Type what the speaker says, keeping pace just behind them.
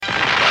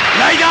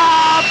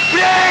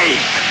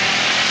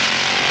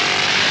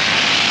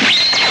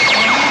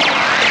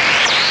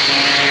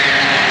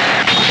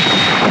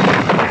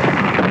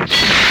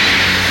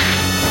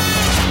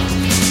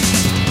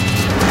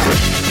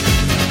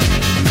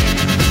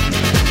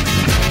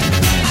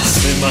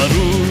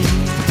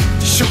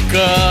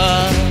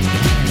か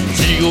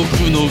地獄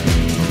の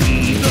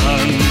軍団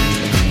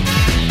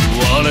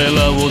我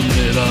らを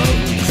狙う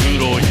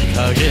黒い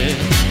影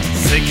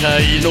世界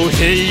の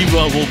平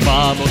和を守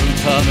る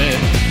ため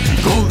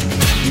Go!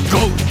 Go!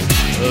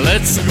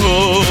 Let's go!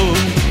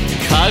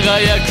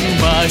 輝く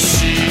マ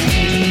シン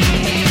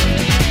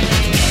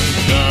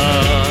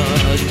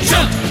ジャ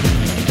ン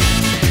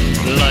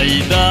プライ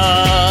ダ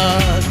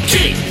ーキ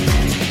ック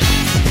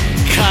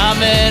仮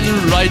面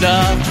ライダ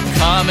ー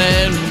仮面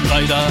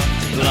ライダー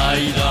ラ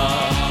イダ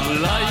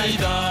ーライ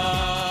ダ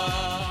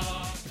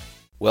ー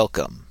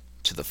Welcome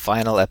to the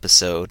final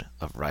episode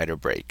of Rider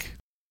Break.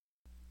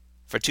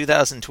 For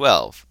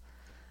 2012,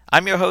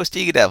 I'm your host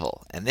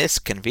Egadevil, and this,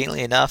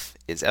 conveniently enough,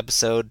 is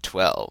episode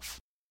 12.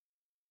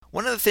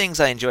 One of the things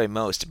I enjoy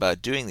most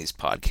about doing these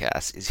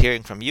podcasts is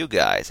hearing from you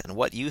guys and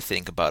what you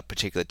think about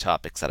particular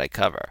topics that I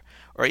cover,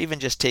 or even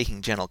just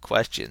taking general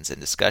questions and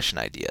discussion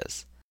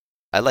ideas.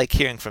 I like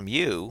hearing from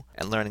you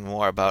and learning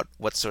more about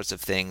what sorts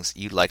of things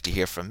you'd like to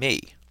hear from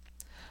me.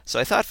 So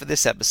I thought for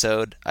this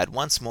episode, I'd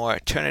once more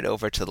turn it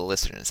over to the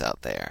listeners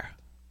out there.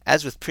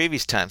 As with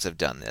previous times I've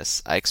done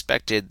this, I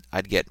expected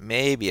I'd get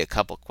maybe a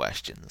couple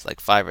questions,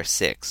 like 5 or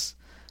 6,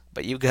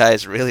 but you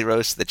guys really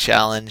rose to the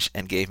challenge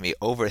and gave me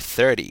over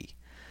 30.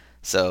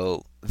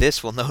 So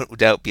this will no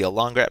doubt be a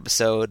longer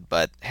episode,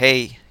 but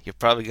hey, you're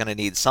probably going to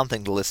need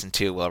something to listen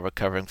to while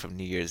recovering from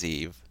New Year's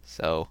Eve,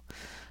 so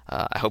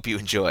I hope you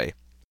enjoy.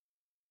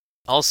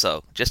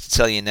 Also, just to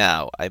tell you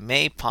now, I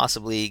may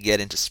possibly get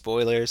into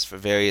spoilers for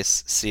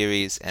various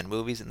series and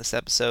movies in this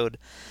episode.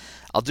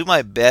 I'll do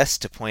my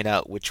best to point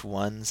out which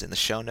ones in the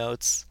show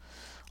notes.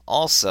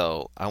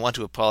 Also, I want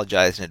to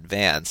apologize in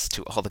advance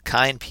to all the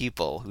kind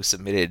people who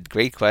submitted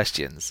great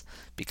questions,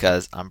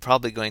 because I'm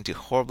probably going to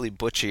horribly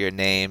butcher your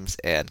names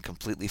and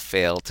completely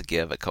fail to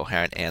give a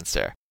coherent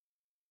answer.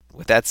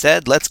 With that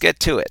said, let's get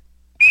to it.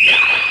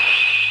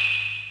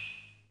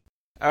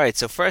 Alright,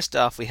 so first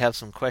off, we have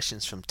some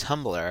questions from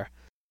Tumblr.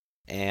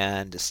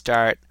 And to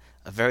start,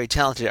 a very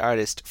talented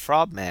artist,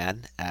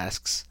 Frobman,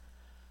 asks,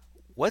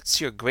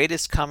 what's your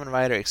greatest Kamen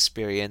Rider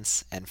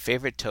experience and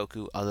favorite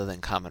toku other than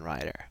Kamen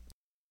Rider?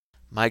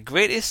 My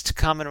greatest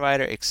Kamen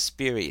Rider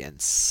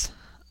experience...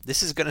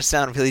 This is going to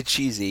sound really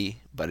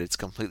cheesy, but it's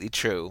completely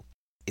true.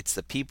 It's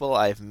the people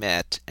I've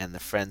met and the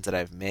friends that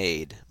I've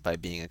made by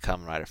being a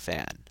Kamen Rider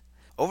fan.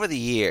 Over the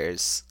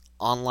years,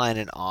 online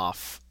and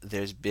off,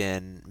 there's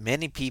been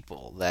many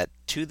people that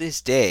to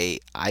this day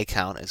I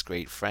count as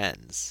great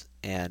friends,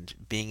 and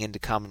being into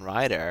Kamen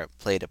Rider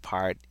played a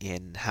part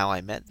in how I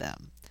met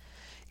them.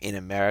 In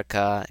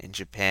America, in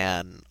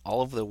Japan,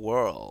 all over the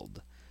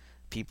world,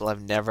 people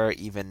I've never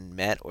even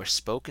met or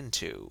spoken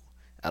to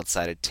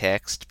outside of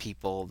text,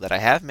 people that I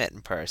have met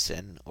in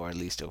person, or at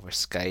least over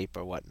Skype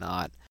or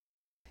whatnot.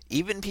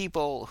 Even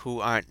people who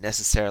aren't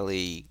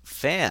necessarily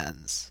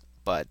fans,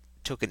 but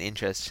took an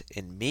interest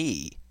in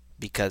me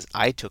because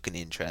I took an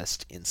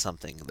interest in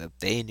something that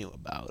they knew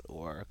about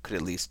or could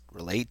at least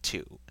relate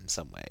to in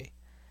some way.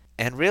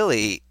 And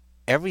really,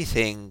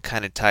 everything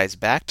kind of ties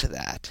back to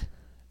that,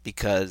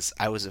 because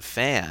I was a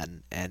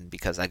fan and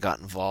because I got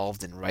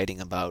involved in writing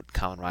about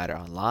Kamen Rider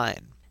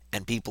online,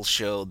 and people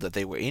showed that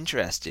they were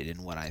interested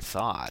in what I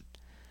thought,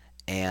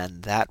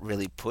 and that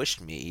really pushed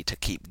me to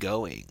keep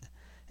going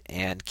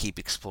and keep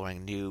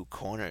exploring new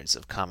corners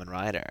of Kamen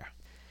Rider.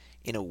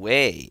 In a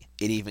way,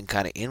 it even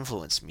kind of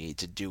influenced me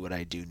to do what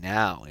I do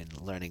now in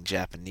learning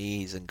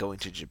Japanese and going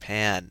to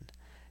Japan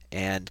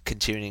and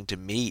continuing to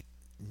meet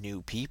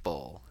new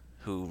people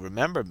who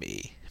remember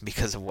me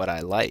because of what I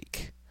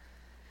like.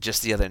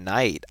 Just the other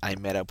night, I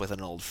met up with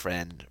an old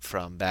friend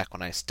from back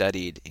when I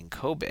studied in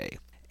Kobe,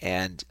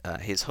 and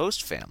his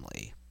host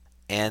family.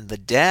 And the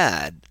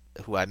dad,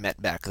 who I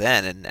met back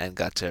then and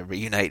got to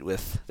reunite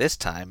with this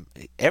time,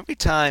 every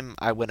time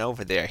I went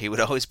over there, he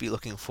would always be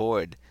looking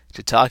forward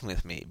to talking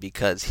with me,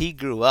 because he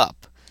grew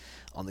up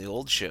on the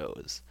old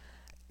shows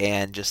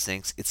and just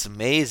thinks it's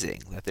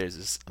amazing that there's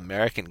this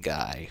American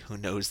guy who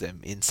knows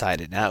them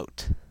inside and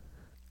out.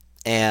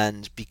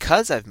 And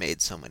because I've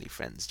made so many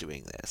friends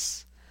doing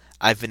this,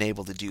 I've been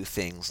able to do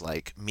things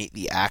like meet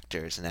the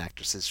actors and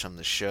actresses from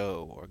the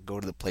show, or go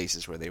to the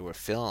places where they were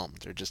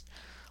filmed, or just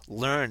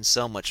learn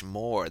so much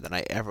more than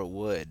I ever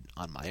would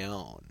on my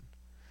own.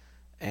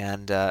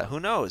 And who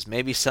knows,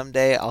 maybe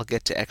someday I'll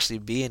get to actually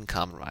be in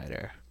Kamen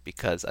Rider,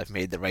 because I've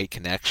made the right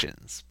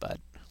connections, but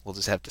we'll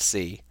just have to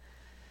see.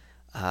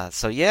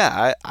 So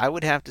yeah, I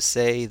would have to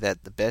say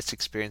that the best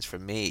experience for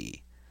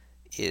me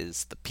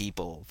is the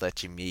people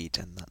that you meet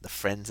and the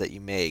friends that you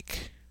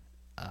make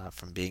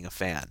from being a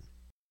fan.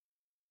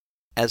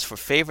 As for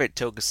favorite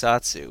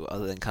tokusatsu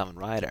other than Kamen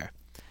Rider,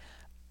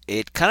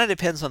 it kind of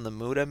depends on the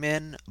mood I'm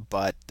in,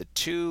 but the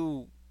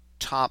two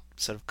top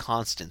sort of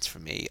constants for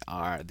me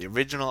are the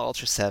original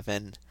Ultra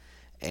 7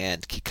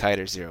 and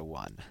Kikaider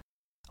 01.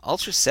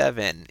 Ultra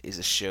 7 is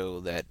a show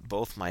that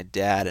both my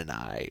dad and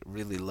I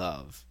really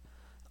love,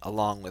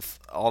 along with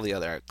all the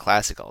other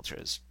classic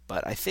Ultras,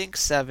 but I think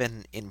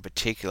 7 in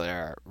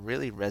particular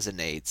really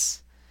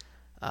resonates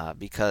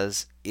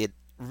because it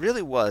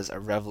really was a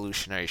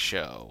revolutionary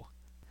show.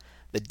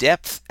 the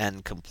depth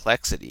and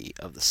complexity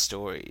of the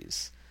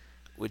stories,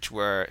 which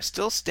were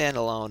still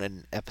standalone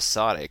and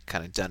episodic,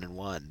 kind of done in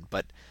one,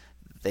 but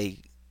they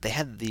they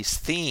had these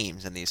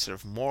themes and these sort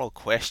of moral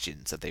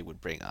questions that they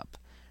would bring up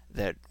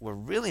that were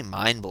really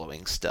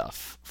mind-blowing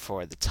stuff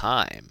for the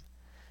time,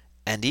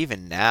 and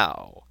even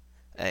now.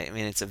 I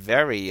mean, it's a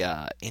very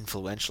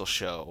influential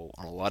show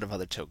on a lot of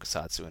other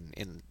tokusatsu,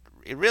 and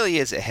it really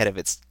is ahead of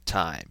its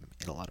time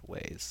in a lot of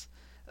ways.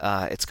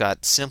 It's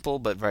got simple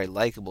but very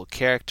likable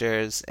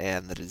characters,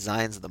 and the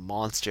designs of the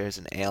monsters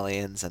and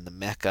aliens and the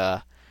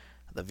mecha,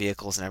 the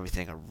vehicles and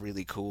everything are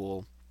really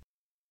cool.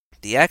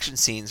 The action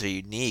scenes are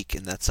unique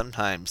in that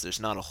sometimes there's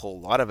not a whole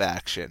lot of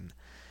action,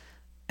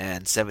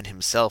 and Seven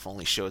himself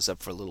only shows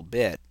up for a little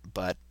bit,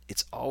 but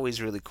it's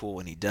always really cool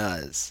when he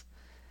does.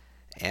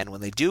 And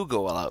when they do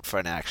go all out for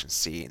an action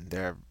scene,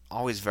 they're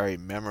always very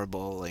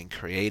memorable and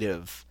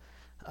creative.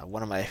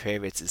 One of my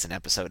favorites is in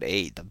episode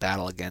 8, the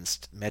battle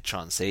against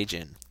Metron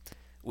Seijin,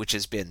 which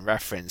has been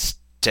referenced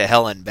to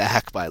hell and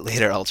back by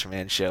later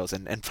Ultraman shows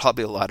and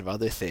probably a lot of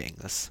other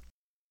things.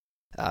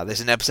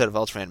 There's an episode of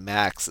Ultraman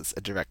Max that's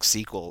a direct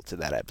sequel to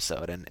that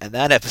episode, and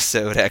that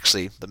episode,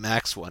 actually, the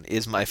Max one,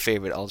 is my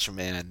favorite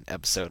Ultraman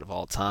episode of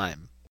all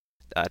time.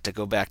 To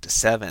go back to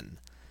 7,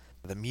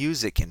 the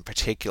music in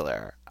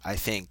particular, I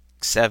think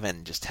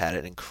 7 just had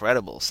an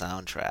incredible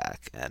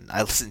soundtrack, and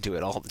I listen to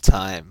it all the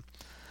time.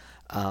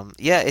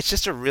 Yeah, it's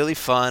just a really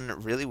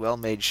fun, really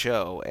well-made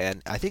show,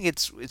 and I think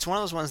it's one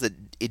of those ones that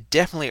it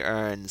definitely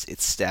earns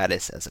its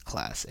status as a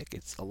classic.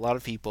 It's a lot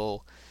of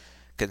people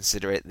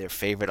consider it their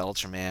favorite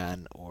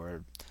Ultraman,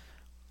 or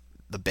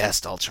the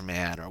best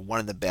Ultraman, or one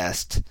of the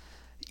best.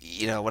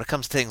 You know, when it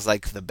comes to things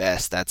like the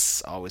best,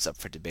 that's always up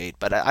for debate,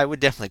 but I would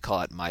definitely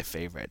call it my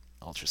favorite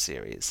Ultra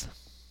series.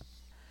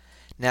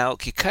 Now,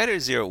 Kikaider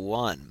Zero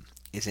One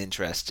is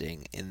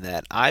interesting in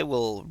that I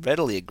will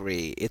readily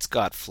agree it's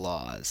got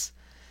flaws,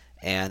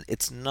 and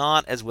it's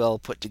not as well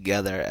put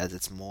together as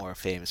its more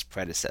famous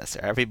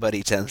predecessor.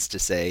 Everybody tends to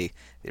say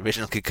the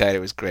original Kikaider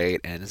was great,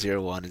 and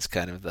Zero One is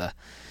kind of the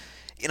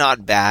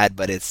not bad,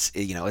 but it's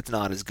it's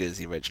not as good as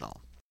the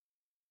original.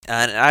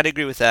 And I'd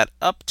agree with that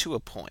up to a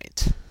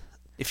point.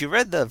 If you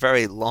read the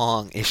very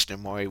long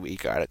Ishinomori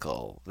Week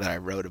article that I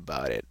wrote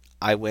about it,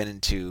 I went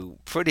into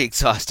pretty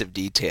exhaustive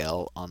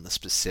detail on the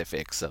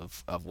specifics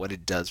of what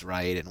it does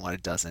right and what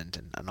it doesn't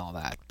and all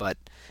that. But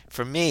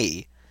for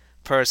me,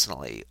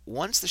 personally,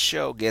 once the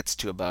show gets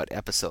to about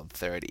episode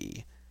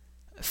 30,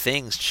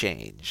 things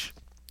change.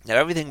 Now,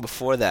 everything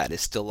before that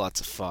is still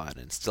lots of fun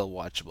and still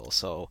watchable,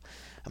 so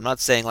I'm not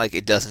saying like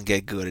it doesn't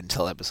get good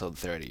until episode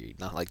 30,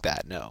 not like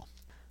that, no.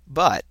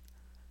 But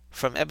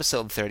from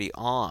episode 30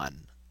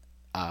 on,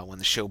 when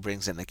the show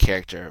brings in the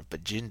character of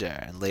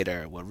Bajinda and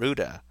later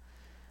Waruda,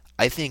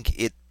 I think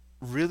it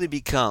really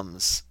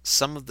becomes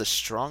some of the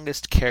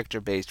strongest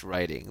character-based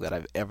writing that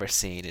I've ever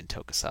seen in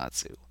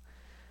tokusatsu.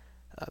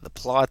 The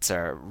plots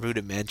are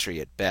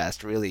rudimentary at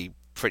best, really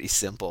pretty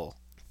simple,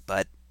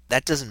 but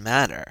that doesn't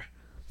matter.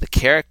 The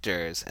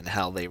characters and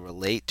how they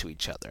relate to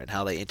each other and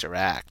how they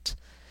interact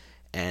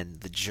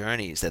and the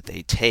journeys that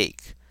they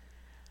take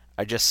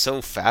are just so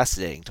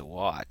fascinating to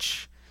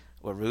watch.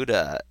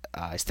 Waruda,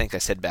 I think I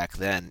said back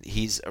then,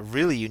 he's a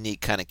really unique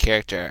kind of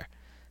character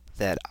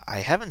that I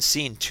haven't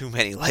seen too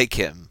many like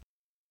him.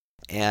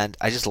 And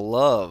I just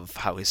love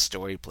how his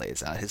story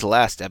plays out. His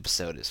last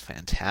episode is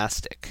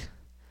fantastic.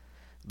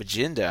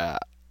 Bajinda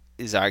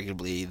is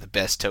arguably the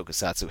best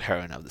tokusatsu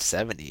heroine of the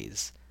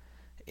 70s.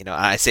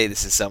 I say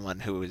this as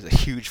someone who is a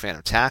huge fan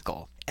of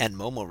Tackle and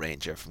Momo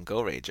Ranger from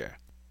Go Ranger.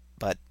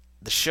 But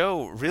the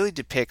show really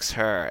depicts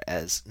her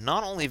as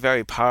not only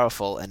very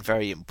powerful and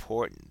very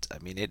important. I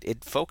mean,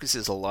 it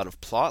focuses a lot of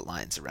plot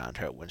lines around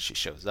her when she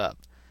shows up.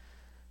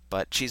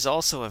 But she's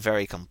also a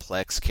very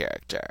complex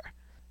character.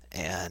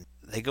 And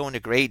they go into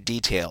great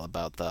detail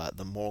about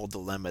the moral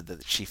dilemma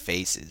that she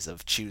faces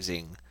of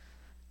choosing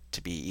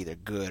to be either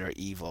good or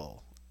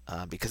evil.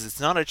 Because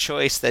it's not a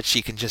choice that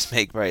she can just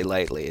make very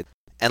lightly.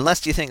 And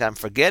lest you think I'm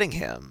forgetting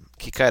him,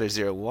 Kikaider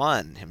Zero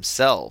One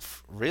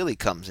himself really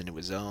comes into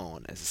his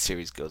own as the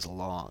series goes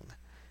along,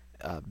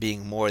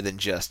 being more than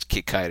just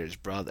Kikaider's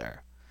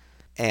brother.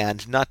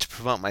 And not to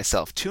promote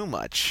myself too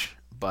much,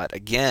 but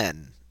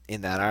again,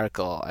 in that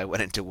article, I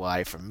went into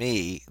why, for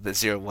me, the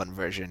Zero One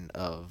version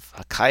of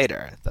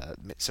Hakaider, the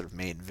sort of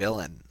main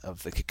villain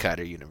of the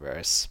Kikaider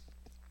universe,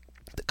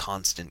 the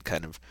constant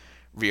kind of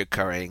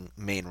reoccurring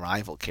main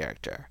rival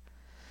character,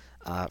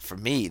 for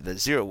me, the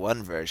Zero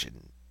One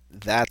version,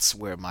 that's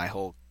where my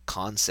whole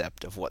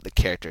concept of what the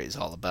character is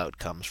all about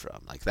comes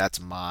from. Like, that's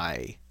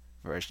my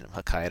version of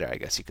Hakaider, I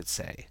guess you could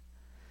say.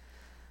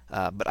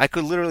 But I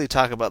could literally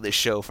talk about this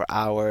show for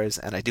hours,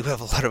 and I do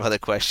have a lot of other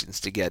questions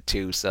to get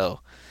to, so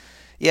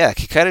yeah,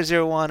 Kikaider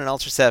Zero One and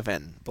Ultra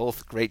 7,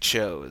 both great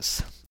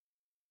shows.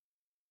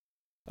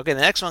 Okay,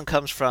 the next one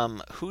comes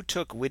from Who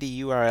Took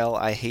Witty URL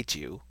I Hate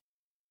You.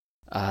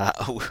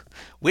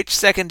 Which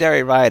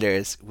secondary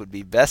writers would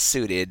be best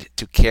suited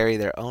to carry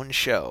their own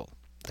show?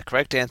 The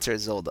correct answer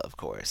is Zolda, of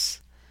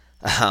course.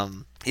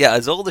 Yeah, a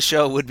Zolda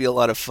show would be a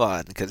lot of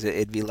fun, because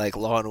it'd be like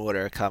Law &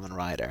 Order Kamen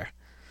Rider.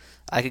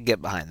 I could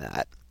get behind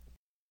that.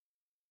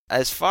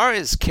 As far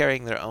as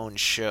carrying their own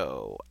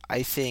show,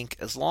 I think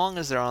as long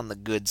as they're on the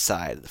good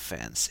side of the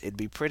fence, it'd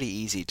be pretty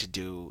easy to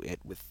do it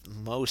with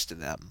most of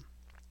them.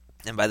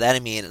 And by that I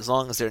mean as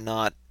long as they're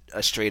not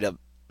a straight up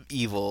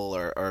evil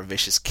or a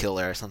vicious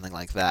killer or something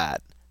like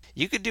that.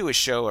 You could do a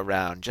show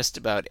around just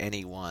about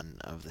any one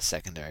of the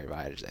secondary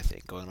riders, I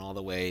think, going all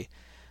the way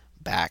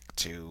back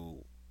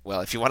to,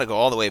 well, if you want to go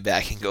all the way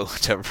back, you can go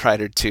to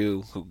Rider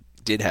 2, who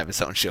did have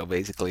his own show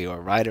basically,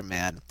 or Rider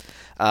Man.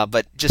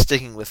 But just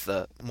sticking with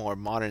the more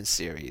modern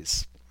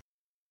series,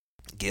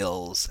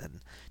 Gills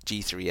and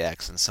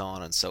G3X and so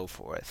on and so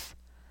forth.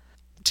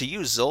 To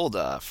use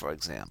Zolda, for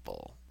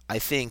example, I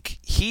think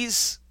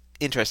he's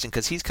interesting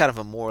because he's kind of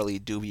a morally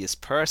dubious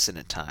person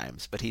at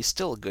times, but he's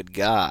still a good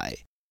guy.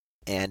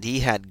 And he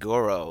had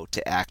Goro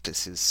to act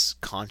as his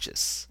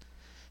conscience.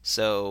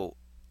 So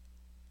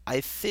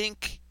I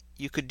think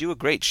you could do a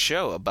great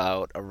show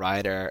about a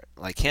rider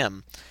like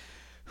him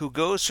who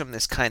goes from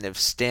this kind of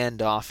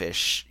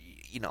standoffish,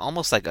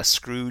 almost like a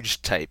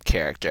Scrooge type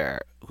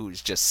character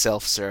who's just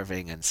self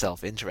serving and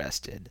self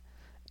interested,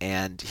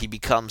 and he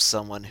becomes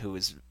someone who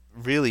is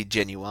really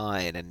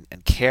genuine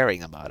and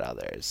caring about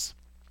others.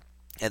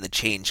 And the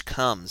change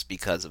comes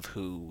because of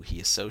who he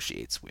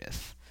associates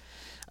with.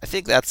 I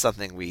think that's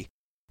something we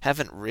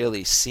haven't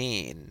really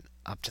seen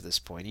up to this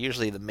point.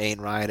 Usually the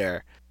main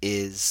rider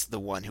is the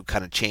one who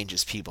kind of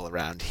changes people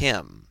around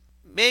him.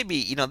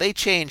 Maybe, they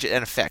change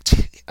and affect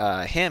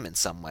him in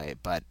some way,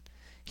 but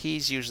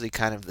he's usually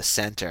kind of the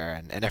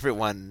center, and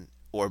everyone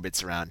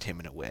orbits around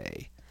him in a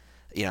way.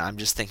 I'm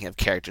just thinking of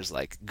characters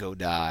like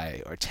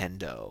Godai or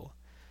Tendo,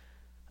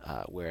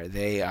 where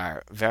they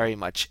are very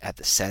much at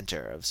the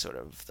center of sort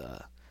of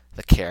the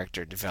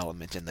character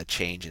development and the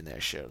change in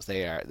their shows.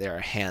 They are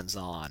hands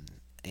on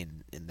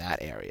in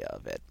that area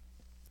of it.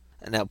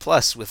 And now,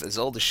 plus with a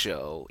Zolda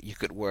show, you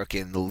could work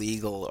in the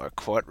legal or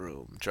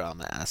courtroom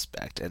drama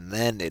aspect, and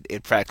then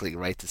it practically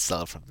writes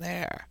itself from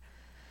there.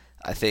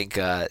 I think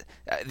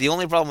the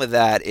only problem with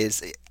that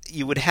is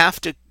you would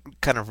have to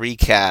kind of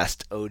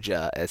recast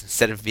Oja as,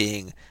 instead of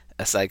being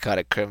a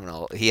psychotic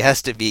criminal, he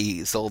has to be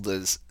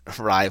Zolda's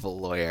rival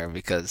lawyer,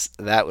 because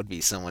that would be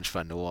so much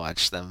fun to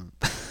watch them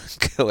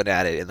going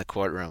at it in the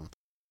courtroom.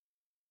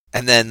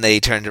 And then they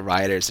turn to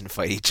riders and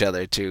fight each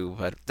other too.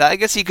 But I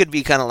guess he could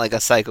be kind of like a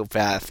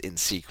psychopath in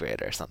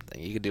secret or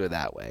something. You could do it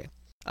that way.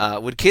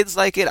 Would kids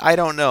like it? I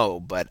don't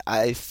know, but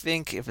I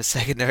think if a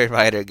secondary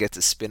rider gets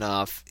a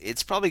spin-off,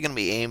 it's probably going to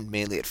be aimed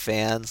mainly at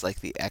fans,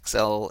 like the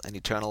XL and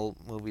Eternal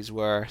movies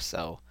were.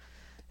 So,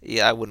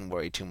 yeah, I wouldn't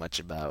worry too much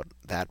about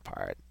that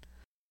part.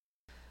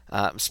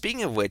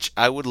 Speaking of which,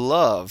 I would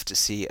love to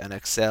see an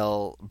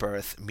XL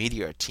Birth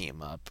Meteor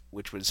team up,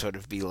 which would sort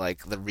of be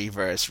like the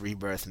reverse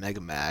Rebirth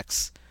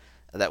Megamax.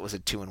 That was a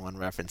 2-in-1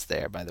 reference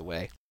there, by the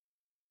way.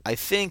 I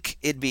think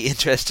it'd be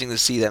interesting to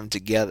see them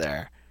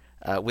together.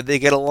 Would they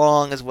get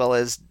along as well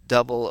as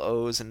Double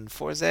O's and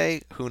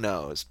Forze? Who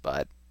knows,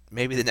 but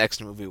maybe the next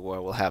movie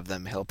war will have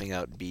them helping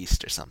out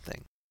Beast or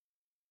something.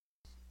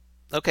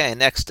 Okay,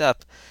 next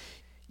up,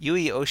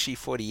 Yui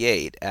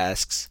Oshi48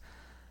 asks,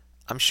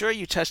 I'm sure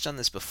you touched on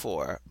this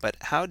before, but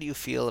how do you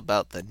feel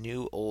about the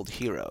new old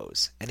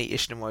heroes? Any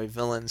Ishinomori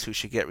villains who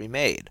should get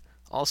remade?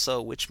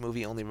 Also, which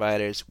movie-only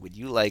writers would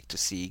you like to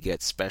see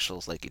get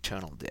specials like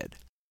Eternal did?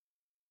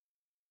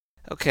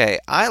 Okay,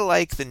 I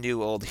like the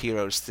new old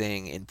heroes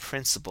thing in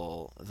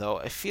principle, though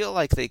I feel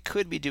like they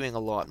could be doing a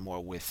lot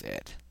more with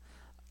it.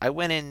 I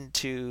went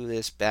into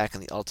this back in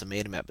the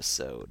Ultimatum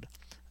episode,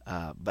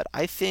 but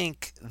I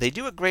think they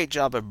do a great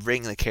job of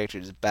bringing the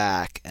characters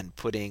back and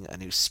putting a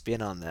new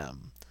spin on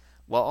them,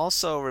 while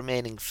also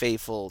remaining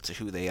faithful to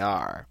who they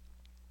are.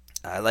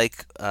 I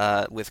like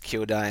with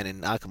Kyodain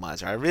and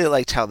Akamazer. I really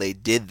liked how they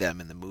did them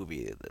in the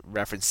movie,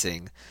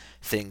 referencing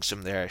things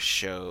from their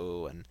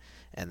show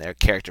and their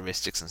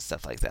characteristics and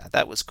stuff like that.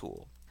 That was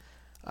cool.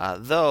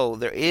 Though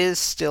there is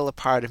still a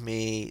part of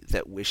me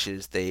that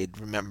wishes they'd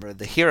remember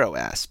the hero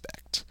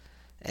aspect.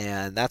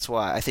 And that's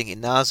why I think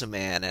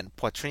Inazuman and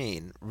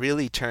Poitrine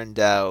really turned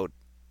out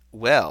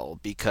well,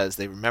 because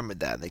they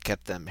remembered that and they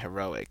kept them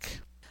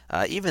heroic.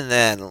 Even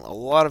then, a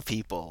lot of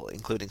people,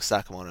 including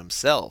Sakamoto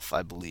himself,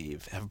 I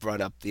believe, have brought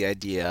up the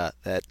idea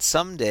that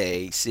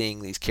someday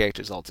seeing these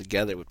characters all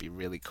together would be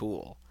really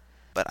cool.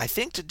 But I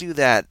think to do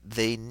that,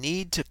 they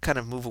need to kind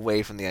of move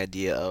away from the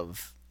idea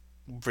of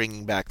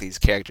bringing back these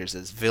characters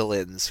as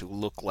villains who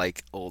look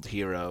like old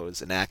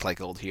heroes and act like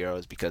old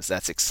heroes because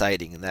that's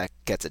exciting and that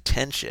gets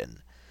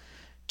attention,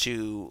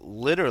 to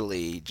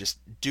literally just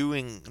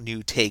doing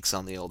new takes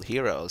on the old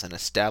heroes and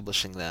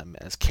establishing them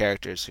as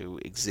characters who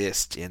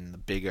exist in the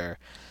bigger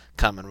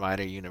Kamen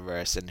Rider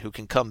universe and who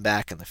can come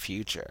back in the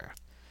future.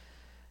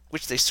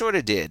 Which they sort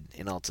of did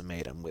in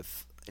Ultimatum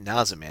with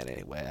Inazuman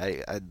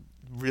anyway. I'd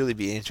really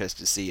be interested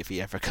to see if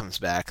he ever comes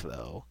back,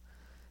 though.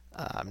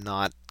 I'm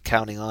not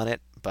counting on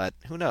it, but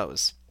who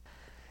knows.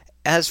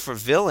 As for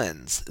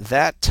villains,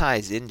 that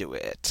ties into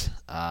it.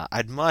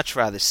 I'd much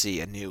rather see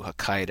a new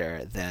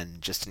Hokkaider than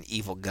just an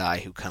evil guy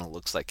who kind of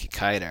looks like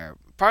Hokkaider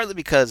partly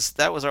because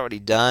that was already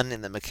done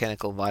in the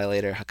Mechanical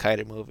Violator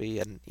Hokkaido movie,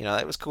 and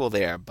that was cool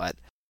there. But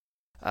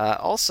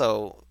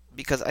also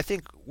because I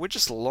think we're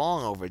just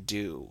long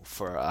overdue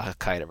for a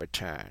Hokkaido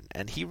return,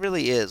 and he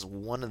really is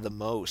one of the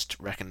most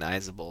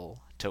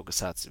recognizable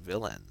Tokusatsu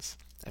villains.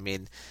 I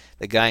mean,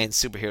 the guy in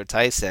Superhero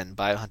Taisen,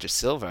 Biohunter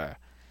Silver,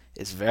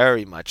 is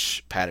very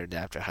much patterned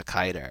after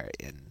Hokkaido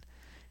in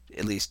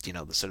at least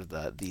the sort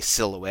of the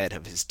silhouette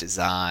of his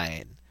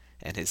design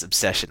and his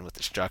obsession with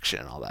destruction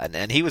and all that.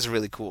 And he was a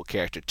really cool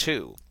character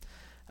too.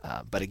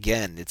 But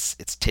again, it's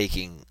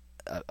taking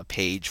a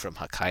page from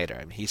Hokkaido. I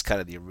mean, he's kind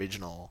of the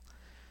original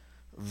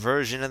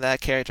version of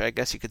that character, I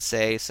guess you could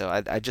say. So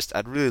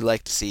I'd really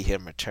like to see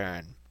him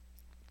return.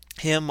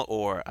 Him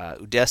or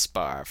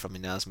Udespar from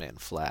Inazuma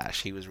and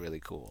Flash. He was really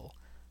cool.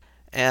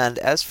 And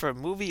as for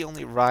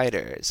movie-only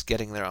writers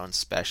getting their own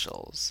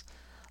specials,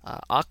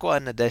 Aqua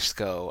and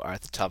Nadeshiko are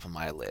at the top of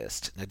my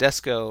list.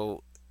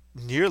 Nadeshiko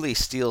nearly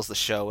steals the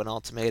show in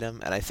Ultimatum,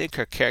 and I think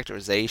her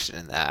characterization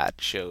in that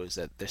shows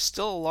that there's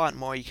still a lot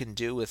more you can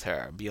do with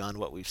her beyond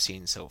what we've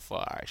seen so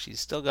far. She's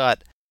still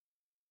got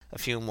a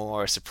few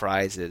more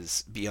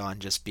surprises beyond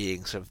just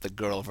being sort of the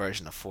girl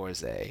version of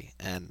Forze,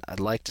 and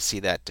I'd like to see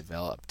that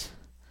developed.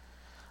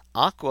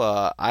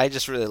 Aqua, I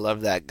just really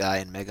love that guy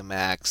in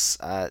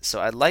Megamax,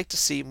 so I'd like to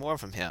see more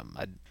from him.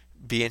 I'd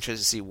be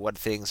interested to see what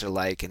things are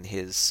like in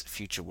his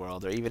future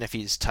world, or even if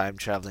he's time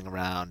traveling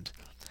around.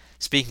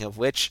 Speaking of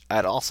which,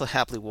 I'd also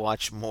happily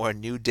watch more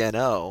New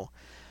Den-O,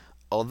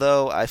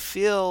 although I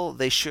feel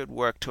they should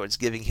work towards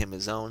giving him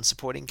his own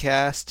supporting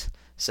cast,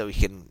 so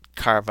he can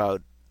carve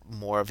out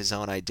more of his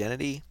own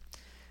identity.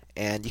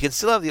 And you can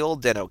still have the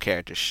old Den-O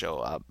characters show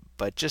up,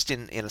 but just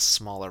in a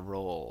smaller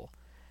role,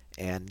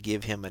 and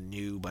give him a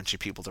new bunch of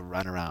people to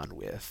run around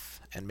with,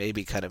 and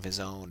maybe kind of his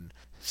own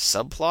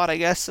subplot, I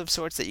guess, of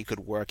sorts that you could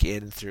work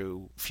in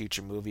through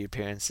future movie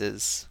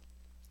appearances.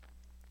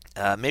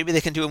 Maybe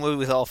they can do a movie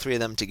with all three of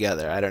them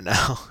together. I don't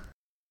know.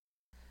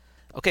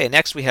 Okay,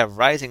 next we have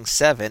Rising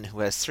 7, who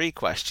has 3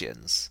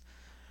 questions.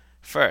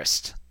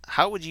 First,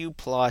 how would you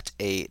plot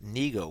a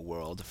Nego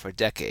world for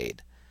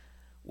Decade?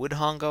 Would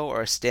Hongo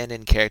or a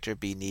stand-in character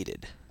be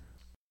needed?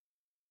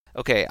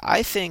 Okay,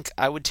 I think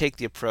I would take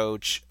the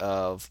approach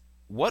of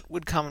what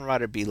would Kamen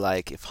Rider be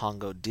like if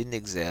Hongo didn't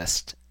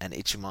exist and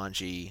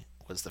Ichimonji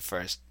was the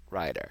first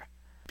rider?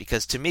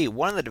 Because to me,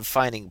 one of the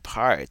defining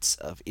parts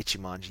of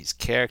Ichimonji's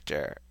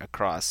character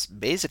across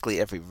basically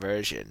every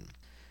version,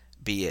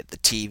 be it the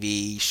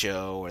TV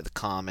show or the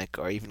comic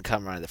or even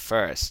Kamen Rider the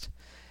First,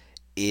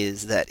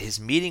 is that his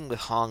meeting with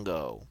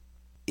Hongo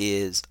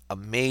is a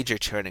major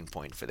turning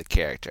point for the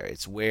character.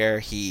 It's where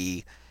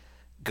he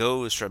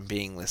goes from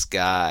being this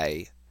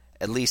guy,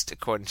 at least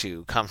according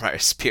to Kamen Rider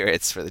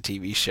Spirits for the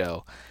TV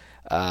show,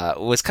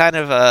 was kind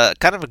of a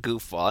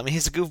goofball. I mean,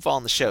 he's a goofball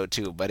in the show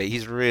too, but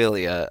he's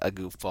really a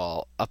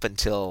goofball up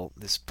until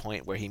this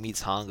point where he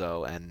meets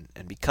Hongo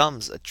and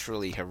becomes a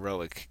truly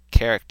heroic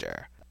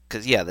character.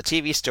 Because yeah, the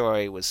TV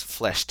story was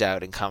fleshed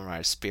out in Kamen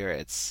Rider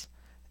Spirits,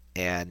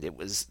 and it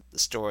was the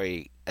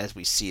story as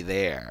we see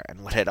there,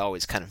 and what had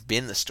always kind of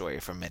been the story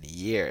for many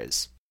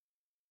years,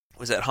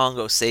 was that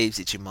Hongo saves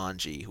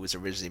Ichimonji, who was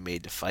originally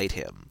made to fight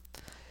him.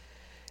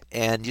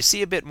 And you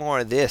see a bit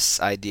more of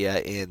this idea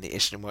in the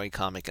Ishinomori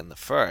comic in the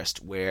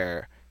first,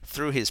 where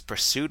through his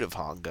pursuit of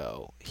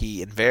Hongo,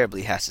 he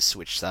invariably has to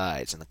switch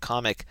sides. In the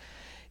comic,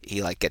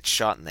 he gets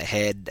shot in the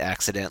head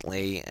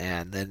accidentally,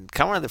 and then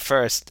Kamen Rider the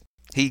First,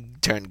 he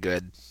turned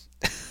good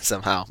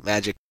somehow,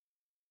 magic.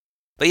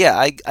 But yeah,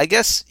 I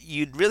guess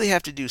you'd really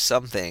have to do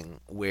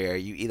something where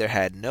you either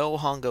had no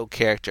Hongo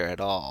character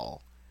at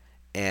all,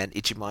 and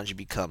Ichimonji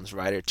becomes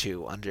Rider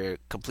 2 under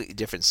completely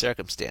different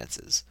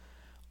circumstances.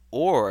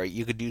 Or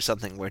you could do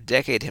something where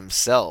Decade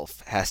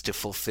himself has to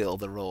fulfill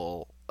the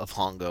role of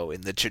Hongo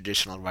in the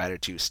traditional Rider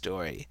 2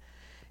 story.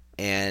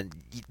 And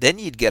then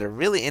you'd get a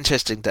really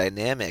interesting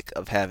dynamic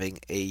of having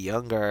a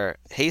younger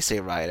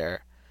Heisei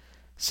Rider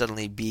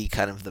suddenly be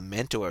kind of the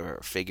mentor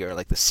figure,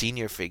 like the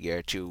senior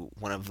figure to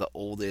one of the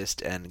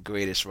oldest and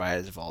greatest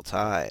riders of all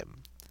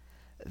time.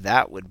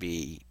 That would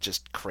be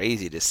just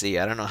crazy to see.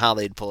 I don't know how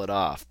they'd pull it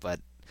off,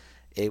 but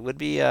it would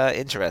be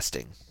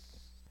interesting.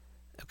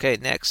 Okay,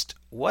 next.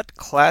 What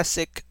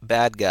classic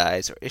bad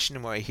guys or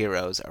Ishinomori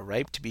heroes are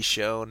ripe to be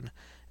shown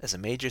as a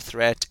major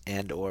threat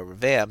and or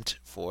revamped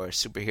for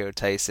Superhero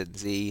Taisen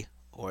Z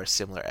or a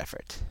similar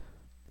effort?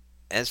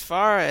 As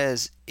far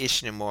as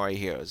Ishinomori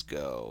heroes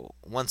go,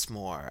 once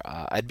more,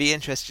 I'd be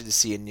interested to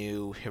see a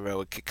new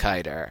heroic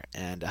Hokkaider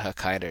and a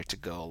Hokkaider to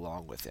go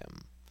along with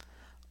him.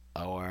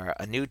 Or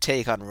a new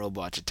take on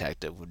Robot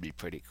Detective would be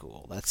pretty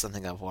cool. That's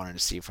something I've wanted to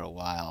see for a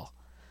while.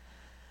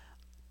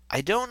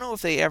 I don't know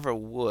if they ever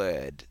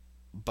would,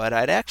 but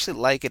I'd actually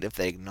like it if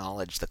they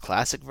acknowledged the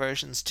classic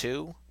versions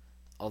too.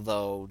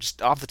 Although,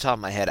 just off the top of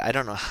my head, I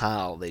don't know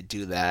how they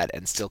do that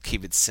and still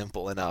keep it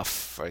simple enough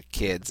for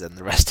kids and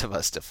the rest of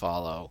us to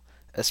follow.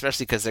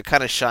 Especially because they're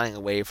kind of shying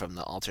away from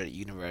the alternate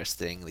universe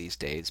thing these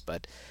days.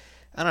 But,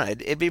 I don't know,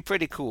 it'd be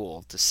pretty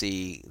cool to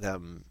see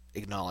them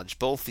acknowledge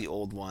both the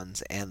old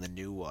ones and the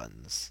new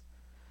ones.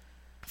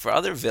 For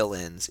other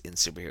villains in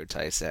Superhero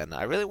Taisen,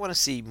 I really want to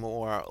see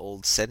more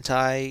old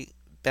Sentai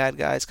bad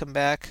guys come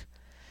back.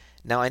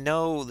 Now, I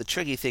know the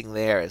tricky thing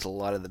there is a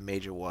lot of the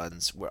major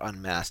ones were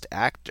unmasked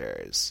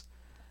actors,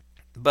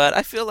 but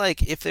I feel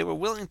like if they were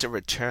willing to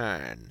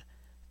return,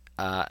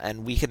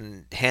 and we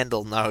can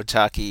handle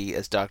Narutaki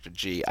as Dr.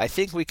 G, I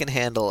think we can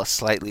handle a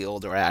slightly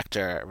older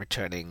actor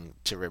returning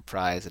to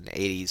reprise an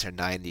 80s or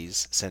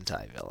 90s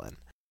Sentai villain.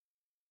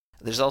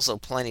 There's also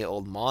plenty of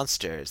old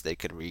monsters they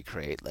could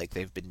recreate, like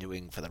they've been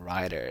doing for the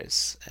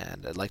Riders,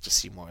 and I'd like to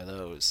see more of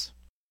those.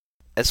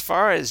 As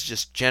far as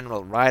just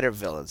general Rider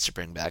villains to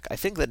bring back, I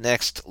think the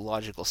next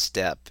logical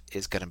step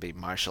is going to be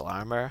Martial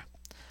Armor.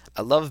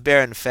 I love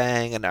Baron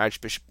Fang and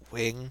Archbishop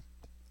Wing,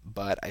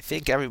 but I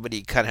think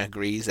everybody kind of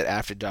agrees that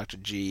after Dr.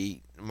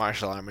 G,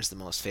 Martial Armor is the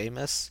most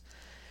famous.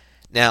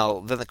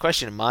 Now, then the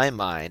question in my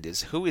mind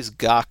is who is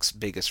Gok's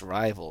biggest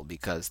rival,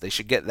 because they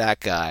should get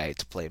that guy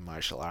to play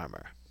Martial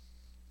Armor.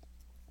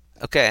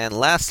 Okay, and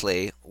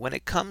lastly, when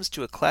it comes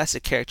to a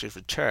classic character's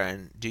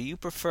return, do you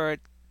prefer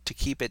to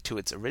keep it to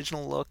its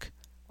original look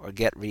or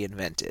get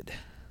reinvented?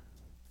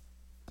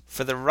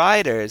 For the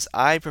Riders,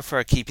 I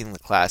prefer keeping the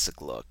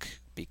classic look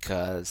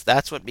because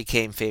that's what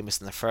became famous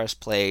in the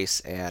first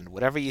place, and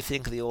whatever you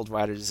think of the old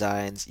Rider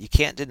designs, you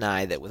can't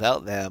deny that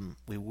without them,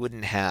 we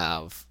wouldn't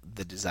have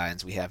the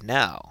designs we have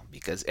now,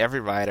 because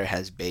every Rider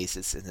has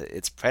basis in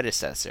its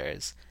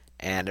predecessors,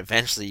 and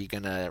eventually you're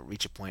going to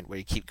reach a point where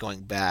you keep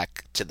going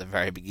back to the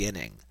very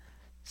beginning.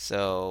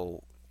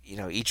 So,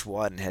 each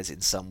one has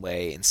in some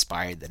way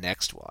inspired the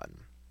next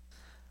one.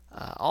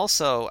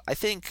 Also, I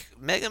think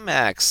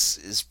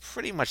Megamax is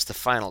pretty much the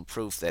final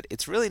proof that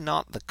it's really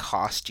not the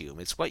costume,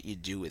 it's what you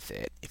do with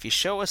it. If you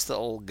show us the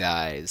old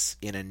guys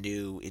in a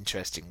new,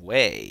 interesting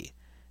way,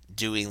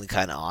 doing the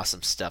kind of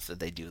awesome stuff that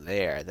they do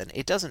there, then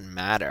it doesn't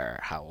matter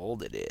how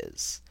old it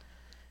is.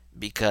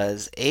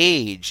 Because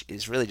age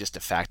is really just a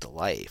fact of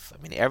life.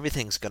 I mean,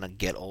 everything's going to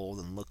get old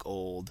and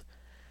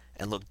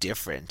look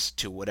different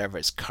to whatever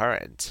is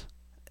current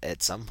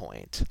at some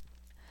point.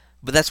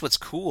 But that's what's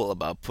cool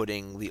about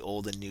putting the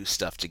old and new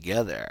stuff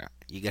together.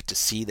 You get to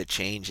see the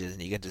changes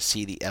and you get to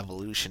see the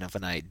evolution of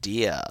an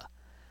idea.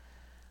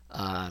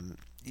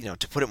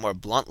 To put it more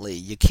bluntly,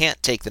 you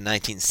can't take the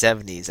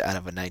 1970s out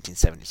of a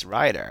 1970s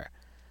writer,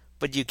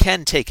 but you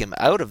can take him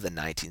out of the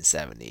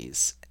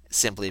 1970s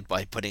simply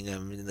by putting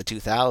him in the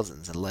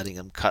 2000s and letting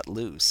him cut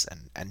loose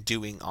and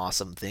doing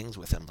awesome things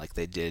with him like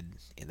they did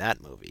in that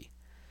movie.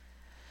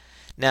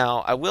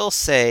 Now, I will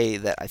say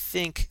that I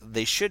think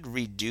they should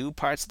redo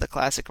parts of the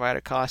classic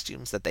Rider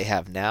costumes that they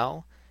have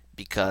now,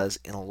 because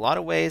in a lot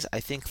of ways, I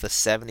think the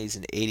 70s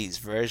and 80s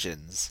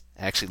versions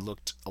actually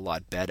looked a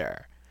lot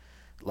better.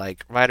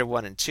 Like Rider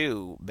 1 and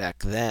 2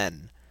 back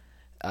then,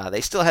 they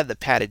still had the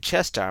padded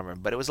chest armor,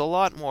 but it was a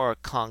lot more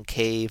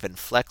concave and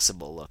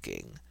flexible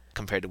looking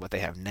compared to what they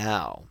have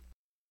now.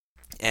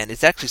 And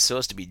it's actually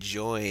supposed to be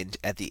joined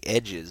at the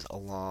edges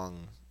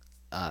along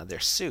their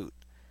suit,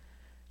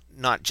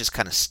 not just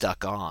kind of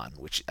stuck on,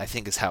 which I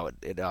think is how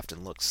it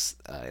often looks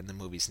in the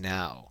movies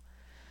now.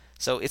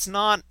 So it's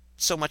not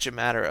so much a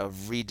matter of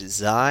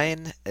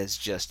redesign as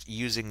just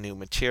using new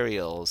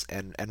materials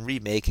and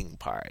remaking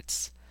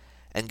parts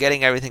and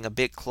getting everything a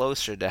bit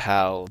closer to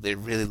how they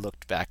really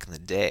looked back in the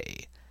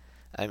day.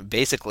 I mean,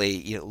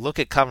 basically, look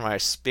at Kamen Rider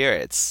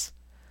Spirits,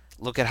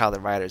 look at how the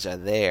riders are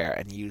there,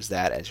 and use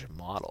that as your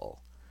model.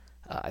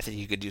 I think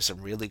you could do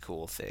some really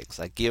cool things,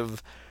 like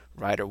give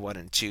Rider 1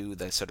 and 2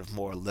 the sort of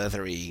more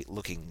leathery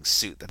looking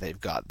suit that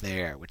they've got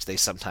there, which they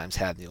sometimes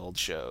had in the old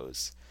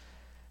shows.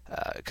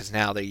 Because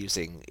now they're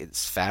using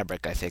its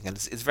fabric, I think, and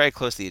it's very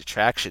close to the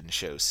attraction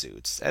show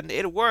suits. And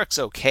it works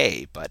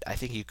okay, but I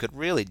think you could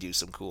really do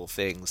some cool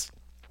things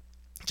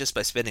just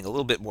by spending a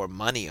little bit more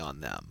money on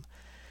them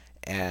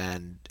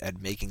and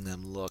making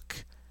them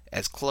look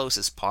as close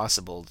as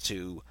possible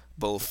to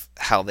both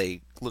how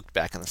they looked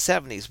back in the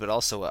 70s, but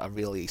also a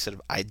really sort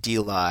of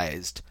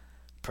idealized,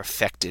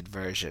 perfected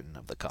version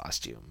of the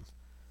costume.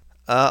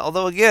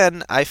 Although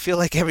again, I feel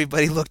like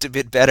everybody looked a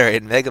bit better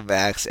in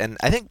Megamax, and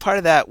I think part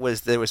of that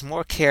was there was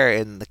more care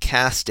in the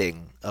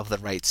casting of the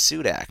right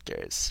suit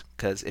actors.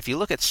 Because if you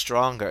look at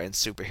Stronger in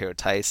Superhero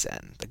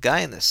Taisen, the guy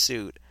in the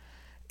suit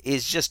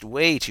is just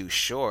way too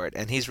short,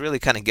 and he's really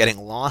kind of getting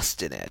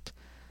lost in it.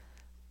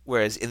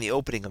 Whereas in the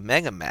opening of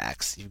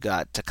Megamax, you've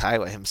got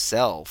Takaiwa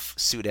himself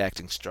suit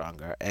acting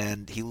Stronger,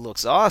 and he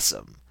looks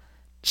awesome.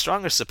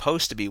 Stronger's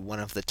supposed to be one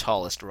of the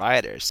tallest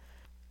riders,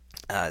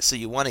 so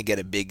you want to get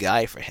a big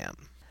guy for him.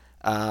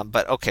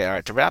 But okay,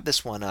 alright, to wrap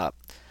this one up,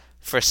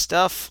 for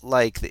stuff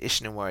like the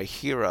Ishinomori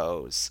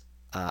Heroes,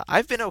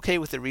 I've been okay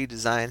with the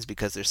redesigns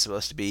because they're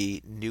supposed to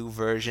be new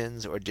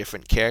versions or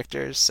different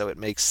characters, so it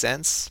makes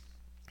sense.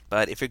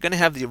 But if you're going to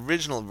have the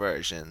original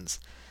versions,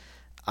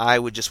 I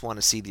would just want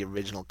to see the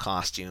original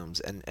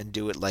costumes and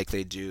do it like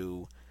they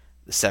do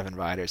the 7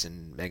 riders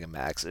in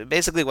Megamax.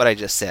 Basically what I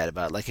just said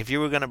about, like, if you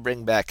were going to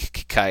bring back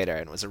Kikaider,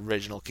 and it was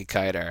original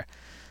Kikaider,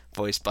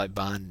 voiced by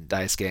Ban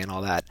Daisuke and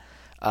all that,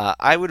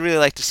 I would really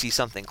like to see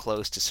something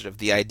close to sort of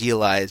the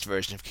idealized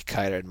version of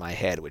Kikaider in my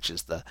head, which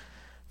is the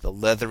the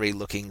leathery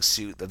looking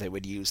suit that they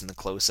would use in the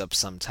close-up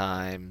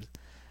sometimes,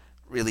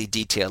 really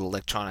detailed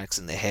electronics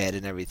in the head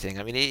and everything.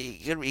 I mean,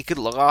 he could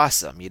look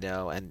awesome,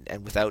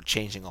 and without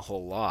changing a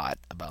whole lot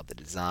about the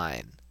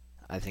design.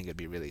 I think it'd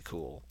be really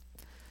cool.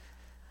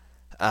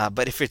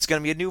 But if it's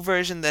going to be a new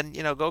version, then,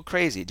 go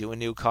crazy. Do a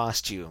new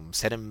costume.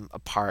 Set him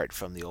apart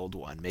from the old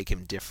one. Make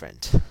him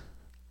different.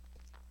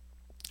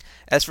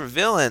 As for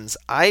villains,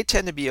 I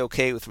tend to be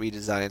okay with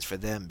redesigns for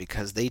them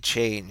because they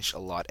change a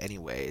lot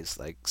anyways.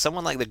 Like,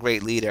 someone like the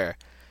Great Leader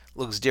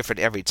looks different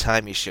every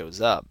time he shows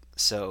up,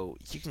 so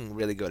you can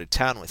really go to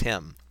town with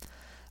him.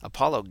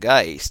 Apollo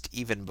Geist,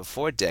 even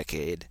before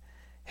Decade,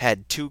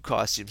 had two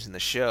costumes in the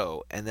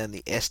show, and then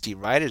the SD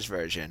Writers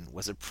version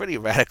was a pretty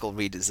radical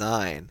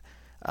redesign,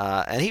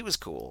 and he was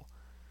cool.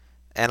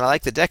 And I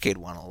like the Decade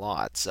one a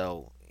lot,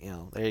 so,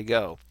 there you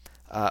go.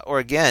 Or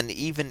again,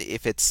 even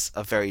if it's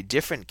a very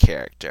different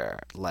character,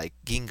 like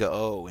Ginga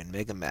O in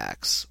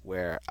Megamax,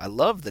 where I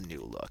love the new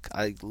look.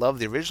 I love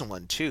the original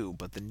one too,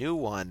 but the new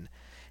one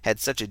had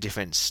such a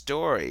different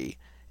story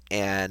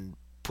and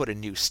put a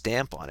new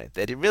stamp on it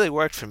that it really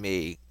worked for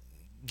me,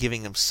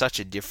 giving him such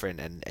a different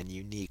and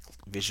unique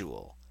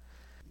visual.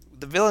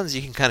 The villains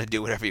you can kind of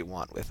do whatever you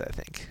want with, I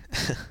think.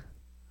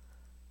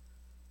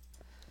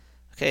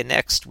 Okay,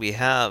 next we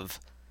have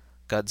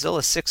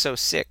Godzilla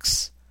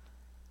 606.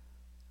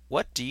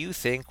 What do you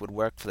think would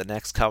work for the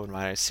next Kamen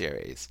Rider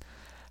series?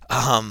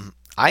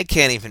 I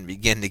can't even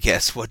begin to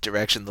guess what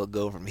direction they'll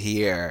go from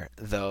here,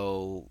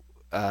 though.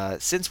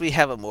 Since we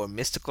have a more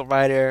mystical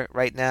rider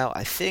right now,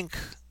 I think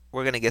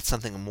we're going to get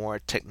something more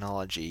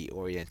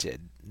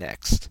technology-oriented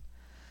next.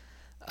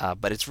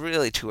 But it's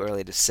really too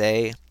early to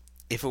say.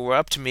 If it were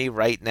up to me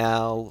right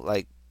now,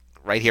 like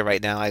right here,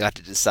 right now, I got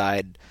to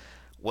decide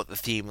what the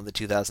theme of the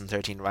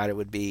 2013 rider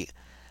would be.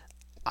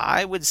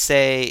 I would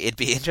say it'd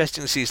be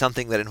interesting to see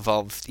something that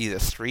involved either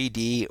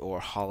 3D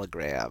or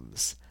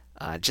holograms.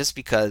 Just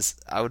because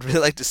I would really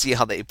like to see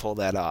how they pull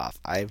that off.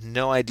 I have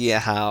no idea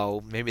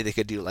how. Maybe they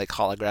could do like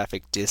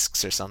holographic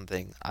discs or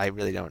something. I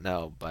really don't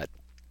know, but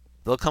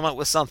they'll come up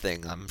with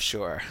something, I'm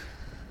sure.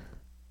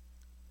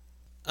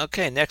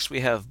 Okay, next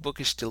we have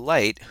Bookish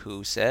Delight,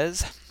 who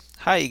says,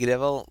 "Hi,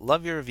 Egadevil.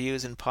 Love your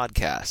reviews and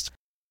podcast.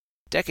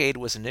 Decade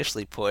was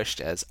initially pushed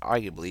as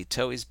arguably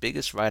Toei's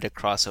biggest rider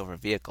crossover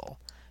vehicle,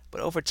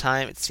 but over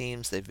time it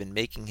seems they've been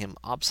making him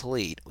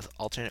obsolete with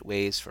alternate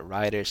ways for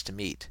riders to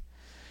meet.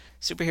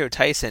 Superhero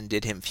Tyson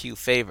did him few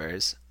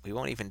favors, we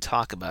won't even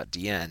talk about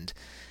End,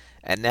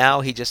 and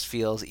now he just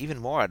feels even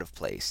more out of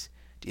place.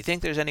 Do you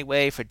think there's any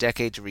way for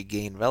Decade to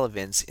regain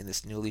relevance in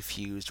this newly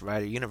fused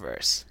rider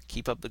universe?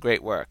 Keep up the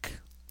great work."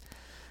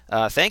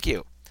 Thank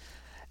you.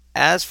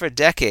 As for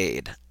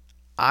Decade,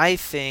 I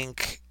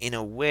think, in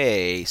a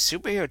way,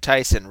 Superhero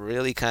Tyson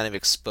really kind of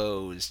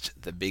exposed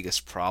the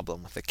biggest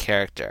problem with the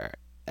character,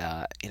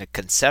 in a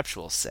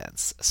conceptual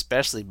sense,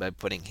 especially by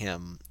putting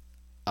him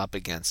up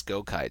against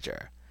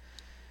Gokaiger,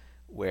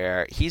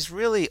 where he's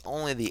really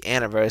only the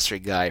anniversary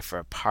guy for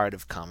a part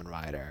of Kamen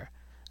Rider.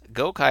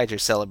 Gokaiger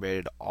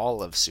celebrated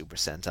all of Super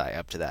Sentai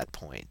up to that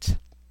point.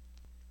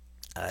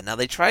 Now,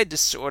 they tried to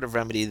sort of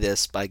remedy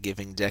this by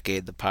giving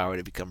Decade the power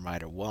to become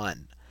Rider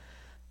 1,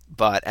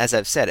 but as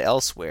I've said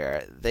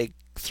elsewhere, they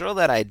throw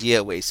that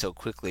idea away so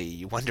quickly,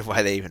 you wonder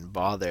why they even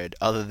bothered,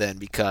 other than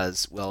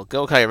because, well,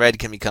 Gokai Red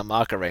can become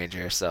Maka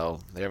Ranger,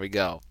 so there we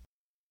go.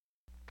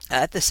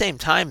 At the same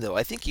time, though,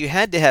 I think you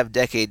had to have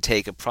Decade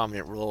take a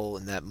prominent role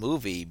in that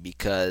movie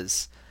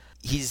because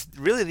he's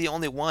really the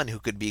only one who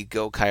could be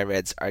Gokai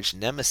Red's arch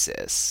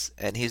nemesis,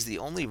 and he's the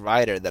only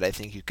rider that I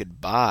think you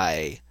could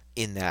buy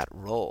in that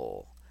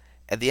role.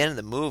 At the end of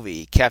the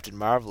movie, Captain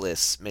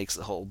Marvelous makes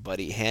the whole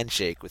buddy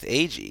handshake with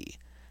Eiji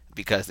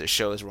because their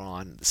shows were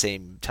on at the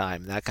same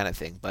time, that kind of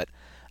thing. But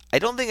I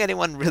don't think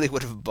anyone really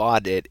would have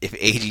bought it if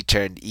Eiji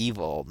turned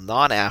evil,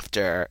 not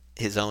after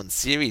his own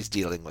series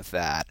dealing with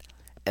that.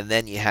 And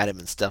then you had him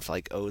in stuff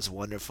like O's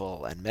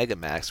Wonderful and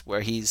Megamax,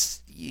 where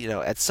he's,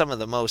 at some of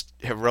the most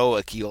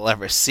heroic you'll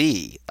ever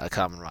see a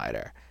Kamen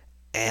Rider.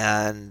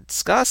 And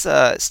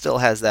Tsukasa still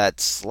has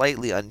that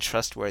slightly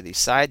untrustworthy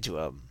side to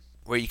him,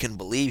 where you can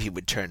believe he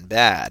would turn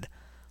bad.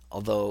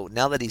 Although,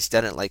 now that he's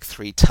done it like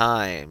 3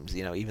 times,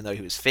 even though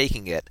he was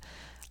faking it,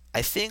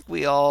 I think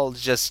we all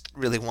just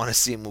really want to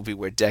see a movie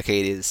where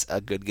Decade is a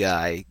good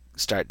guy,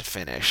 start to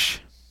finish.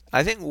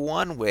 I think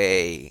one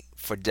way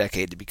for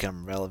Decade to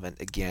become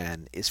relevant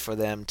again is for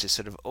them to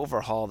sort of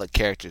overhaul the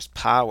character's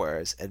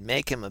powers and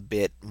make him a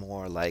bit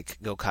more like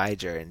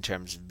Gokaiger in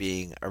terms of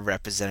being a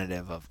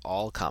representative of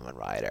all Kamen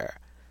Rider,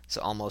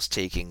 so almost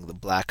taking the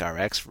Black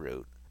RX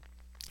route,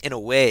 in a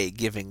way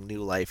giving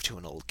new life to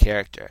an old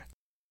character.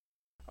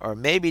 Or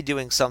maybe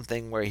doing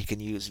something where he can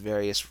use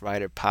various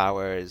rider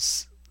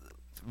powers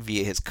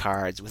via his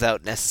cards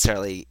without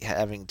necessarily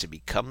having to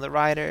become the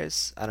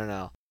riders. I don't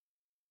know.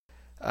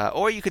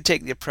 Or you could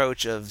take the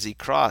approach of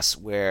Z-Cross,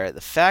 where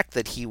the fact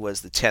that he was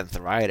the 10th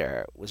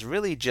rider was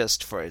really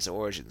just for his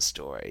origin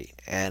story,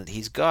 and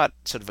he's got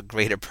sort of a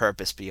greater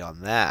purpose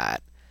beyond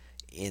that,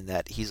 in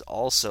that he's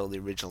also the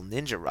original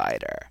ninja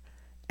rider,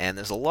 and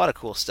there's a lot of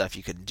cool stuff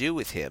you can do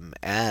with him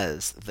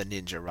as the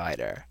Ninja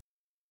Rider.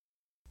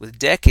 With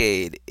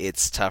Decade,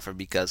 it's tougher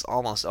because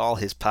almost all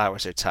his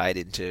powers are tied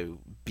into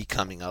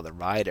becoming other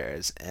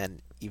riders,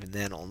 and even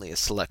then only a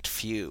select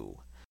few.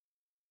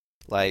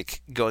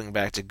 Like going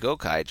back to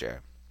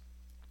Gokaiger.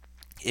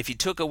 If you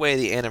took away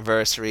the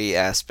anniversary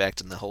aspect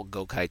and the whole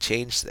Gokai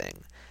change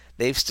thing,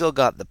 they've still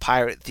got the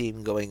pirate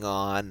theme going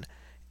on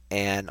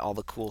and all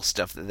the cool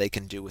stuff that they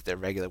can do with their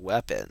regular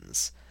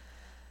weapons.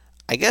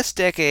 I guess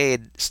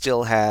Decade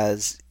still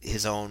has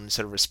his own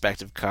sort of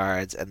respective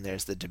cards, and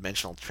there's the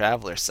Dimensional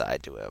Traveler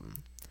side to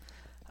him,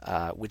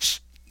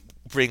 which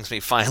brings me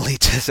finally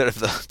to sort of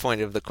the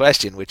point of the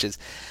question, which is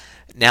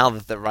now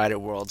that the Rider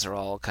worlds are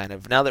all kind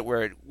of now that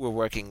we're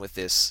working with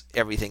this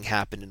everything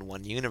happened in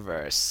one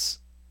universe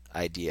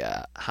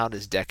idea, how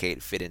does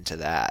Decade fit into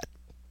that?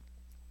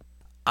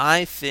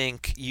 I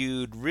think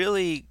you'd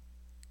really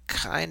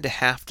kind of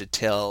have to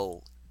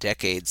tell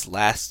Decade's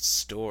last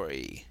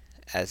story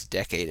as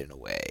Decade in a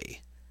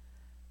way,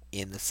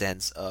 in the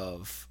sense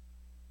of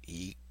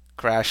he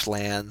crash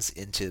lands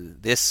into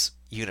this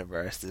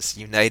universe, this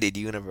united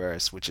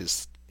universe, which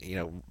is,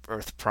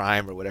 Earth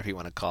Prime or whatever you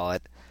want to call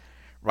it,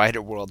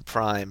 Rider World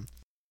Prime,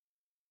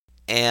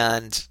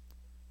 and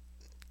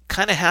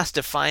kind of has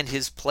to find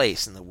his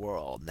place in the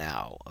world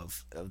now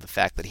of the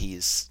fact that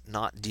he's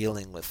not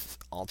dealing with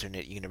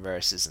alternate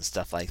universes and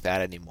stuff like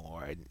that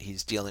anymore. And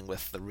he's dealing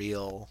with the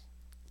real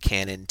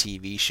canon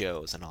TV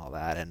shows and all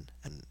that. And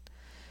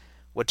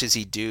what does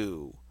he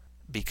do?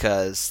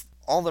 Because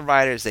all the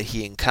riders that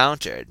he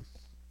encountered,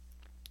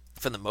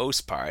 for the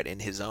most part, in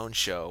his own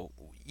show,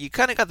 you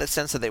kind of got the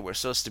sense that they were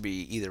supposed to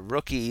be either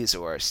rookies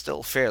or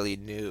still fairly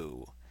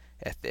new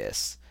at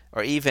this.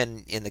 Or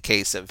even in the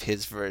case of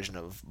his version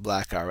of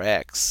Black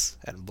RX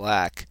and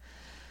Black,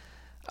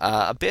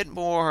 a bit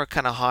more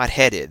kind of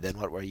hot-headed than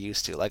what we're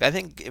used to. Like, I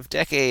think if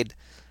Decade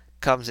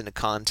comes into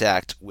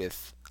contact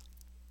with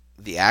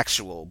the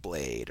actual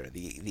Blade or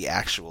the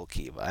actual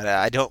Kiva,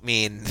 I don't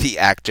mean the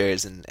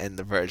actors and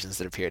the versions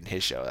that appeared in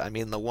his show. I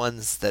mean the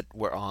ones that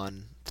were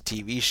on the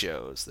TV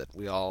shows that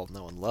we all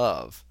know and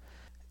love.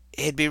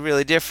 It'd be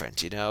really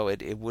different,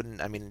 It wouldn't.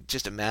 I mean,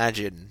 just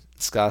imagine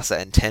Skasa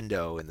and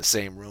Tendo in the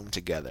same room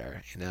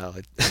together.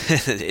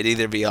 It'd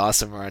either be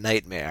awesome or a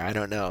nightmare. I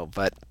don't know,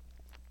 but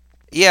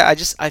yeah,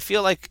 I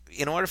feel like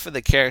in order for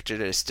the character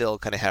to still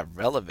kind of have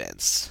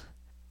relevance,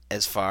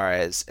 as far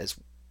as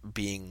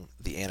being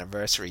the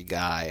anniversary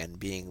guy and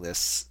being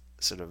this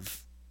sort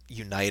of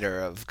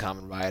uniter of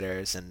Kamen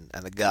Riders and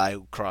the guy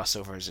who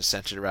crossovers are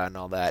centered around and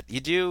all that, you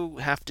do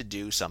have to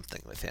do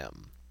something with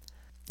him.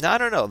 Now, I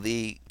don't know,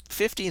 the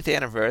 15th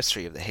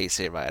anniversary of the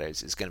Heisei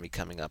Riders is going to be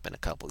coming up in a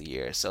couple of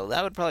years, so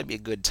that would probably be a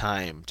good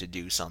time to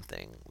do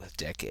something with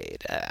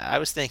Decade. I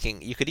was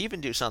thinking you could even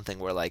do something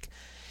where, like,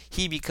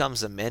 he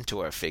becomes a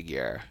mentor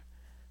figure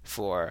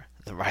for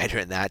the rider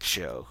in that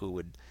show who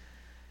would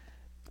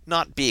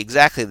not be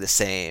exactly the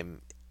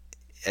same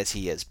as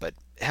he is, but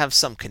have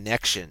some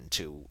connection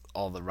to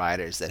all the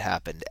riders that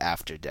happened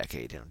after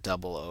Decade,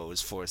 Double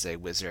O's, Forze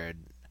Wizard,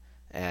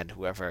 and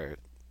whoever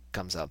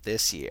comes out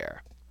this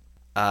year.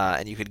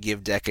 And you could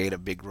give Decade a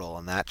big role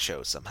in that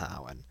show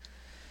somehow, and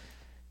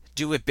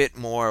do a bit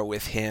more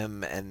with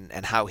him and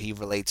how he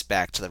relates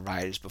back to the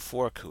riders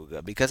before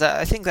Kuuga, because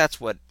I think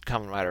that's what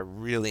Kamen Rider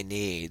really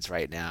needs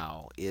right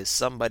now, is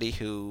somebody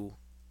who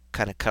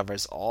kind of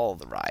covers all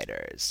the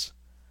riders,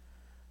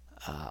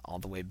 all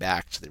the way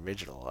back to the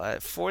original.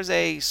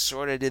 Forze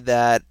sort of did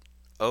that.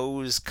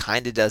 O's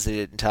kind of does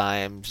it at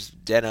times.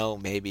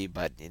 Deno maybe,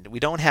 but we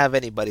don't have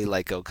anybody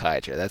like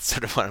Gokaiger. That's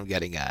sort of what I'm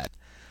getting at.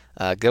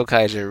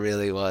 Gokaiger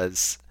really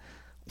was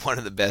one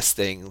of the best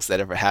things that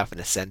ever happened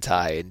to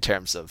Sentai in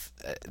terms of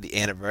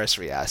the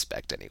anniversary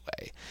aspect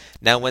anyway.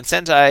 Now, when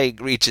Sentai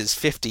reaches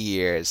 50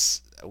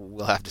 years,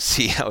 we'll have to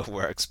see how it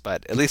works,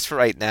 but at least for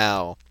right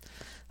now,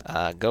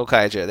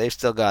 Gokaiger, they've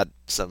still got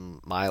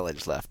some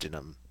mileage left in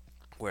them.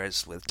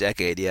 Whereas with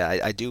Decade, yeah,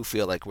 I do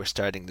feel like we're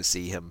starting to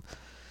see him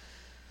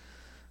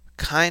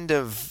kind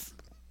of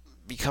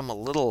become a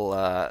little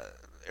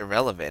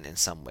irrelevant in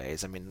some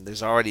ways. I mean,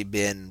 there's already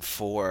been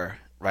 4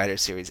 Rider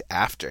series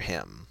after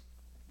him.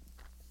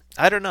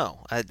 I don't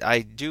know.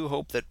 I do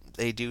hope that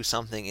they do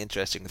something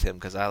interesting with him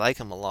because I like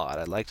him a lot.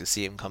 I'd like to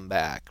see him come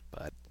back,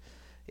 but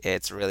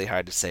it's really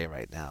hard to say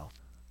right now.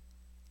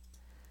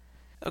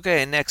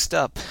 Okay, next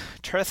up,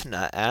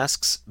 Turthna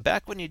asks,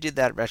 back when you did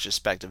that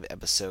retrospective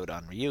episode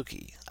on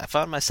Ryuki, I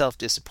found myself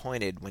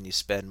disappointed when you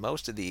spend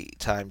most of the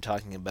time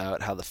talking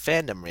about how the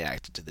fandom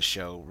reacted to the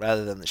show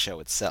rather than the show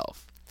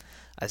itself.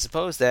 I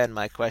suppose then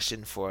my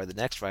question for the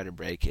next Rider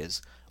Break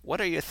is, what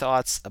are your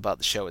thoughts about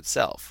the show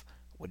itself?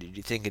 What did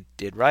you think it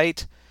did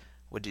right?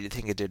 What did you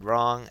think it did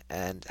wrong?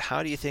 And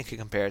how do you think it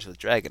compares with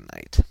Dragon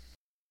Knight?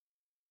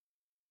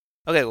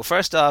 Okay, well,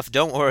 first off,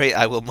 don't worry,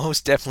 I will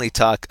most definitely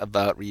talk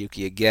about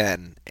Ryuki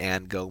again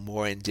and go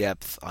more in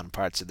depth on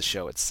parts of the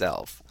show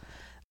itself.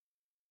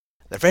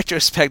 The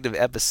retrospective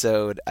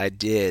episode I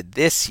did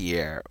this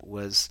year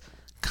was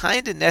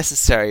kind of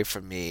necessary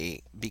for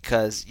me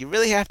because you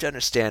really have to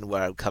understand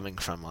where I'm coming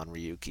from on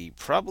Ryuki,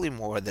 probably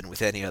more than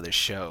with any other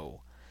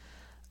show.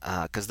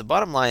 Because the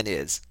bottom line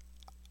is,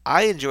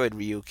 I enjoyed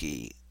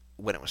Ryuki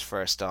when it was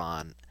first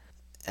on,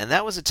 and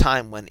that was a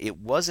time when it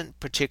wasn't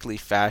particularly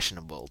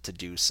fashionable to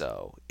do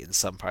so in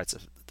some parts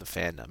of the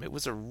fandom. It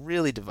was a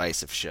really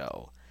divisive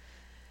show,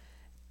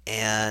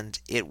 and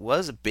it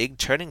was a big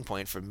turning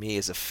point for me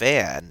as a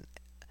fan,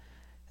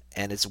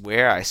 and it's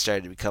where I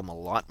started to become a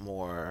lot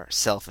more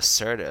self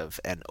assertive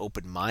and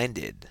open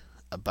minded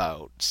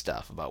about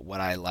stuff, about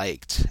what I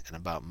liked, and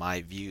about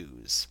my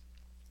views.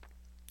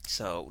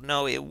 So,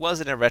 no, it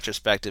wasn't a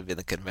retrospective in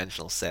the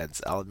conventional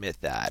sense, I'll admit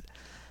that.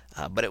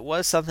 But it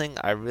was something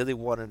I really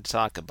wanted to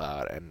talk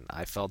about, and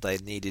I felt I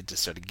needed to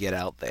sort of get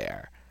out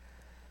there.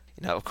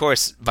 Of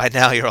course, by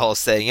now you're all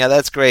saying, yeah,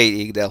 that's great,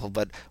 Igdel,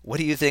 but what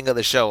do you think of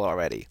the show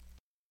already?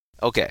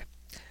 Okay,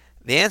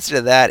 the answer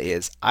to that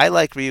is I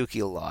like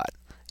Ryuki a lot.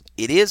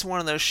 It is one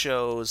of those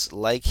shows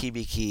like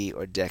Hibiki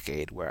or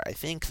Decade where I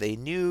think they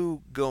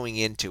knew going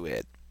into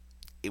it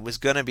it was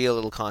going to be a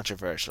little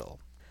controversial.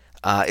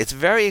 It's a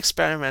very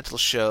experimental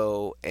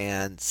show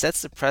and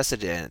sets the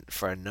precedent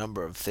for a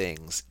number of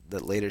things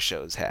that later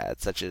shows had,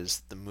 such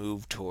as the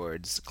move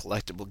towards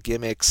collectible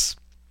gimmicks,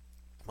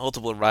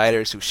 multiple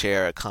writers who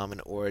share a common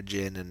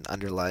origin and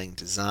underlying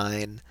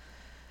design,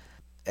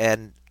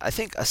 and I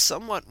think a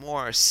somewhat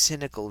more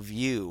cynical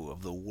view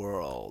of the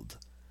world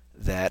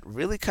that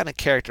really kind of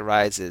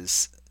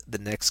characterizes the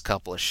next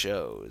couple of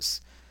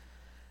shows.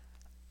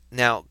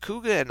 Now,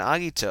 Kuga and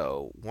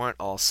Agito weren't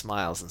all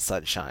smiles and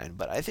sunshine,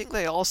 but I think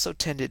they also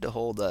tended to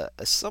hold a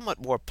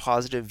somewhat more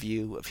positive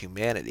view of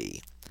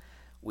humanity,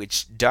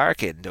 which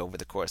darkened over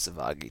the course of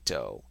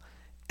Agito.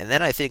 And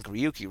then I think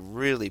Ryuki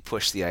really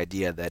pushed the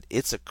idea that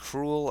it's a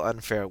cruel,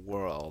 unfair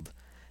world,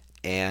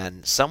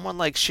 and someone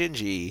like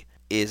Shinji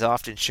is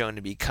often shown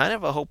to be kind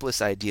of a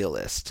hopeless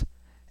idealist.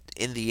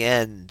 In the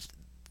end,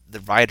 the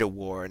Rider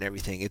War and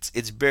everything, it's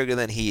bigger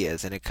than he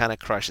is, and it kind of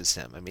crushes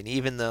him. I mean,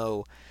 even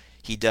though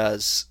he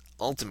does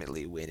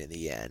ultimately win in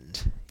the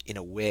end, in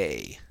a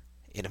way,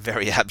 in a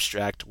very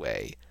abstract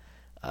way,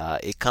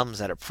 it comes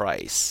at a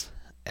price,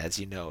 as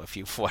you know if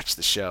you've watched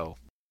the show.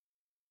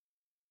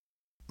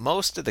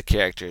 Most of the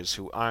characters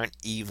who aren't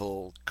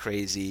evil,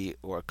 crazy,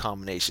 or a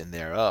combination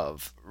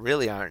thereof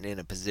really aren't in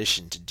a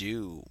position to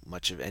do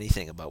much of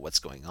anything about what's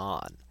going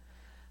on.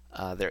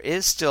 There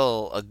is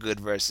still a good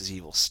versus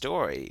evil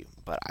story,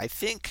 but I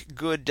think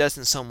good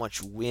doesn't so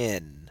much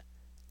win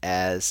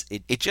as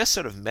it just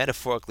sort of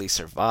metaphorically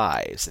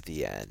survives at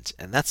the end,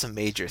 and that's a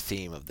major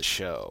theme of the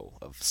show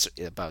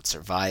about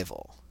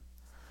survival.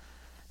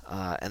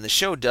 And the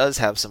show does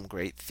have some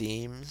great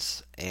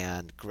themes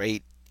and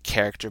great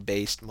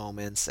character-based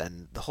moments,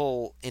 and the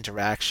whole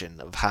interaction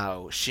of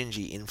how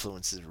Shinji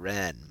influences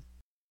Ren.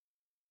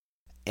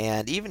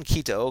 And even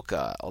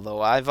Kitaoka,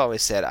 although I've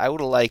always said I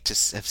would have liked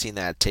to have seen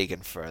that taken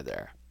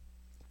further.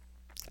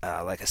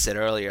 Like I said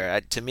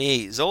earlier, to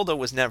me, Zolda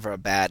was never a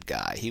bad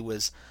guy. He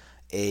was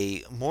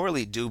a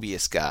morally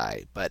dubious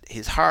guy, but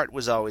his heart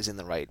was always in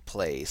the right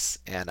place,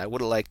 and I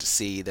would have liked to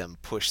see them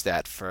push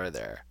that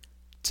further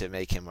to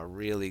make him a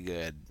really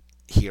good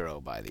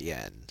hero by the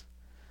end.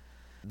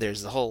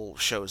 There's the whole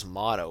show's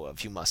motto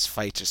of you must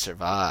fight to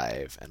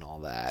survive and all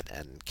that,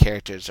 and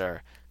characters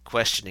are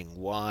questioning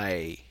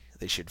why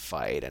they should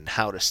fight and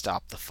how to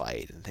stop the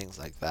fight and things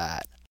like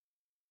that.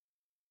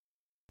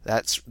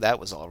 That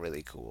was all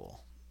really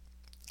cool.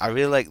 I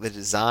really like the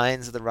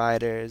designs of the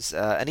riders,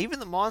 and even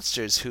the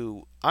monsters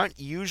who aren't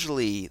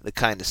usually the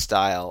kind of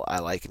style I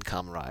like in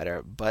Kamen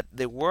Rider, but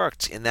they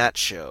worked in that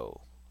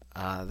show.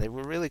 They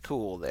were really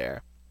cool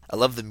there. I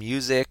love the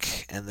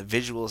music and the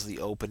visuals of the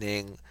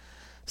opening.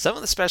 Some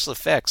of the special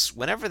effects,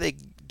 whenever they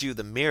do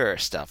the mirror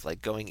stuff,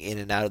 like going in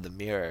and out of the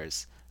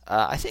mirrors,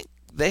 I think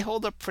they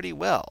hold up pretty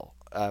well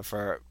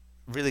for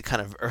really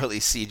kind of early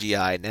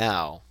CGI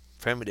now,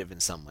 primitive in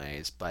some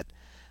ways, but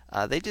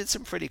they did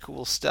some pretty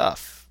cool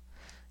stuff.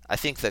 I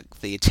think that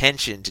the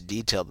attention to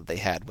detail that they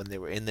had when they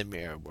were in the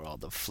mirror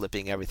world of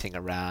flipping everything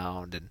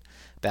around and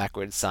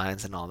backward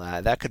signs and all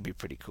that, that could be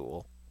pretty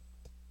cool.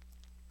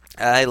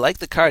 I like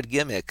the card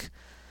gimmick,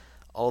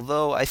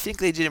 although I think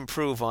they did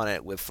improve on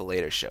it with the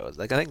later shows.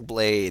 Like, I think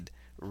Blade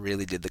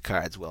really did the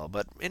cards well,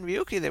 but in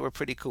Ryuki they were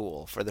pretty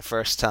cool for the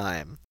first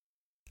time.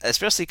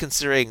 Especially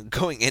considering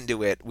going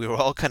into it, we were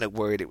all kind of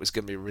worried it was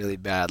going to be really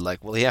bad.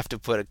 Like, will he have to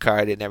put a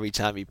card in every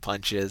time he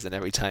punches and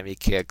every time he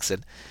kicks?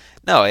 And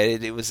no,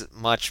 it was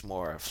much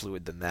more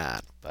fluid than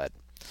that. But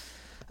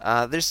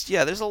there's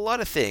a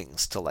lot of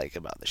things to like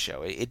about the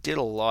show. It did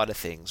a lot of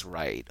things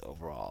right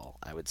overall,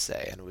 I would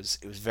say, and it was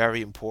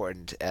very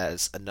important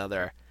as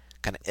another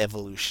kind of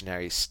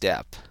evolutionary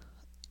step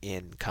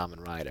in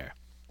Kamen Rider.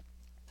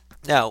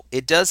 Now,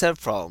 it does have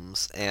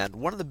problems, and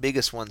one of the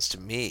biggest ones to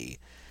me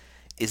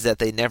is that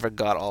they never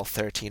got all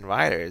 13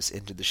 riders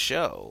into the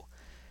show,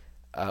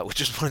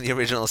 which is one of the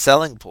original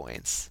selling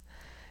points.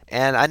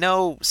 And I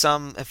know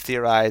some have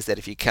theorized that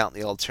if you count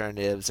the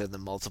alternatives or the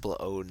multiple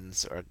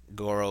Odins or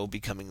Goro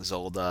becoming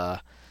Zolda,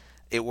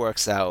 it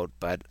works out,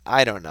 but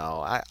I don't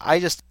know.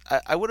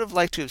 I would have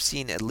liked to have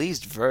seen at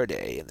least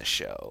Verde in the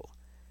show,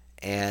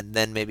 and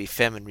then maybe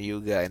Fem and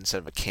Ryuga in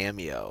sort of a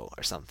cameo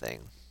or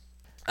something.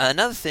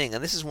 Another thing,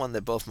 and this is one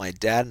that both my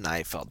dad and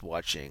I felt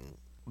watching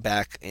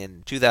back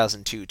in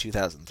 2002,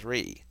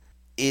 2003,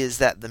 is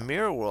that the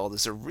mirror world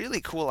is a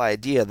really cool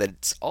idea that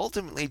it's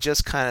ultimately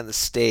just kind of the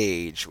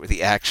stage where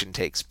the action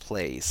takes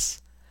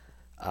place.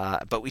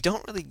 But we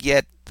don't really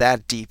get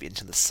that deep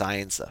into the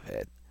science of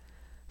it.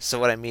 So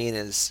what I mean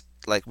is,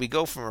 like, we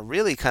go from a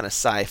really kind of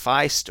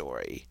sci-fi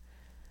story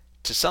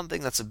to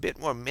something that's a bit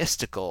more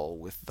mystical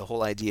with the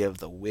whole idea of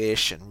the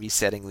wish and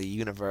resetting the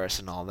universe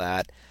and all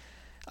that.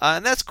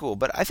 And that's cool,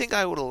 but I think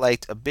I would have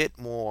liked a bit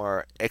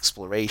more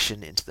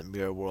exploration into the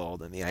mirror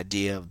world and the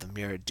idea of the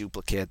mirror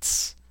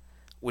duplicates,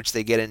 which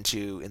they get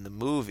into in the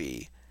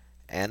movie.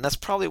 And that's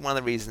probably one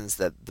of the reasons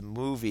that the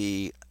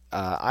movie,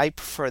 I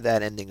prefer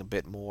that ending a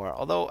bit more,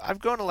 although I've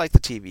grown to like the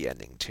TV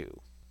ending too.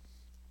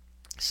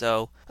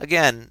 So,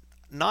 again,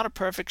 not a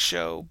perfect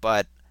show,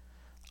 but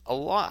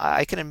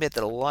I can admit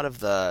that a lot of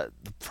the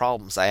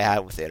problems I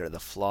have with it, or the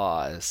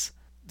flaws,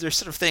 there's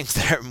sort of things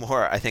that are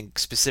more, I think,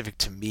 specific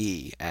to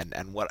me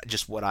and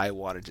what I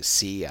wanted to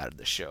see out of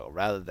the show,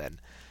 rather than,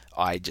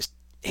 oh, I just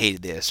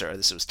hated this or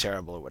this was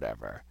terrible or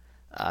whatever.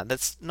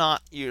 That's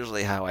not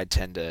usually how I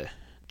tend to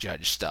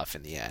judge stuff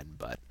in the end,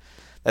 but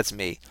that's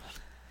me.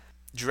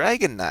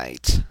 Dragon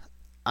Knight,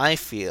 I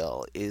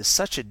feel, is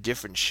such a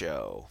different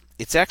show.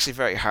 It's actually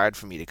very hard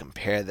for me to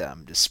compare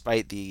them,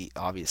 despite the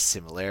obvious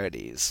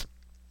similarities.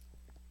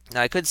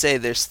 Now, I could say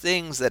there's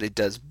things that it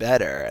does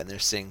better, and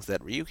there's things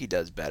that Ryuki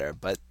does better,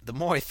 but the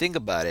more I think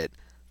about it,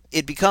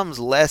 it becomes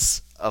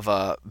less of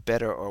a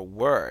better or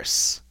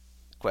worse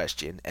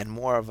question, and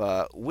more of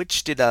a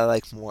which did I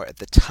like more at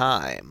the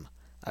time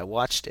I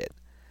watched it.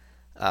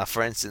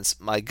 For instance,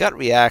 my gut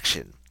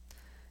reaction,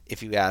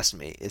 if you ask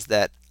me, is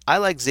that I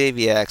like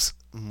Xaviax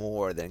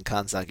more than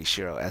Kanzaki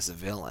Shiro as a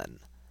villain.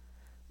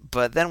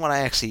 But then when I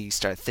actually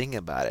start thinking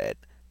about it,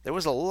 there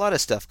was a lot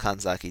of stuff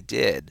Kanzaki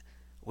did,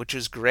 which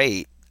was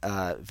great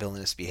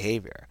villainous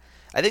behavior.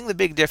 I think the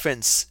big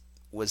difference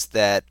was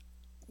that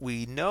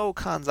we know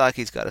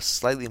Kanzaki's got a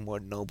slightly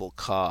more noble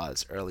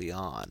cause early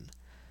on,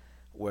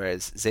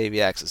 whereas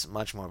Xaviax is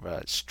much more of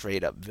a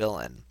straight-up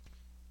villain.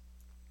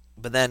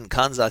 But then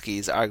Kanzaki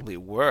is arguably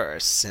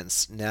worse,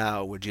 since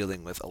now we're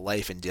dealing with a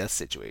life and death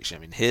situation.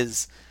 I mean,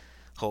 his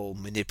whole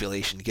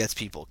manipulation gets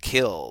people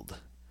killed.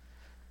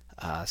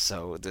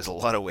 So there's a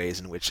lot of ways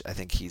in which I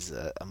think he's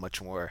a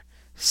much more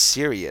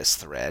serious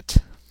threat.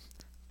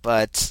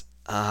 But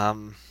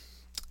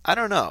I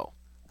don't know.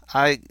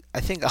 I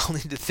think I'll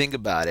need to think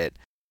about it.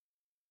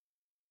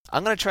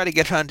 I'm going to try to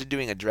get around to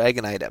doing a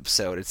Dragonite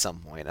episode at some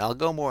point. I'll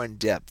go more in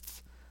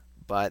depth.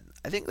 But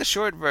I think the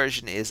short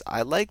version is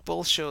I like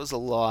both shows a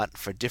lot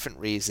for different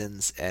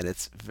reasons, and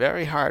it's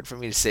very hard for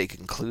me to say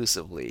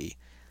conclusively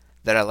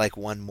that I like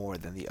one more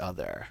than the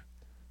other.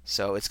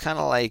 So it's kind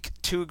of like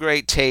two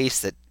great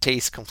tastes that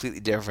taste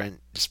completely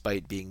different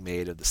despite being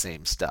made of the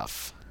same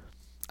stuff.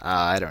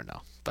 I don't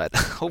know, but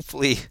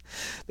hopefully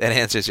that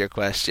answers your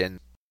question.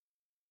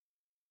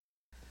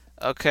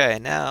 Okay,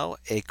 now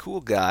a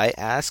cool guy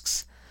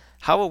asks,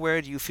 how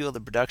aware do you feel the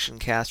production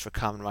cast for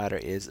Kamen Rider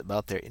is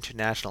about their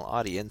international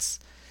audience,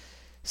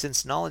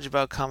 since knowledge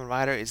about Kamen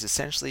Rider is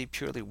essentially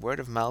purely word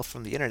of mouth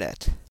from the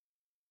internet?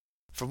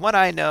 From what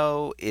I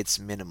know, it's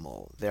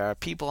minimal. There are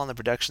people on the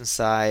production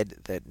side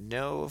that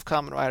know of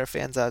Kamen Rider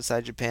fans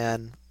outside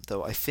Japan,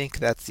 though I think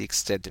that's the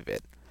extent of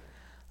it.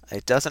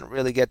 It doesn't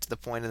really get to the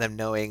point of them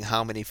knowing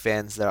how many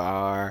fans there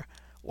are,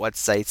 what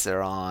sites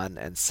they're on,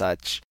 and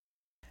such.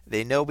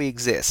 They know we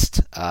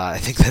exist. I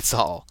think that's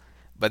all.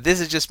 But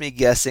this is just me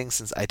guessing,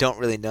 since I don't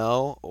really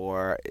know,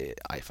 or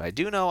if I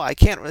do know, I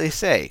can't really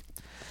say.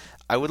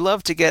 I would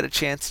love to get a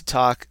chance to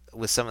talk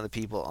with some of the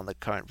people on the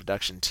current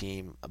production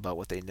team about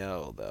what they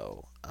know,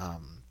 though.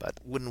 But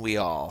wouldn't we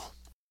all?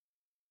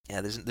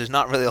 Yeah, there's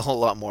not really a whole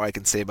lot more I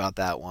can say about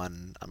that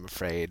one, I'm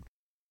afraid.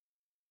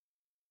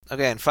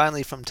 Okay, and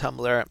finally from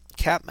Tumblr,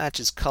 Cap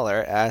Matches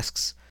Color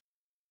asks,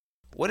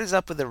 what is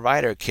up with the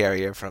Rider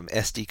Carrier from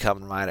SD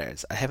Kamen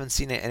Riders? I haven't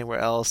seen it anywhere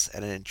else,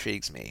 and it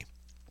intrigues me.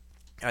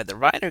 Alright, the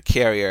Rider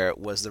Carrier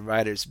was the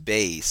Rider's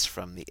base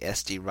from the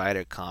SD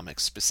Rider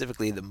comics,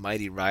 specifically the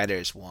Mighty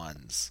Riders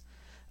ones,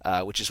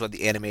 which is what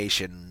the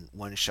animation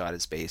one-shot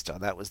is based on.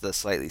 That was the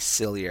slightly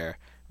sillier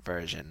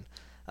version,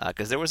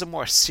 because there was a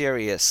more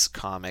serious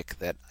comic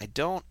that I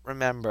don't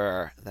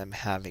remember them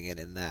having it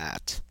in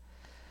that.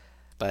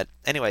 But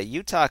anyway,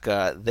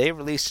 Yutaka, they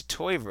released a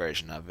toy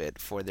version of it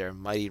for their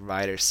Mighty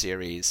Rider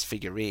series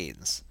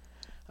figurines,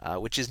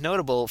 which is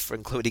notable for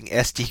including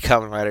SD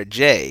Kamen Rider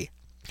J,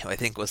 who I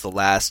think was the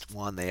last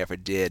one they ever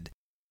did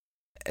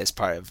as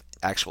part of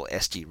actual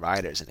SD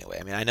Riders anyway.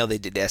 I mean, I know they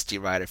did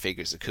SD Rider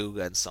figures of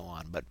Kuga and so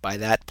on, but by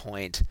that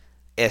point,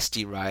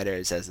 SD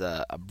Riders as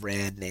a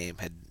brand name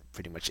had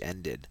pretty much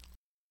ended.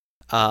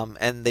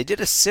 And they did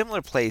a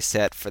similar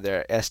playset for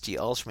their SD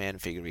Ultraman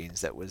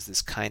figurines that was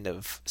this kind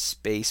of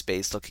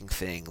space-based looking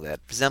thing that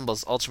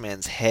resembles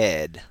Ultraman's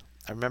head.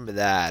 I remember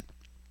that.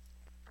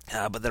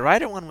 But the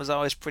Rider one was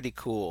always pretty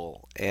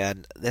cool,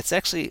 and that's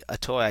actually a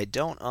toy I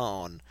don't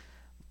own.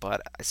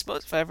 But I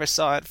suppose if I ever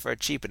saw it for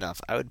cheap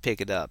enough, I would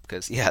pick it up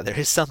because yeah, there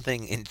is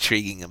something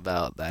intriguing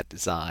about that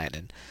design,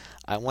 and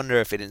I wonder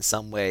if it in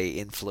some way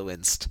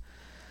influenced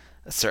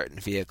a certain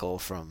vehicle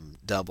from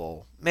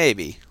Double.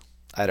 Maybe,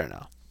 I don't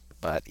know,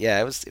 but yeah,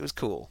 it was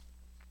cool.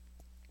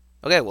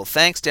 Okay, well,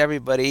 thanks to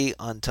everybody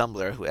on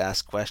Tumblr who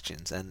asked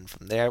questions, and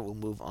from there we'll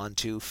move on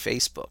to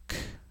Facebook.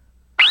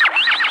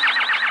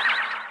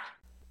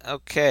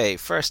 Okay,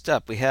 first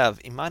up we have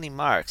Imani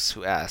Marks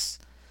who asks,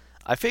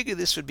 I figured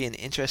this would be an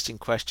interesting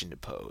question to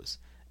pose.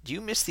 Do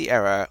you miss the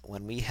era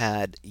when we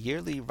had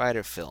yearly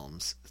writer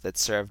films that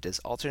served as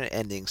alternate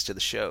endings to the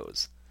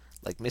shows,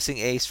 like Missing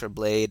Ace for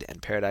Blade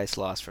and Paradise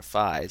Lost for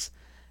Fies,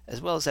 as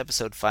well as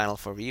episode final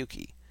for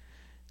Ryuki?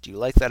 Do you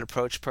like that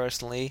approach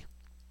personally?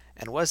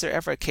 And was there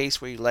ever a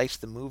case where you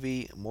liked the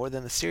movie more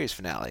than the series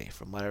finale?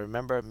 From what I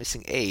remember,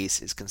 Missing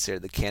Ace is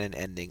considered the canon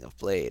ending of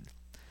Blade.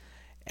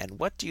 And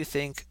what do you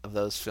think of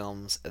those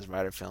films as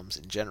writer films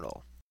in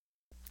general?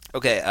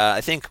 Okay,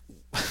 I think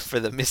for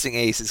the Missing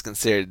Ace is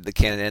considered the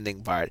canon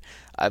ending part.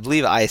 I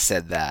believe I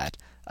said that.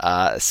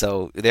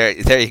 So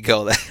there you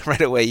go.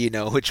 Right away, you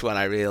know which one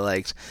I really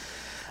liked.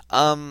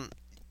 Um,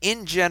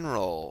 in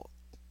general,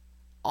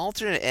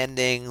 alternate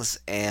endings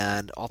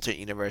and alternate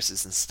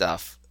universes and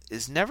stuff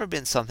has never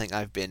been something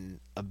I've been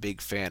a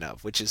big fan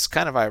of, which is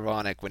kind of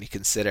ironic when you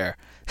consider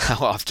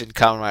how often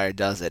Kamen Rider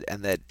does it,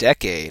 and that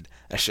Decade,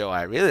 a show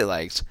I really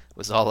liked,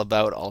 was all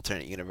about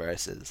alternate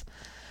universes.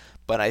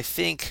 But I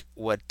think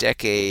what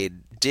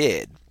Decade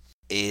did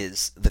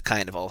is the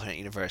kind of alternate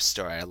universe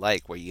story I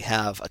like, where you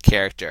have a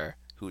character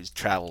who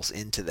travels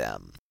into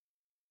them.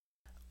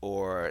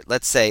 Or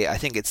let's say, I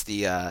think it's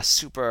the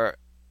Super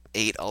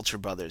 8 Ultra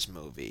Brothers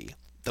movie,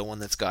 the one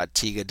that's got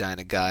Tiga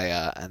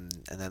Dynagaya and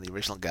then the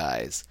original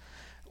guys.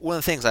 One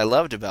of the things I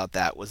loved about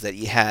that was that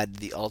you had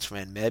the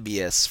Ultraman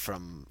Mebius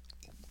from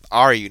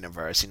our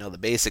universe, the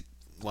basic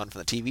one from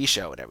the TV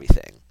show and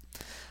everything.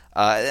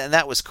 And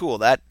that was cool.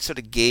 That sort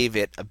of gave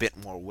it a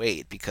bit more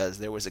weight because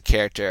there was a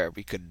character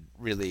we could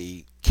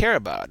really care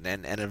about,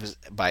 and it was,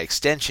 by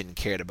extension,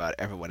 cared about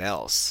everyone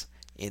else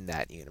in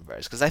that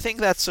universe. Because I think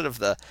that's sort of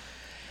the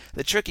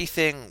tricky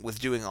thing with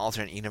doing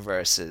alternate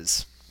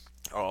universes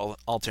or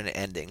alternate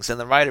endings, and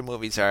the Rider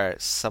movies are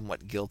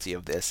somewhat guilty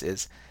of this,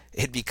 is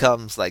it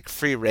becomes like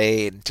free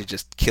reign to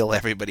just kill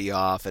everybody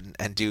off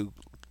and do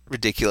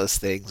ridiculous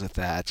things with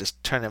that.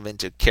 Just turn them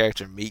into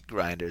character meat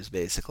grinders,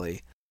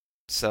 basically.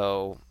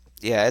 So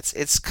yeah,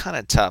 it's kind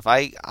of tough.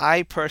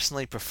 I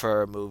personally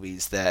prefer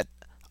movies that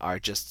are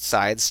just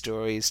side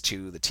stories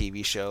to the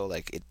TV show.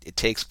 Like it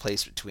takes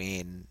place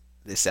between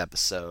this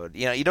episode.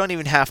 You don't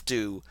even have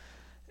to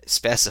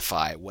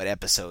specify what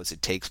episodes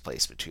it takes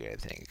place between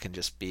anything. It can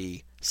just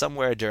be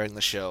somewhere during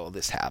the show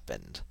this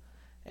happened.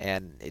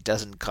 And it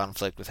doesn't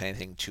conflict with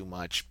anything too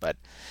much. But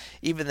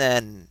even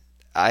then,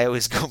 I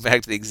always go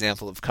back to the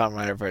example of Kamen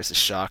Rider versus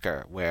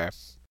Shocker, where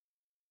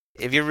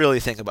if you really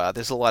think about it,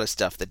 there's a lot of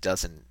stuff that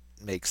doesn't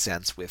make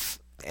sense with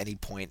any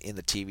point in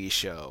the TV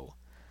show.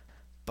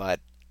 But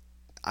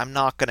I'm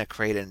not going to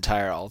create an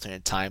entire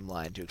alternate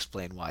timeline to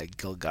explain why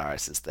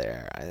Gilgaris is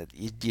there.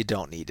 You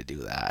don't need to do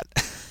that.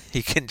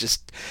 You can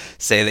just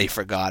say they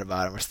forgot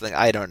about him or something.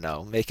 I don't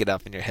know. Make it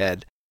up in your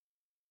head.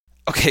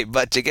 Okay,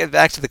 but to get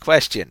back to the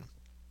question,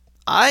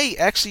 I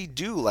actually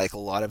do like a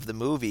lot of the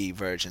movie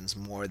versions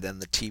more than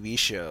the TV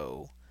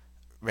show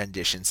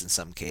renditions in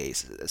some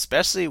cases,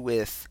 especially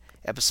with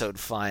episode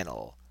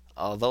final.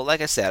 Although,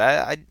 like I said,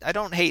 I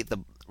don't hate the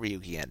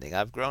Ryuki ending.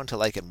 I've grown to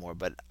like it more,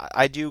 but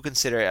I do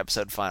consider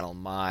episode final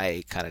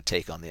my kind of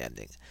take on the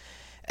ending.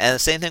 And the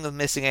same thing with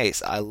Missing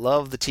Ace. I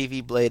love the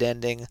TV Blade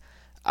ending.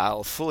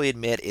 I'll fully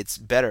admit it's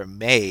better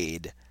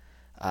made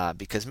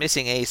because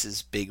Missing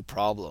Ace's big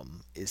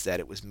problem is that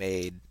it was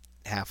made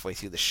halfway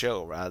through the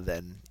show rather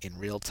than in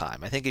real time.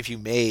 I think if you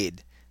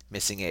made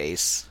Missing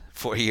Ace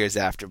 4 years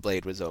after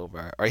Blade was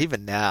over, or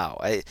even now,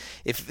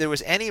 if there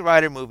was any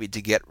Rider movie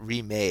to get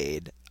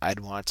remade, I'd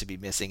want it to be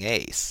Missing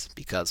Ace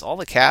because all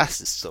the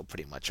cast is still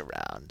pretty much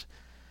around.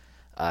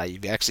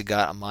 You've actually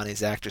got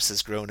Amani's actress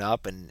has grown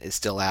up and is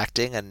still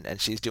acting,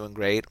 and she's doing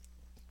great.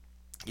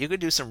 You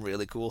could do some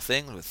really cool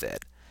things with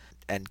it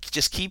and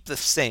just keep the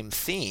same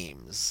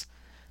themes,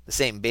 the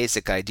same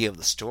basic idea of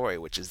the story,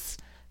 which is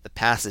the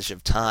passage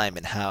of time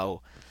and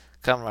how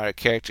Kamen Rider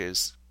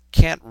characters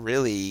can't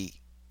really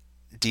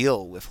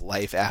deal with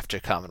life after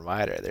Kamen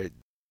Rider.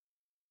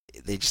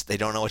 They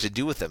don't know what to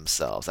do with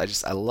themselves.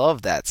 I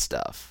love that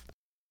stuff.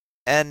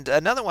 And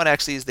another one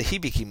actually is the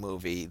Hibiki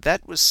movie.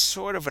 That was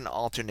sort of an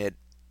alternate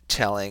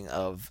telling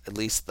of at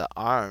least the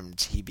armed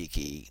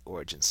Hibiki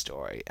origin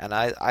story, and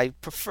I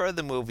prefer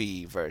the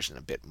movie version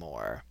a bit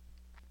more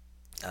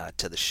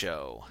to the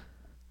show.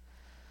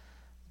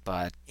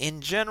 But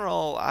in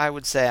general, I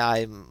would say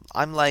I'm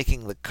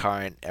liking the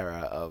current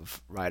era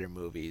of Rider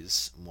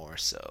movies more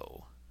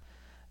so.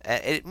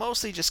 It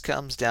mostly just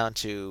comes down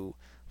to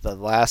the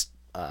last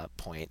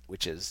point,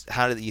 which is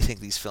how do you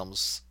think these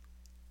films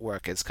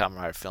work as Kamen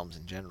Rider films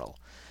in general?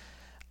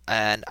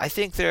 and I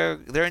think they're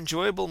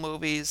enjoyable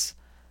movies.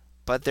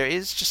 But there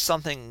is just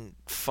something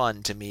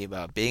fun to me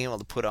about being able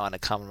to put on a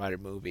Kamen Rider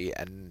movie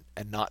and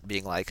not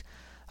being like,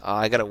 oh,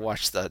 I gotta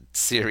watch the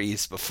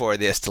series before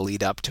this to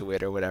lead up to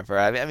it or whatever.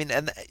 I mean,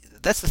 and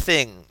that's the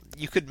thing.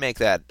 You could make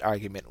that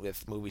argument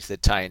with movies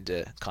that tie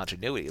into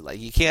continuity.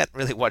 Like you can't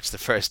really watch the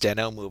first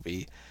Den-O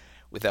movie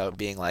without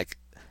being like,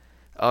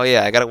 oh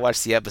yeah, I gotta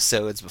watch the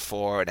episodes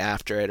before and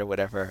after it or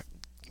whatever.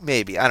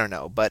 Maybe I don't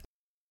know, but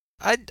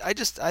I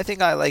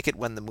think I like it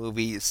when the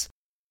movies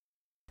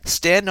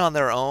stand on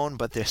their own,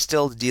 but they're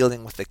still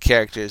dealing with the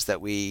characters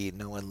that we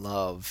know and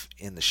love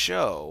in the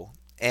show.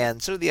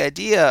 And so the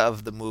idea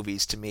of the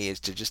movies to me is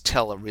to just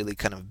tell a really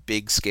kind of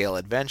big scale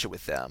adventure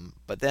with them,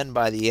 but then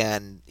by the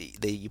end,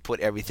 you put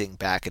everything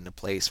back into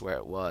place where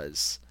it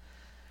was.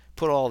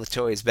 Put all the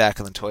toys back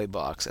in the toy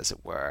box, as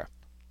it were.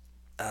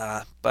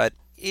 But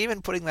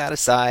even putting that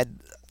aside,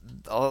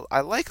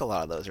 I like a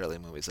lot of those early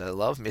movies. I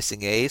love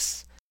Missing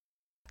Ace.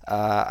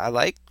 I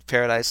like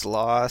Paradise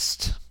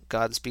Lost,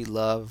 Godspeed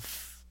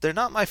Love. They're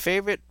not my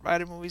favorite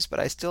Rider movies, but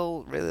I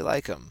still really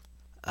like them.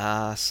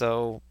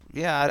 So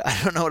yeah,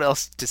 I don't know what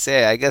else to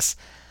say. I guess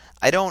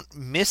I don't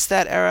miss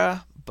that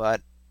era,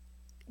 but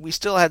we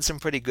still had some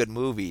pretty good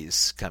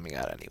movies coming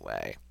out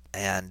anyway.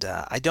 And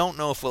I don't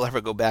know if we'll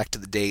ever go back to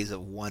the days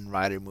of one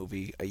Rider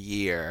movie a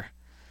year,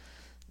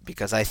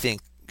 because I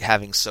think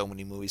having so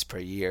many movies per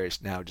year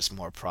is now just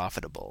more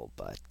profitable.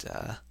 But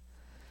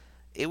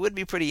it would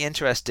be pretty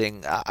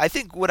interesting. I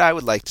think what I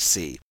would like to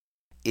see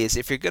is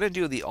if you're going to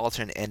do the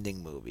alternate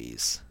ending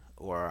movies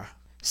or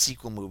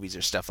sequel movies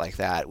or stuff like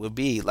that, would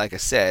be, like I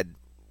said,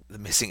 the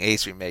Missing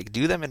Ace remake.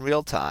 Do them in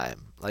real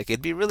time. Like,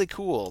 it'd be really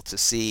cool to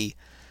see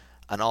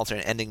an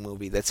alternate ending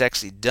movie that's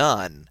actually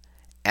done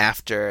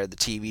after the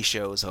TV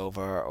show is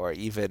over, or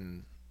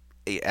even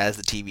as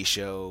the TV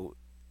show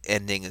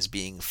ending is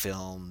being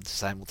filmed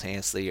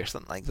simultaneously or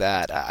something like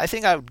that. I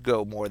think I would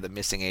go more the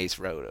Missing Ace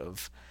route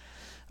of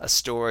a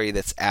story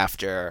that's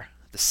after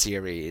the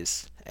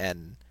series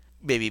and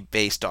maybe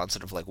based on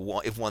sort of like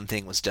if one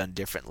thing was done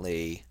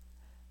differently,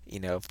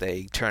 if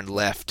they turned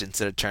left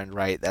instead of turned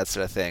right, that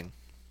sort of thing.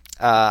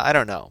 I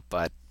don't know,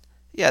 but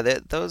yeah,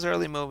 those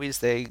early movies,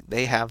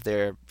 they have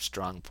their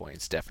strong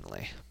points,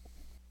 definitely.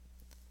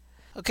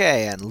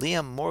 Okay, and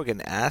Liam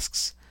Morgan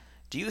asks,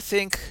 do you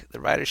think the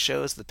writer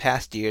shows of the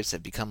past years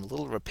have become a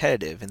little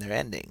repetitive in their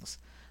endings?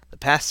 The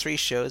past 3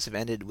 shows have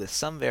ended with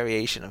some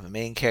variation of a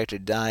main character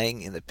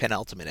dying in the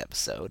penultimate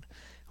episode,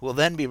 who will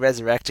then be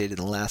resurrected in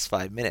the last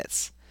 5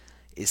 minutes.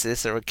 Is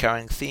this a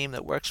recurring theme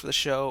that works for the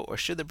show, or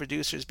should the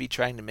producers be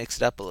trying to mix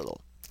it up a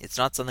little? It's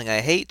not something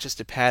I hate, just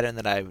a pattern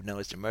that I've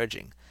noticed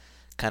emerging.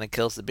 Kinda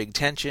kills the big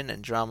tension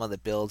and drama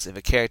that builds if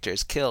a character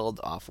is killed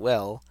off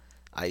well,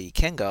 i.e.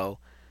 Kengo,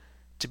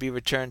 to be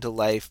returned to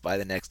life by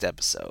the next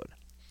episode.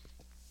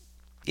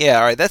 Yeah,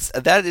 alright,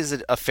 that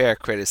is a fair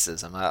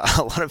criticism. A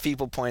lot of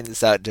people pointed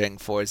this out during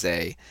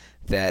Forze,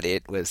 that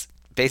it was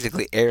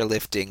basically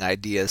airlifting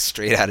ideas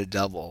straight out of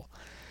Double.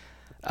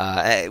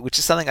 Which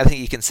is something I think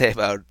you can say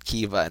about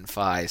Kiva and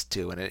Fies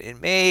too, and it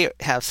may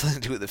have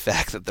something to do with the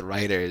fact that the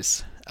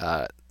writers,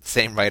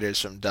 same writers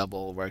from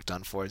Double, worked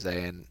on Forze,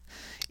 and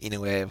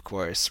Inoue, of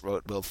course,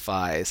 wrote both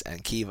Fies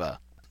and Kiva.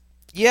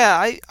 Yeah,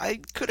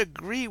 I could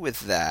agree with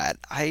that.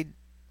 I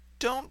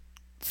don't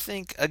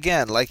think,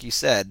 again, like you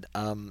said,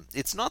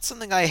 it's not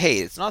something I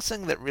hate. It's not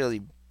something that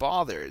really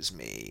bothers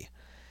me,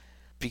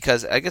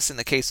 because I guess in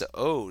the case of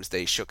O's,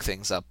 they shook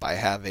things up by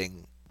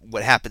having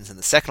what happens in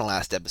the second to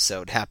last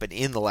episode happen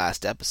in the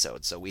last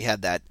episode. So we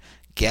had that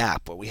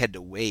gap where we had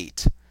to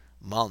wait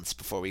months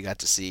before we got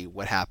to see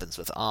what happens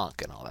with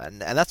Ankh and all that.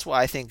 And that's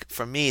why I think,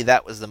 for me,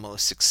 that was the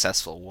most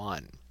successful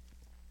one.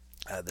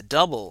 The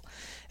Double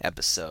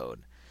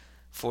episode,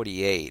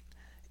 48,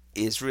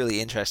 is really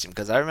interesting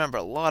because I remember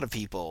a lot of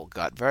people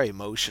got very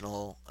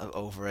emotional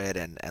over it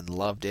and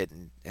loved it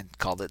and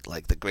called it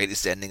like the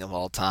greatest ending of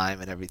all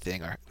time and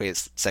everything, or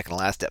greatest second to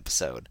last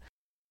episode.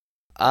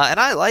 And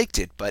I liked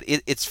it, but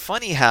it's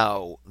funny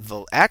how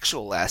the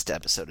actual last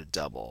episode of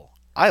Double,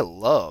 I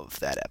love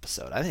that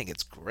episode. I think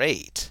it's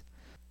great.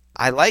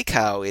 I like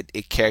how it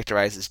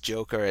characterizes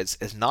Joker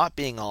as not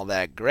being all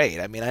that great.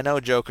 I mean, I know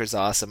Joker's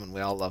awesome and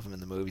we all love him in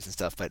the movies and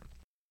stuff, but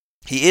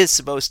he is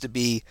supposed to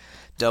be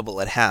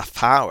Double at half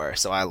power,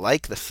 so I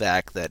like the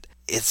fact that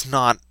it's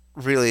not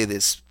really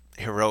this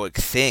heroic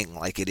thing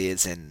like it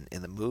is in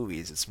the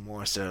movies. It's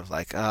more sort of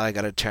like, oh, I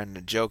gotta turn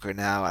to Joker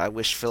now. I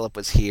wish Philip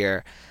was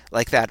here.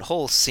 Like that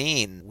whole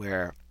scene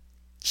where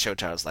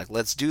Shotaro's like,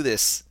 let's do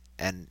this,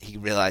 and he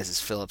realizes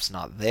Philip's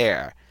not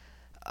there.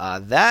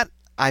 That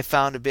I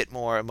found a bit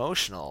more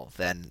emotional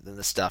than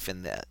the stuff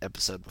in the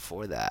episode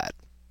before that.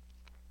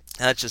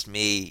 That's just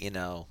me,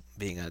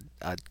 being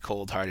a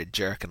cold-hearted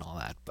jerk and all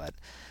that, but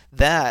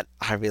that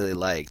I really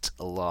liked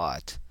a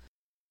lot.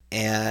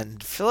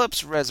 And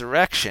Philip's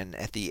resurrection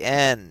at the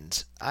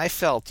end, I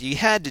felt you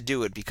had to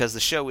do it because the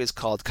show is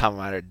called Kamen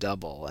Rider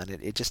Double, and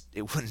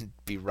it wouldn't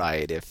be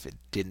right if it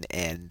didn't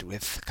end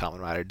with Kamen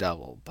Rider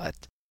Double.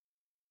 But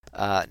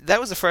that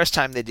was the first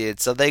time they did,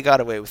 so they got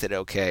away with it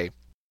okay.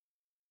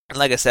 And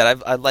like I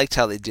said, I liked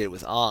how they did it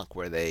with Ankh,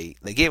 where they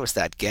gave us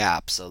that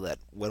gap so that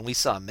when we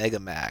saw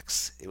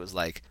Megamax, it was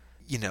like,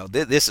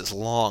 this is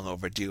long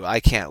overdue.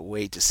 I can't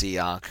wait to see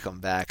Ankh come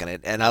back,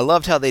 and I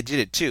loved how they did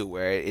it too,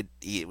 where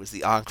it was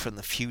the Ankh from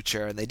the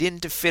future, and they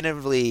didn't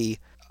definitively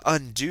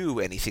undo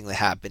anything that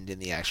happened in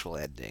the actual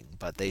ending,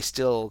 but they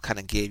still kind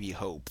of gave you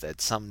hope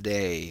that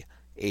someday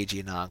AG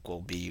and Ankh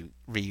will be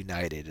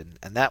reunited,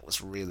 and that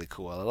was really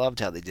cool. I loved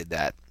how they did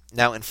that.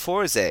 Now in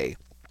Forze,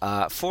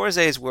 Forze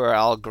is where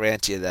I'll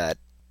grant you that,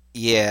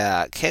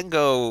 yeah,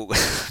 Kengo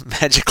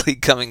magically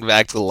coming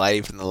back to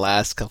life in the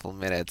last couple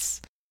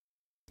minutes.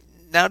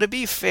 Now, to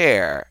be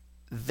fair,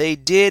 they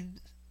did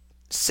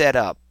set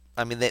up.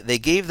 I mean, they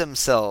gave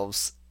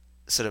themselves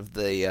sort of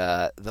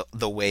the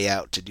way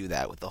out to do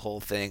that with the whole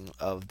thing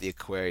of the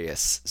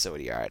Aquarius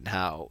Zodiart and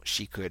how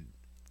she could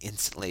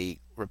instantly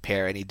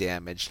repair any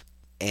damage.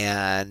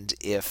 And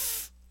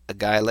if a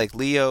guy like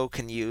Leo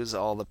can use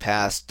all the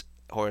past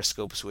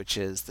horoscope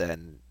switches,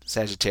 then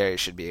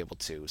Sagittarius should be able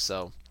to.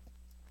 So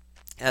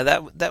yeah,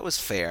 that was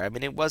fair. I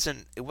mean, it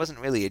wasn't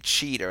really a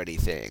cheat or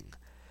anything,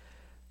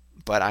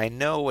 but I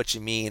know what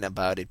you mean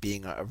about it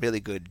being a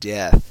really good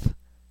death.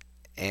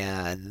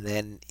 And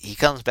then he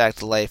comes back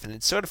to life, and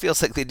it sort of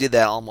feels like they did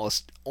that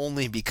almost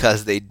only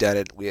because they'd done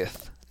it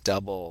with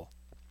Double,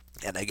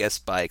 and I guess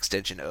by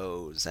extension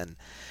O's,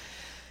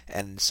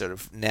 and sort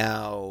of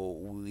now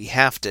we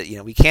have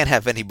to, we can't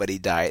have anybody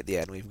die at the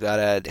end. We've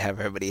got to have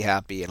everybody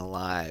happy and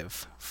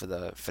alive for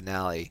the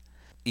finale.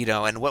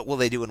 And what will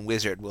they do in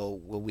Wizard? Will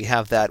we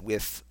have that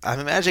with? I'm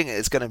imagining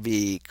it's going to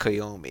be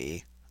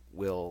Koyomi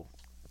will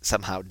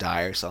somehow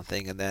die or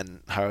something, and then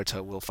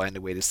Haruto will find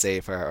a way to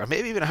save her, or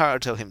maybe even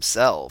Haruto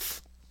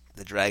himself.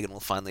 The dragon will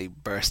finally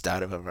burst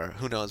out of him, or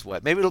who knows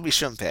what. Maybe it'll be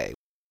Shunpei.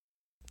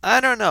 I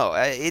don't know.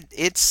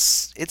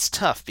 It's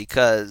tough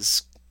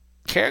because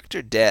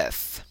character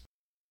death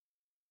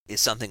is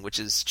something which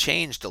has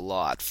changed a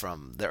lot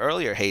from the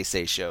earlier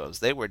Heisei shows.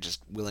 They were just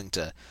willing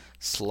to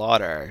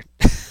slaughter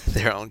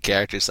their own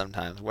characters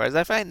sometimes, whereas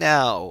I find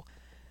now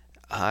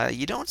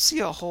you don't see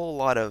a whole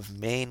lot of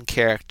main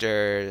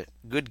character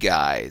good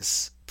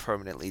guys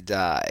permanently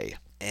die.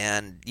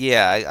 And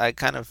yeah, I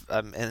kind of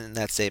I'm in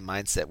that same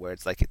mindset where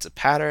it's like it's a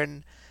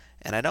pattern,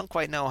 and I don't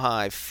quite know how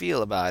I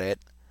feel about it.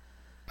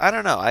 I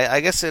don't know. I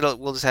guess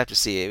we'll just have to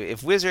see.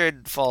 If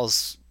Wizard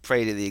falls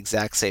prey to the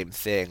exact same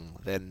thing,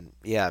 then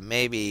yeah,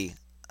 maybe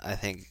I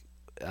think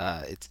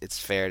it's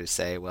fair to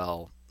say,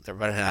 well, they're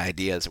running out of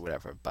ideas or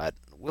whatever. But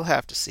we'll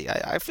have to see.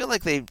 I feel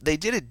like they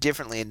did it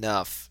differently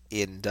enough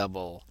in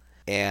Double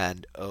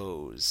and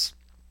O's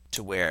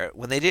to where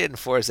when they did it in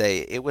Forze,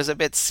 it was a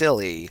bit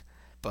silly.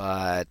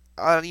 But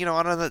on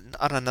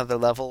another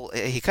level,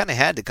 he kind of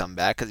had to come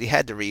back because he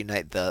had to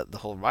reunite the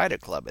whole Rider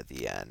Club at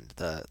the end.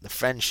 The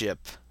friendship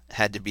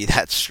had to be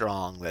that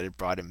strong that it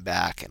brought him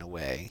back in a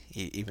way,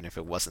 even if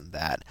it wasn't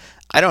that.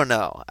 I don't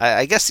know.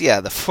 I guess yeah,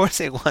 the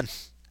Forze one,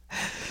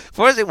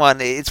 Forze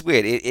one. It's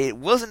weird. It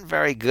wasn't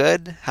very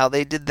good how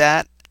they did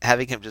that,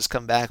 having him just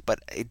come back, but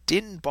it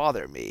didn't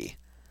bother me.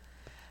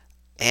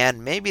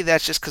 And maybe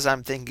that's just because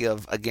I'm thinking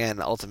of,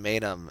 again,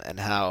 Ultimatum and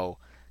how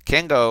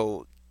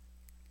Kengo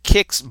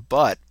kicks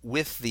butt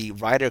with the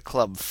Rider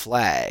Club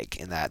flag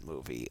in that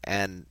movie.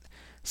 And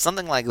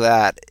something like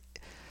that,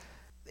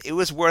 it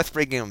was worth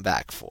bringing him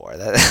back for.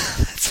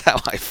 That's how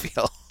I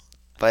feel.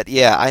 But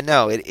yeah, I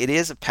know, it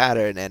is a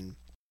pattern, and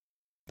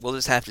we'll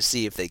just have to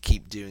see if they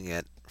keep doing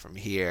it from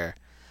here.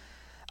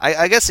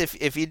 I guess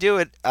if you do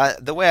it,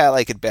 the way I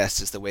like it best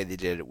is the way they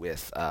did it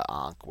with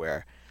Ankh,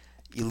 where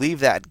you leave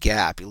that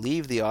gap. You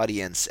leave the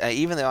audience.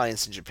 Even the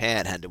audience in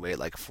Japan had to wait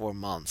like 4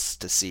 months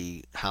to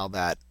see how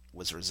that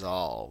was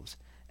resolved.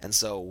 And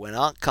so when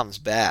Ankh comes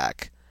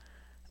back,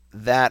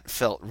 that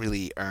felt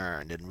really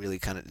earned and really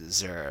kind of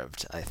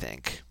deserved, I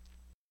think.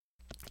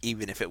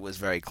 Even if it was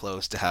very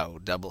close to how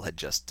Double had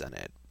just done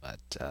it. But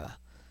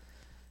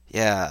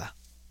yeah,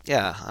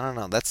 I don't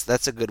know.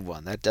 That's a good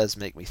one. That does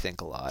make me think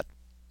a lot.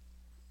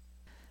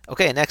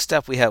 Okay, next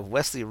up we have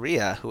Wesley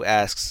Ria, who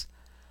asks,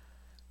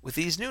 with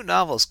these new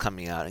novels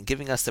coming out and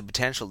giving us the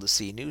potential to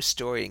see new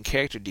story and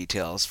character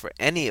details for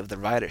any of the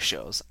Rider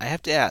shows, I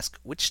have to ask,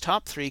 which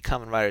top 3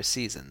 Kamen Rider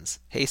seasons,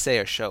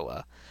 Heisei or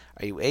Showa,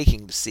 are you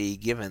aching to see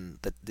given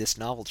this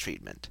novel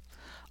treatment?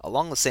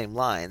 Along the same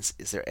lines,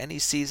 is there any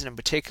season in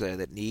particular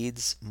that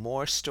needs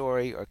more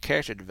story or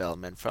character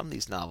development from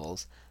these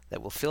novels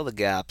that will fill the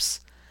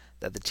gaps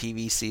that the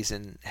TV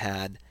season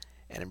had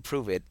and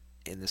improve it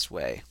in this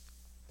way?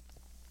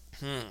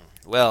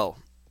 Well,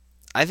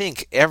 I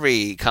think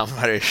every Kamen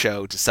Rider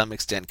show, to some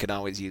extent, can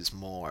always use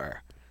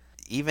more.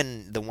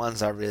 Even the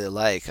ones I really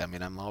like. I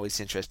mean, I'm always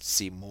interested to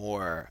see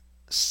more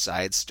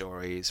side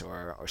stories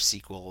or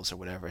sequels or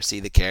whatever. See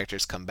the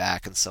characters come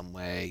back in some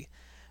way.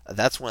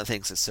 That's one of the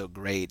things that's so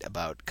great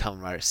about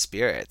Kamen Rider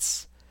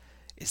Spirits,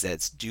 is that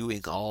it's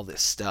doing all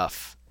this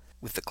stuff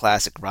with the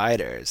classic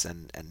riders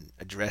and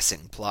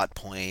addressing plot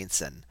points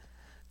and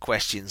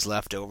questions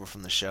left over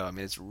from the show. I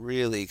mean, it's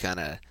really kind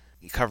of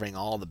covering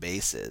all the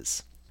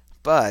bases.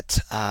 But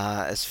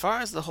as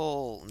far as the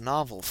whole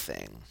novel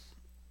thing,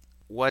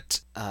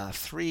 what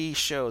 3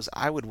 shows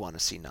I would want to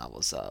see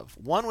novels of.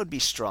 One would be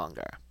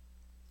Stronger.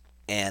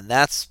 And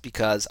that's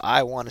because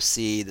I want to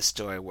see the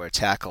story where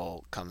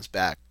Tackle comes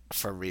back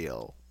for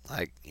real.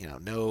 Like,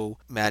 no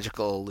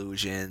magical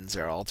illusions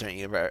or alternate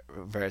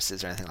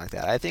universes or anything like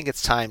that. I think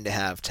it's time to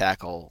have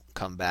Tackle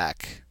come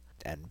back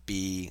and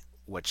be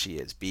what she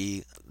is.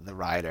 Be the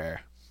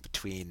rider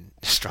between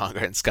Stronger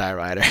and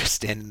Skyrider,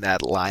 stand in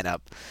that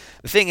lineup.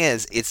 The thing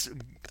is, it's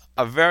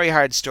a very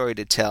hard story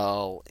to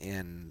tell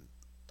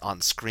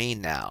on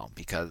screen now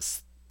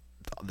because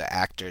the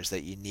actors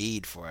that you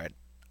need for it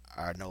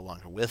are no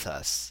longer with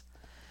us.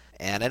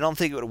 And I don't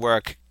think it would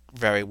work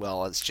very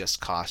well as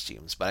just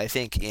costumes, but I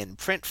think in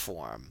print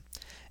form,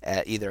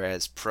 either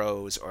as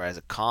prose or as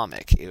a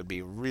comic, it would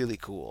be really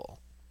cool.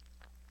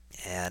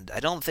 And I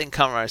don't think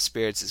Kamen Rider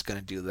Spirits is going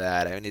to do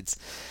that. I mean, it's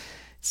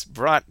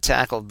brought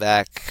Tackle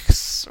back,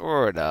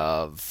 sort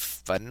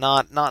of, but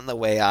not in the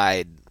way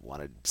I'd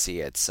want to see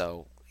it.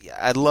 So yeah,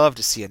 I'd love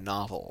to see a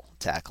novel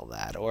tackle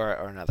that, or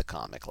another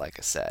comic, like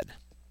I said.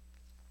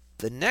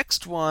 The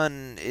next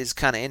one is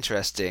kind of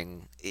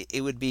interesting.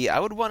 It would be,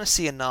 I would want to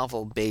see a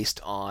novel based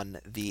on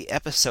the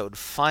episode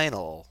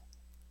final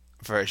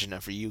version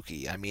of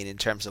Ryuki. I mean, in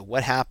terms of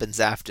what happens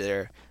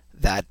after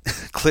that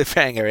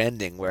cliffhanger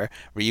ending where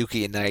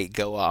Ryuki and Knight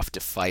go off to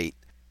fight.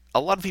 A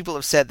lot of people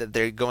have said that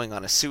they're going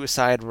on a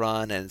suicide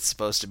run and it's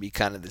supposed to be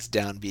kind of this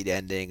downbeat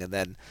ending, and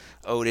then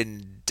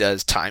Odin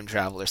does time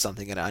travel or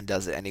something and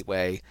undoes it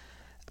anyway.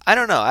 I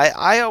don't know.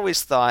 I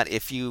always thought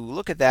if you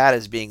look at that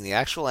as being the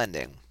actual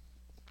ending,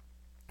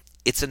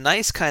 it's a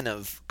nice kind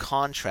of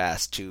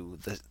contrast to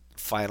the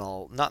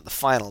final, not the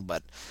final,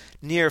 but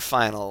near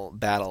final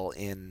battle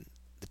in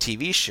the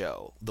TV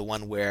show. The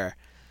one where,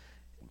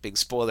 big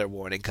spoiler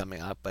warning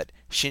coming up, but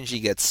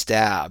Shinji gets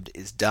stabbed,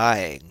 is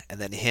dying, and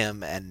then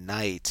him and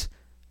Knight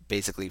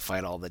basically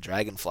fight all the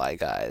Dragonfly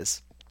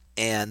guys.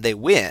 And they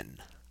win.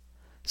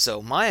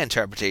 So my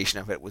interpretation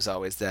of it was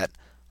always that,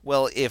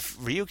 well, if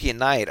Ryuki and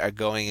Knight are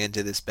going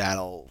into this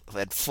battle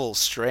at full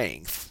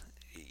strength,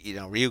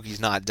 Ryuki's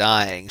not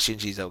dying,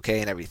 Shinji's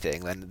okay and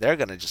everything, then they're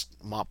going to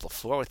just mop the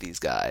floor with these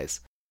guys.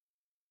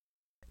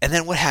 And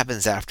then what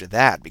happens after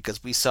that?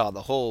 Because we saw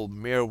the whole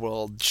mirror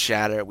world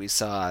shatter, we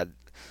saw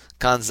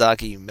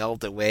Kanzaki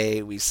melt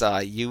away, we saw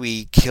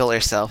Yui kill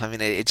herself. I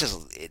mean,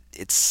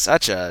 it's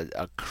such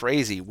a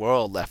crazy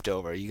world left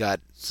over. You got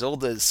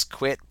Zolda's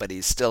quit, but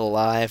he's still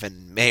alive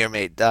and may or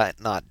may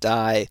not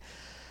die.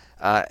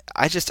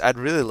 I'd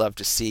really love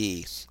to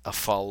see a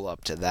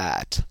follow-up to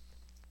that.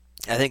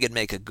 I think it'd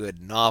make a good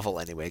novel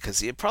anyway,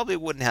 because it probably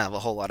wouldn't have a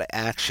whole lot of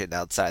action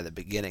outside the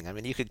beginning. I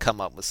mean, you could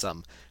come up with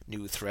some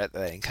new threat that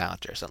they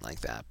encounter or something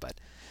like that, but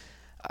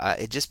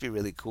it'd just be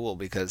really cool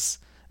because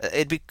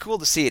it'd be cool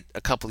to see it a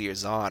couple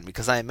years on,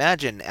 because I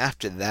imagine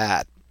after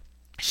that,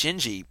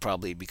 Shinji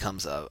probably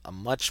becomes a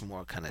much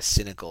more kind of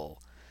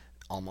cynical,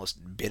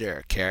 almost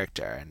bitter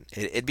character, and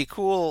it'd be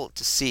cool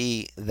to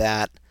see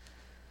that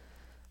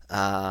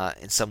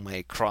in some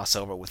way cross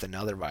over with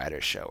another Rider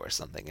show or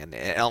something, and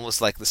almost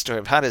like the story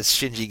of how does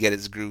Shinji get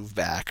his groove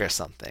back or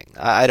something.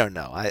 I don't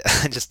know.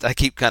 I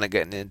keep kind of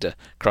getting into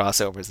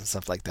crossovers and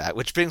stuff like that,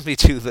 which brings me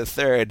to the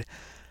third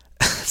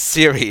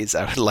series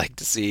I would like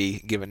to see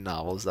given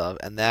novels of,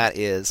 and that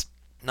is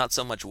not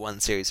so much one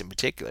series in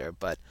particular,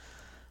 but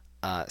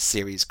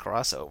series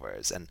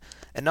crossovers, and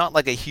not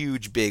like a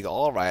huge big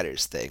All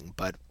Riders thing,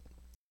 but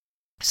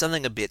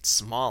something a bit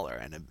smaller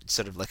and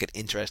sort of like an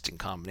interesting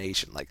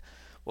combination. Like,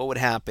 what would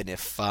happen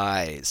if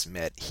Faiz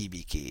met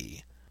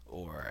Hibiki,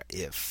 or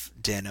if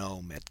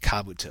Den-O met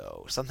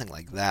Kabuto, something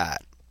like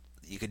that.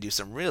 You could do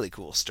some really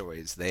cool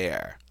stories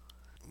there.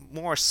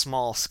 More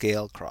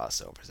small-scale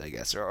crossovers, I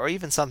guess, or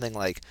even something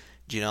like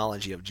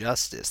Genealogy of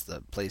Justice,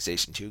 the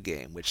PlayStation 2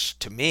 game, which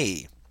to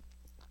me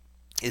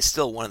is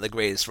still one of the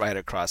greatest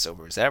Rider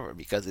crossovers ever,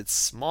 because it's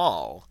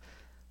small,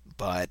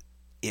 but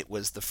it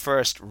was the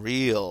first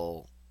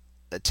real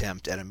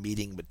attempt at a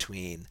meeting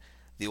between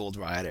the old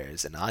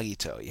Riders and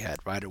Agito. You had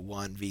Rider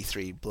 1,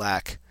 V3,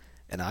 Black,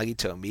 and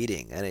Agito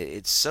meeting, and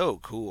it's so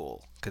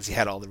cool, because he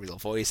had all the real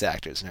voice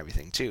actors and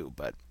everything too,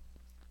 but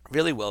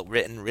really well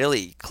written,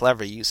 really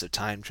clever use of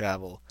time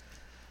travel.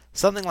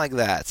 Something like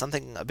that,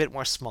 something a bit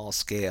more small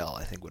scale,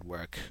 I think would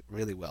work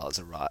really well as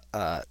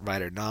a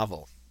Rider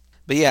novel.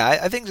 But yeah,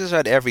 I think just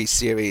about every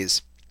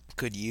series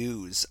could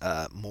use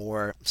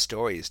more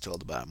stories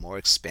told about, more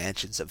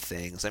expansions of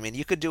things. I mean,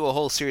 you could do a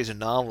whole series of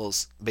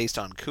novels based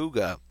on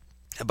Kuga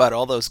about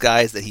all those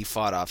guys that he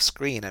fought off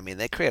screen. I mean,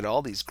 they created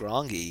all these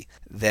Grongi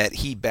that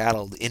he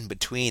battled in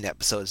between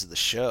episodes of the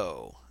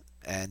show,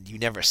 and you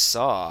never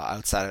saw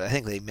outside of, I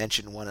think they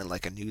mentioned one in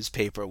like a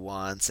newspaper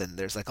once, and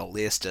there's like a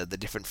list of the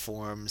different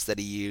forms that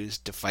he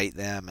used to fight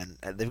them,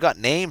 and they've got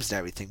names and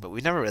everything, but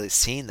we've never really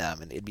seen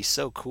them, and it'd be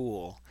so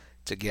cool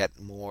to get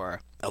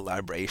more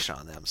elaboration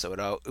on them. So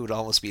it would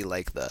almost be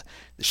like the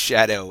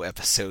shadow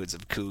episodes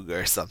of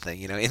Kuga or something.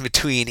 In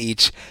between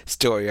each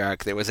story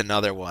arc, there was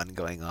another one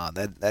going on.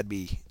 That'd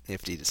be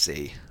nifty to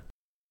see.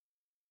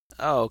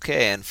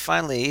 Okay, and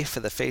finally, for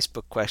the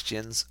Facebook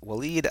questions,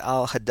 Waleed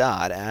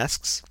Al-Haddad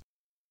asks,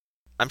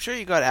 I'm sure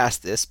you got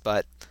asked this,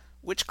 but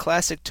which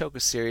classic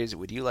Toku series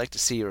would you like to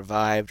see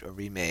revived or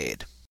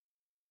remade?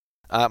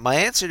 My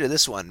answer to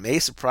this one may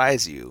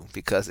surprise you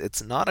because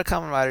it's not a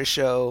Kamen Rider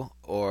show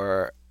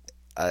or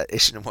a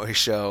Ishinomori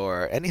show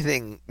or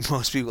anything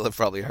most people have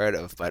probably heard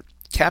of, but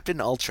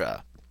Captain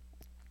Ultra.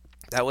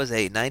 That was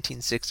a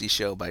 1960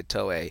 show by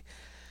Toei,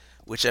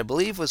 which I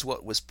believe was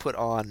what was put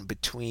on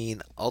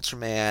between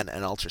Ultraman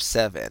and Ultra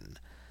 7.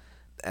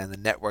 And the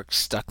network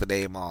stuck the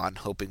name on,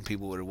 hoping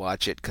people would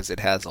watch it because it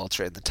has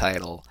Ultra in the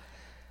title.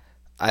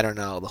 I don't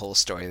know the whole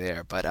story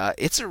there, but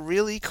it's a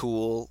really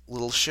cool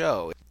little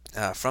show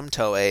from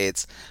Toei.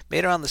 It's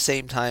made around the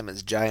same time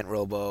as Giant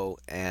Robo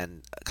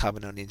and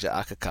Kamen no Ninja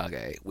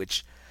Akakage,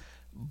 which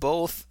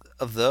both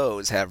of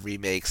those have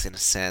remakes in a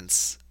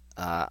sense.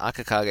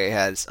 Akakage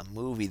has a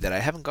movie that I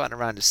haven't gotten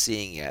around to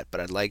seeing yet, but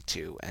I'd like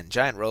to, and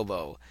Giant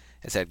Robo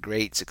has had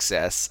great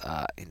success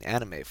in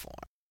anime form.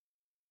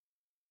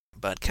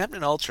 But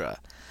Captain Ultra,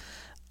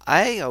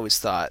 I always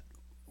thought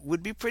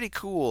would be pretty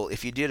cool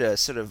if you did a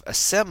sort of a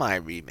semi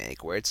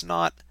remake where it's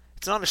not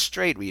a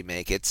straight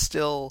remake. It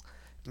still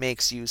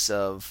makes use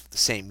of the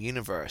same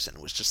universe and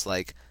was just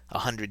like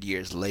 100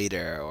 years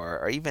later,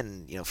 or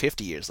even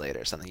 50 years later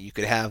or something. You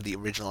could have the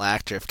original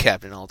actor of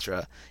Captain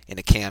Ultra in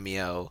a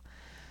cameo,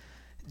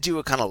 do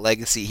a kind of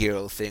legacy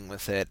hero thing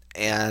with it,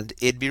 and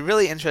it'd be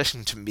really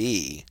interesting to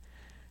me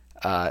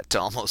to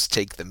almost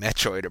take the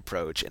Metroid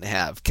approach and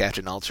have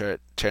Captain Ultra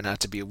turn out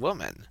to be a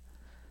woman,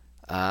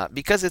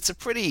 because it's a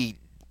pretty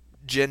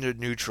gender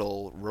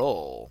neutral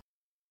role.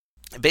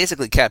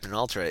 Basically, Captain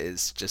Ultra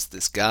is just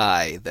this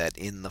guy that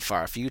in the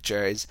far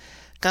future is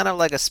kind of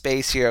like a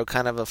space hero,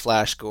 kind of a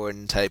Flash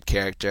Gordon type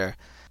character.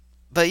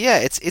 But yeah,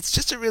 it's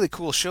just a really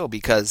cool show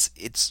because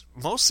it's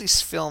mostly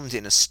filmed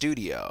in a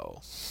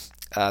studio.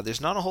 There's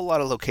not a whole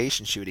lot of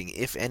location shooting,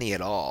 if any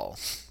at all.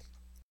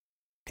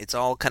 It's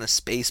all kind of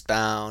space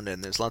bound,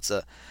 and there's lots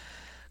of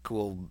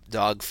cool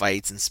dog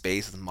fights in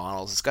space with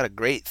models. It's got a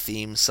great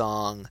theme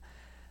song.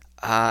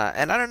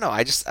 And I don't know,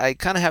 I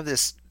kind of have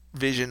this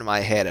vision in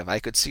my head of I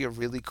could see a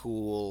really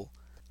cool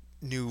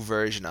new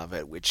version of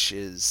it, which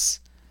is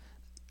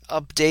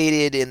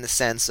updated in the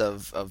sense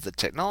of the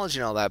technology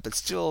and all that, but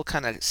still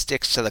kind of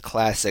sticks to the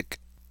classic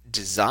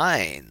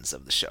designs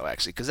of the show,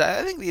 actually. Because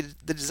I think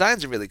the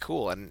designs are really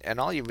cool, and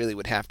all you really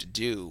would have to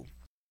do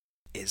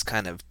is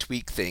kind of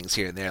tweak things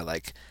here and there.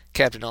 Like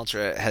Captain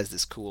Ultra has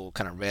this cool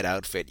kind of red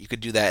outfit. You could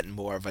do that in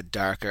more of a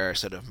darker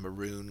sort of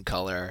maroon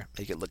color,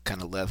 make it look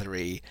kind of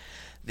leathery.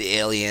 The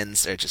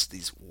aliens are just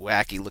these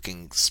wacky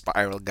looking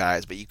spiral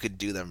guys, but you could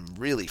do them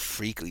really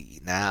freaky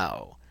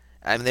now.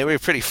 I mean, they were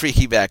pretty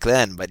freaky back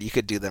then, but you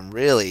could do them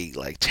really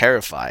like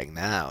terrifying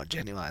now,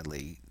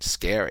 genuinely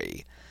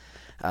scary.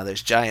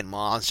 There's giant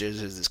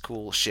monsters. There's this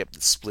cool ship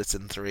that splits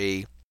in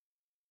three.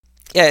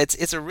 Yeah,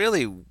 it's a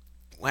really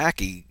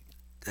wacky,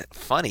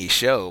 funny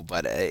show,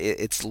 but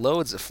it's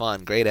loads of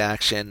fun, great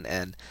action,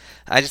 and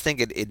I just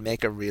think it'd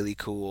make a really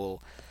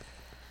cool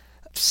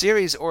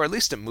series, or at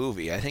least a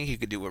movie. I think you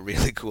could do a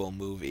really cool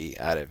movie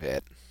out of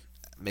it.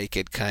 Make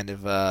it kind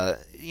of,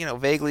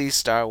 vaguely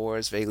Star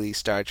Wars, vaguely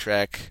Star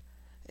Trek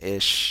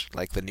ish,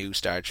 like the new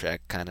Star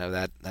Trek, kind of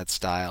that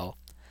style.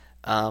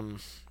 I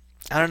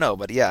don't know,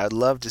 but yeah, I'd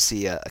love to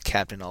see a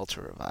Captain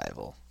Ultra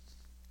revival.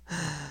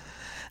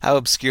 How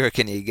obscure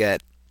can you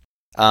get?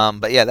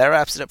 But yeah, that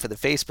wraps it up for the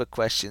Facebook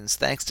questions.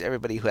 Thanks to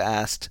everybody who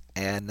asked,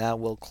 and now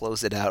we'll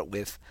close it out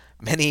with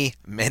many,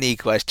 many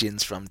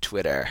questions from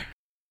Twitter.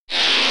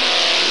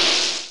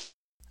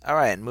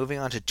 Alright, moving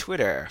on to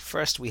Twitter.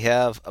 First, we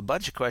have a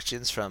bunch of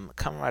questions from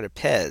Kamen Rider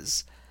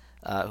Pez,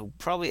 who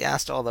probably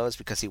asked all those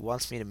because he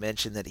wants me to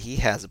mention that he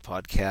has a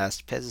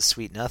podcast, Pez's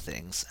Sweet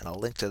Nothings, and I'll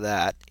link to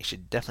that. You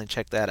should definitely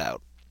check that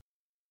out.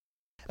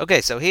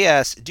 Okay, so he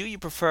asked, do you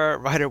prefer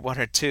Rider 1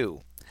 or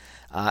 2?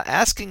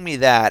 Asking me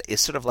that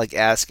is sort of like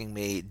asking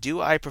me, do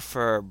I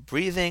prefer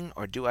breathing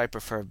or do I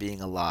prefer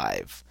being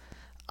alive?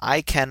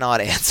 I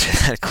cannot answer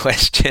that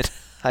question.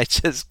 I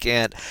just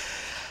can't.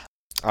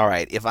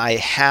 Alright, if I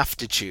have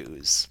to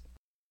just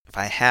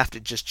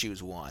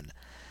choose one,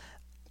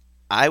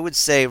 I would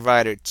say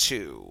Rider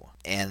 2,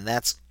 and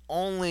that's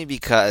only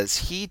because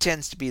he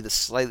tends to be the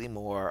slightly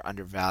more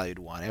undervalued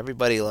one.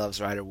 Everybody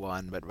loves Rider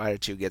 1, but Rider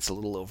 2 gets a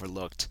little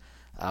overlooked.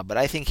 But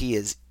I think he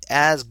is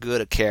as good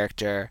a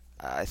character.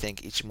 I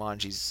think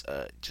Ichimonji's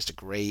just a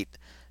great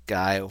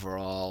guy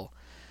overall.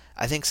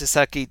 I think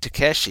Sasaki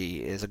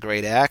Takeshi is a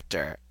great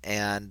actor,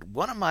 and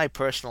one of my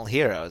personal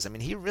heroes. I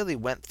mean, he really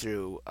went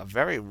through a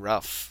very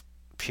rough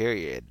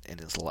period in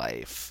his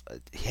life.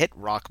 He hit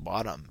rock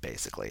bottom,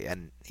 basically,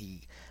 and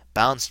he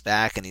bounced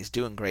back, and he's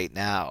doing great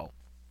now.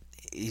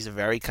 He's a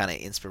very kind of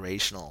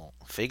inspirational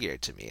figure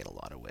to me in a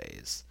lot of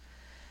ways.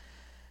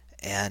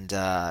 And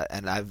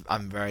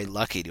I'm very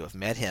lucky to have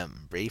met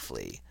him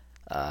briefly.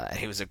 And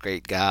he was a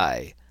great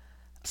guy.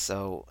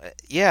 So,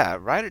 yeah,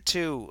 Rider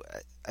 2,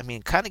 I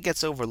mean, kind of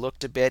gets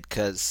overlooked a bit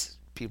because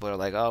people are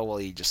like, oh, well,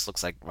 he just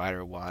looks like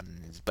Rider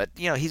 1. But,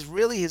 he's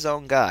really his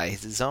own guy.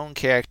 He's his own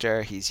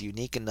character. He's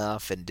unique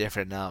enough and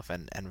different enough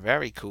and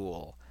very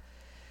cool.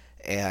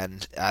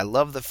 And I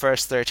love the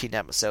first 13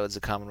 episodes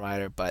of Kamen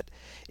Rider, but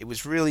it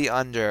was really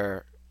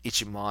under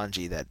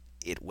Ichimonji that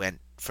it went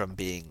from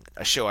being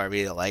a show I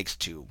really liked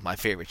to my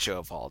favorite show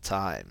of all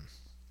time.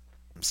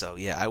 So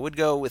yeah, I would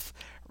go with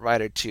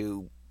Rider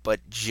 2, but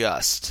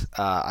just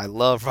I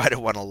love Rider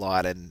 1 a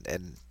lot,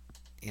 and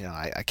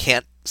I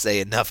can't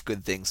say enough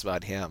good things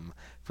about him.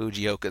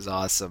 Fujioka's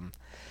awesome.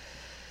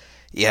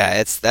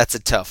 Yeah, that's a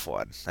tough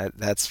one.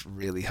 That's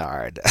really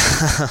hard.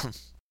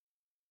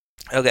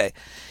 Okay,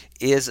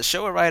 is a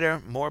Showa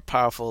Rider more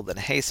powerful than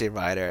a Heisei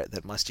Rider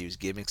that must use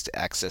gimmicks to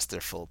access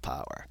their full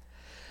power?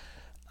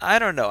 I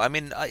don't know. I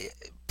mean,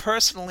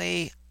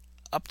 personally,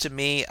 up to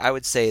me, I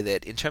would say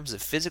that in terms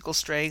of physical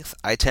strength,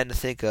 I tend to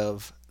think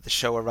of the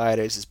Showa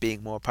Riders as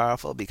being more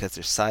powerful because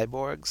they're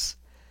cyborgs.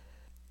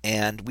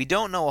 And we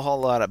don't know a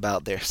whole lot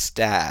about their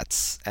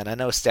stats. And I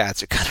know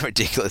stats are kind of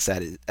ridiculous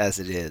as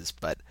it is,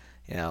 but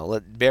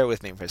bear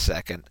with me for a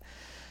second.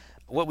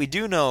 What we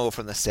do know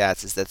from the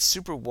stats is that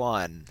Super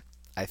 1,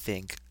 I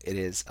think it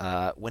is,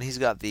 when he's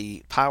got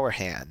the power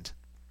hand,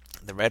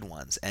 the red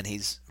ones, and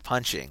he's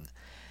punching,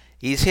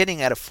 he's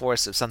hitting at a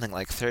force of something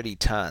like 30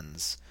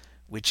 tons,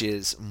 which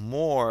is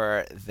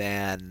more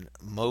than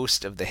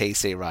most of the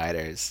Heisei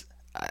riders.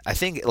 I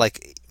think,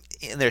 like,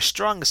 in their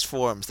strongest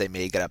forms, they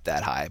may get up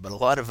that high, but a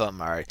lot of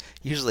them are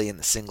usually in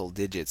the single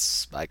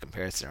digits by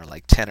comparison, or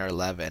like 10 or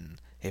 11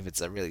 if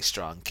it's a really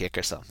strong kick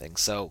or something.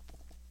 So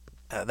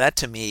that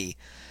to me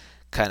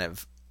kind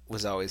of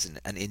was always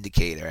an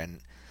indicator. And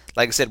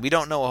like I said, we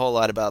don't know a whole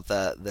lot about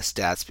the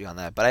stats beyond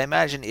that, but I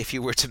imagine if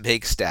you were to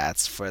make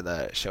stats for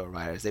the Showa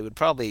Riders, they would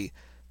probably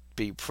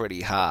be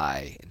pretty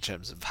high in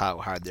terms of how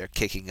hard they're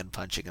kicking and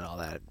punching and all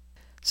that.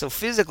 So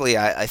physically,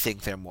 I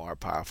think they're more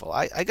powerful.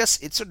 I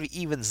guess it sort of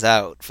evens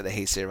out for the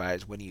Heisei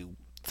Riders when you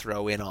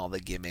throw in all the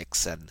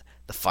gimmicks and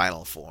the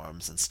final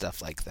forms and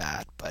stuff like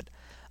that. But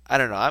I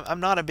don't know. I'm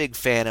not a big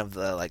fan of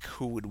the like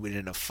who would win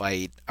in a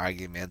fight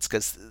arguments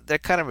because they're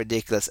kind of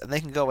ridiculous and they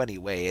can go any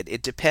way.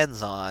 It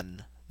depends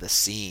on the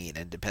scene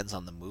and depends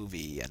on the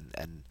movie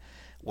and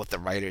what the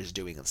writer's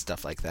doing and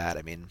stuff like that.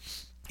 I mean,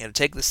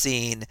 take the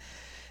scene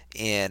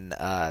in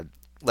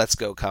Let's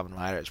Go Kamen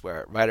Riders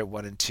where Rider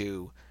 1 and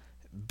 2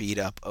 beat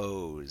up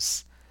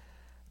O's.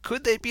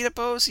 Could they beat up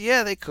O's?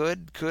 Yeah, they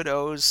could. Could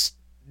O's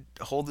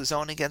hold his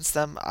own against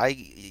them?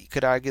 I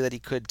could argue that he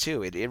could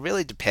too. It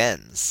really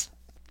depends.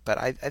 But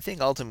I think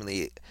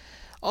ultimately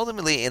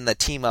in the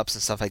team ups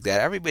and stuff like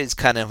that, everybody's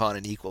kind of on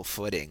an equal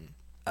footing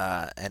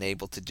and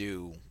able to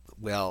do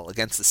well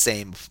against the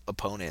same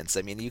opponents.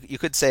 I mean, you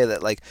could say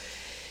that like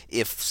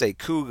if say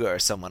Kuga or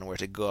someone were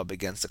to go up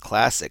against a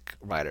classic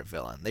Rider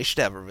villain, they should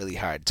have a really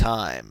hard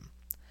time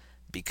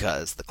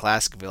because the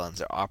classic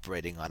villains are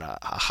operating on a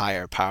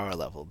higher power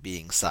level,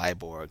 being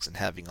cyborgs and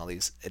having all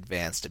these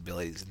advanced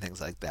abilities and things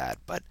like that.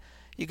 But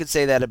you could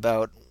say that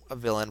about a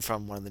villain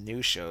from one of the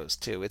new shows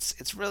too.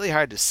 It's really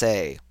hard to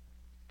say.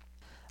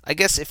 I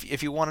guess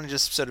if you want to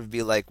just sort of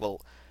be like,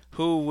 well,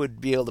 who would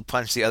be able to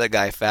punch the other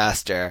guy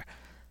faster?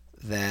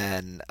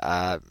 Then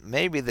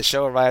maybe the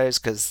Showa Riders,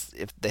 because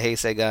if the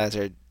Heisei guys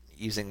are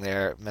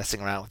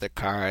messing around with their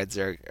cards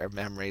or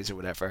memories or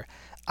whatever,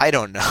 I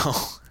don't know.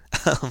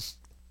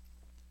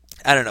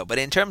 I don't know, but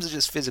in terms of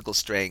just physical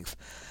strength,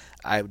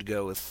 I would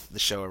go with the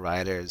Showa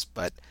Riders,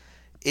 but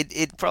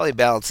it probably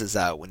balances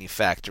out when you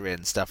factor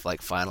in stuff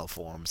like final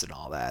forms and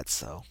all that,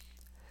 so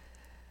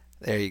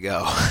there you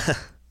go.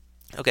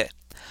 Okay.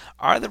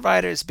 Are the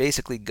Riders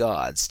basically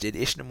gods? Did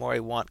Ishinomori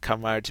want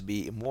Kamen Rider to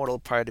be immortal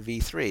prior to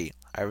V3?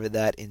 I read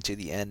that into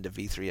the end of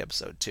V3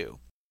 episode 2.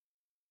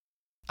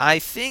 I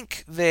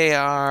think they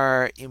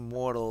are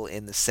immortal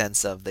in the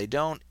sense of they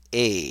don't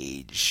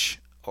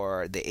age,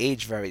 or they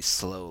age very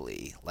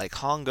slowly. Like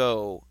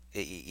Hongo,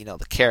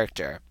 the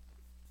character,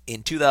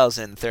 in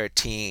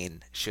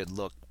 2013 should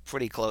look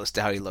pretty close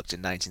to how he looked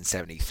in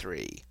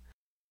 1973.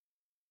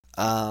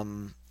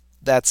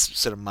 That's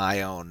sort of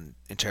my own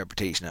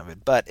interpretation of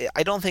it. But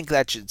I don't think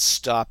that should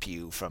stop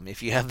you from,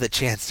 if you have the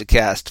chance to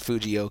cast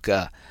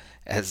Fujioka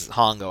as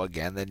Hongo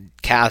again, then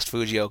cast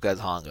Fujioka as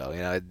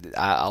Hongo.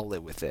 I'll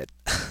live with it.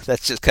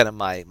 That's just kind of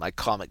my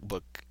comic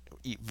book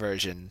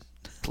version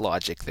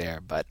logic there.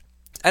 But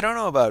I don't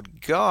know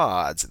about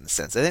gods in the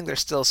sense. I think they're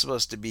still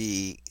supposed to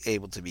be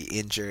able to be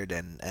injured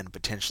and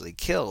potentially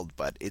killed,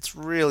 but it's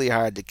really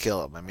hard to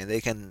kill them. I mean,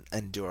 they can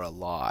endure a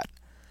lot.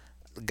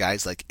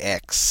 Guys like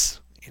X,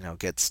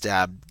 get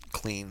stabbed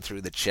clean through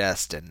the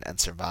chest and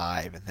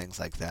survive and things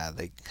like that.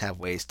 They have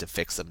ways to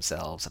fix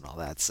themselves and all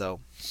that.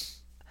 So,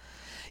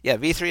 yeah,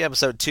 V3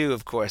 episode 2,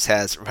 of course,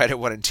 has Rider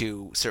 1 and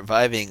 2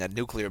 surviving a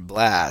nuclear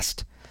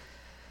blast,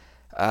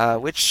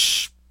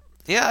 which,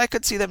 yeah, I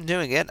could see them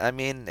doing it. I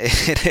mean,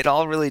 it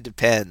all really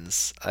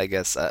depends, I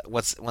guess.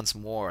 Once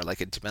more,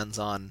 like, it depends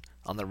on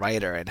the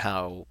writer and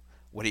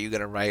what are you going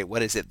to write?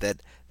 What is it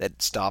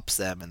that stops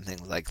them and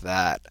things like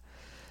that.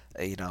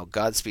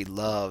 Godspeed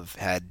Love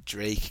had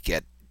Drake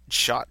get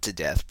shot to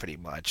death pretty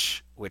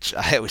much, which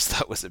I always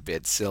thought was a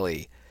bit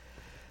silly.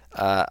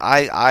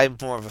 I'm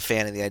more of a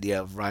fan of the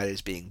idea of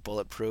riders being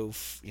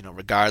bulletproof,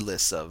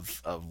 regardless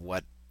of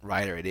what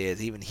rider it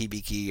is, even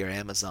Hibiki or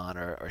Amazon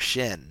or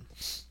Shin.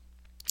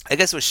 I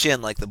guess with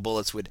Shin, like the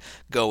bullets would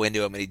go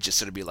into him and he'd just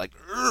sort of be like,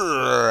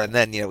 "Urgh," and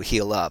then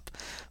heal up.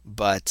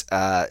 But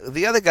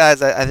the other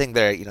guys, I think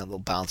they're they'll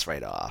bounce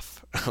right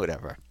off,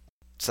 whatever.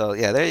 So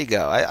yeah, there you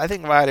go. I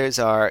think riders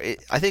are.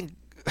 I think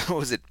what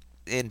was it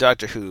in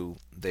Doctor Who?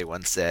 They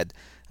once said,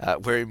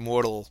 "We're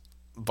immortal,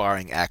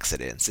 barring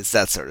accidents." It's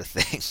that sort of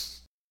thing.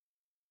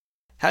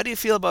 How do you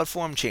feel about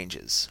form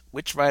changes?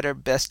 Which rider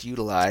best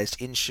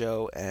utilized in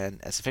show and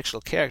as a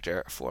fictional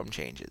character form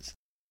changes?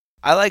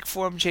 I like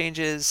form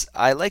changes.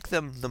 I like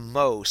them the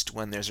most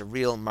when there's a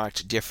real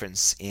marked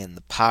difference in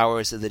the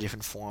powers of the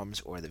different forms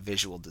or the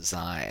visual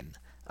design.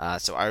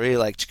 So I really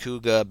liked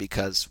Kuga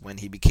because when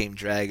he became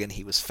Dragon,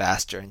 he was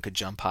faster and could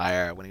jump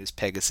higher. When he was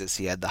Pegasus,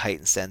 he had the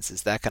heightened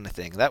senses, that kind of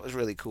thing. That was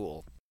really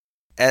cool.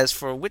 As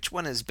for which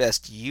one is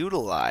best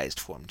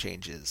utilized form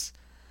changes,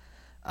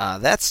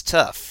 that's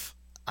tough.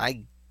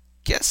 I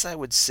guess I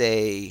would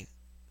say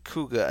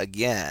Kuga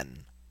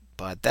again,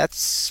 but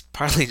that's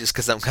partly just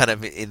because I'm kind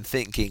of in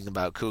thinking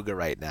about Kuga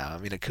right now.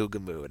 I'm in a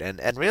Kuga mood, and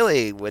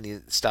really, when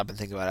you stop and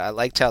think about it, I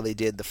liked how they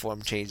did the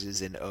form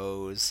changes in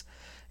O's,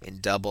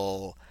 in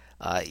Double,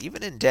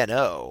 even in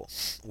Den-O,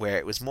 where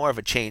it was more of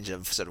a change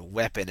of sort of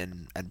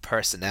weapon and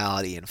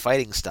personality and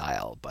fighting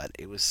style, but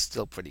it was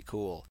still pretty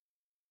cool.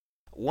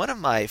 One of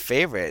my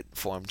favorite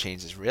form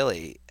changes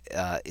really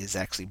is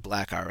actually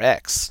Black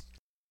RX,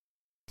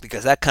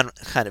 because that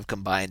kind of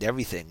combined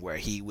everything, where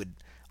he would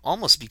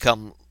almost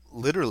become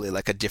literally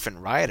like a different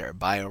rider,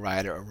 Bio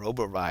Rider or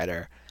Robo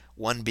Rider,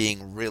 one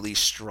being really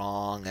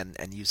strong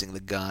and using the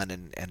gun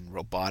and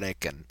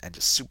robotic and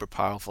just super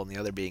powerful, and the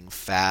other being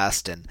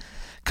fast and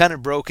kind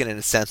of broken in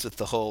a sense with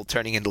the whole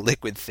turning into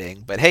liquid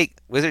thing. But hey,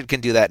 Wizard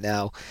can do that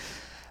now.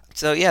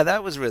 So yeah,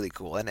 that was really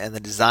cool, and the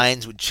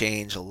designs would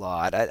change a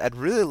lot. I'd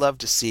really love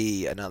to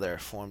see another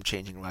form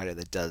changing rider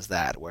that does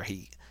that, where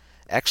he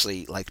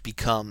actually like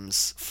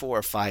becomes 4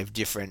 or 5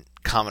 different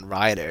common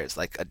riders,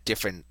 like a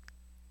different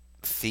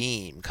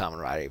theme common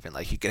rider. Even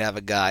like you could have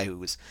a guy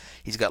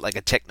he's got like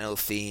a techno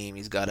theme,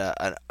 he's got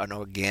an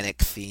organic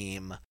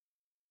theme,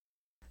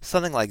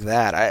 something like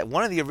that.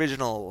 One of the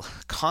original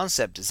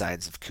concept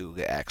designs of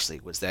Kuga actually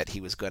was that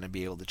he was going to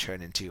be able to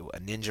turn into a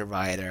ninja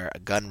rider, a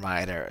gun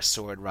rider, a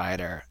sword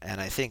rider,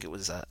 and I think it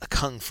was a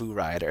kung fu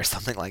rider or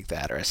something like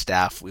that, or a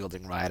staff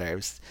wielding rider.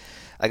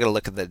 I got to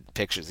look at the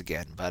pictures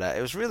again, but it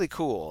was really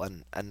cool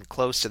and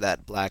close to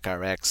that Black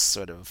RX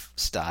sort of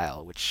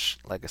style, which,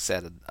 like I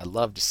said, I'd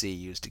love to see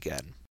used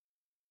again.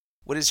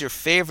 What is your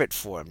favorite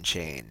form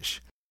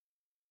change?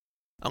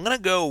 I'm going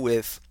to go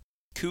with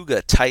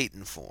Kuga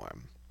Titan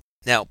form.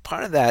 Now,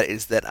 part of that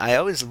is that I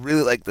always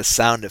really liked the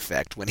sound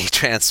effect when he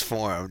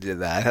transformed to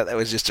that. I thought that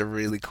was just a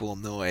really cool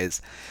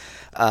noise.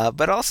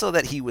 But also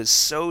that he was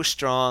so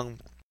strong.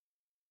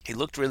 He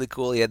looked really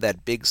cool. He had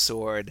that big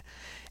sword.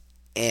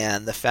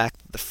 And the fact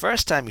that the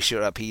first time he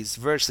showed up, he's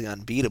virtually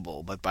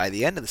unbeatable. But by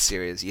the end of the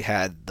series, you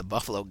had the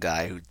Buffalo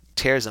guy who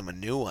tears him a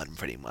new one,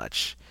 pretty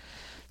much.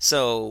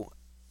 So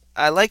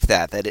I like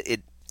that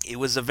it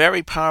was a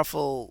very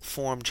powerful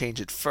form change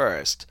at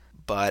first,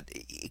 but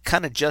it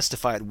kind of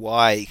justified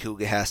why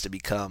Kuga has to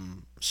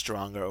become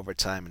stronger over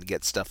time and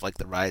get stuff like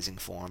the Rising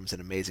Forms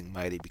and Amazing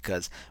Mighty,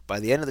 because by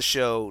the end of the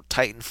show,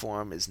 Titan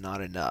form is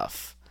not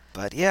enough.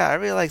 But yeah, I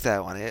really like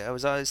that one. I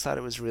was always thought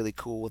it was really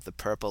cool with the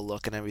purple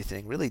look and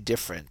everything, really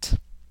different.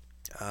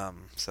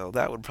 So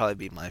that would probably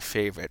be my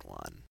favorite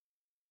one.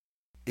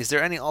 Is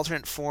there any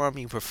alternate form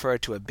you prefer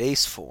to a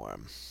base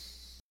form?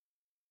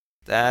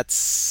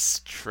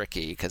 That's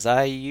tricky, because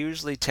I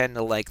usually tend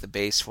to like the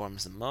base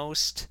forms the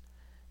most,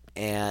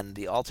 and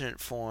the alternate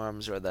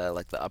forms or the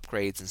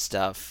upgrades and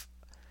stuff,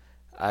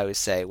 I always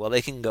say, well,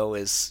 they can go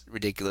as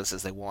ridiculous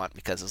as they want,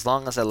 because as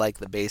long as I like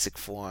the basic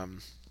form,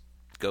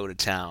 go to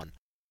town.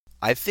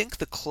 I think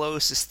the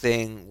closest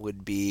thing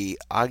would be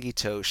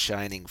Agito's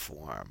Shining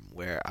form,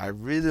 where I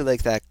really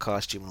like that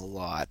costume a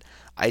lot.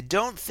 I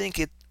don't think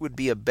it would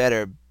be a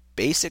better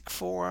basic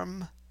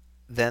form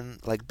than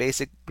like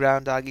basic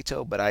ground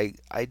Agito, but I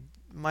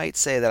might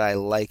say that I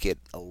like it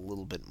a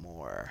little bit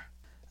more.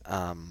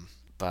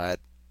 But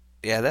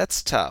yeah,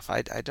 that's tough.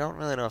 I don't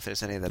really know if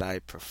there's any that I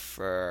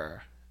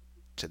prefer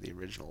to the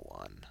original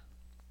one.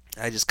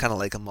 I just kind of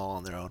like them all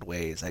in their own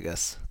ways, I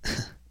guess.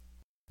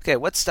 Okay,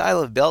 what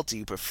style of belt do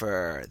you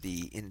prefer?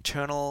 The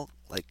internal,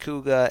 like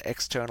Kuga,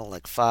 external,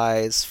 like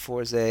Faiz,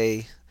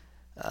 Forze,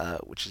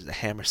 which is the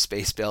Hammer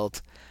Space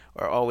Belt,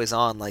 or always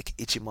on, like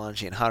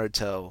Ichimonji and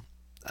Haruto?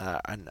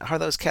 And are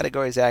those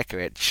categories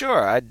accurate?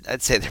 Sure,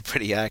 I'd say they're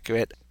pretty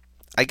accurate.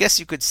 I guess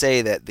you could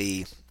say that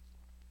the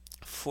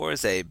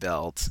Forze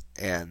belt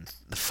and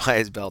the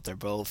Faiz belt are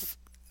both,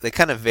 they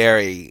kind of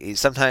vary.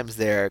 Sometimes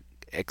they're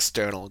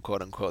external,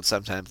 quote unquote,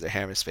 sometimes they're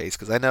hammer space,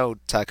 because I know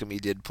Takumi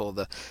did pull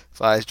the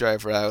Faiz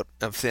driver out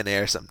of thin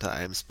air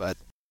sometimes, but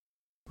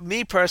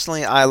me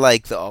personally, I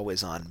like the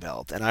always on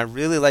belt, and I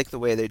really like the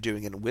way they're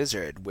doing in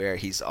Wizard, where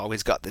he's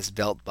always got this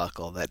belt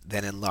buckle that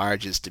then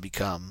enlarges to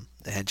become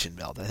the Henshin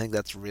belt. I think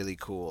that's really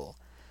cool.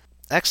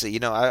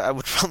 Actually, I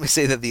would probably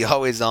say that the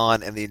Always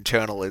On and the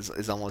Internal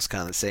is almost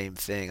kind of the same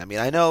thing. I mean,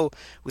 I know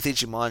with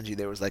Ichimonji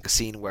there was like a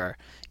scene where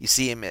you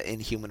see him in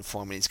human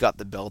form and he's got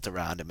the belt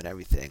around him and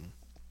everything.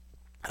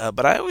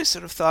 But I always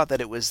sort of thought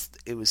that it was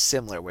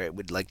similar, where it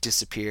would like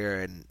disappear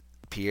and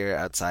appear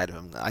outside of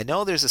him. I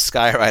know there's a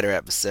Skyrider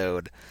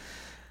episode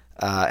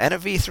and a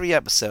V3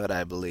 episode,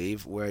 I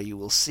believe, where you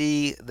will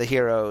see the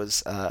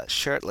heroes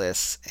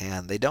shirtless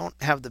and they don't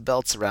have the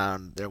belts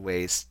around their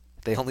waist.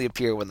 They only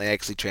appear when they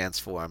actually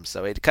transform.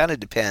 So it kind of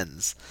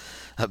depends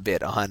a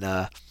bit on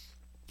the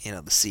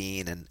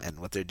scene and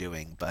what they're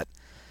doing. But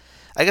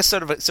I guess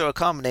sort of a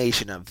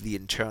combination of the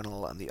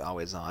internal and the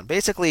always on.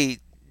 Basically,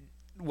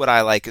 what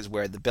I like is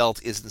where the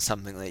belt isn't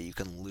something that you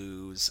can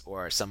lose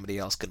or somebody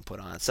else can put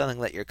on. It's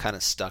something that you're kind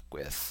of stuck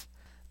with.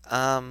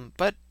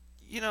 But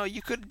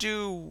you could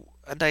do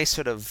a nice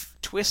sort of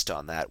twist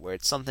on that, where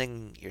it's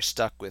something you're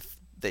stuck with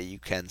that you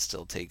can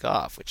still take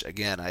off. Which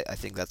again, I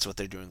think that's what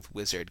they're doing with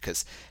Wizard,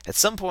 because at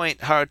some point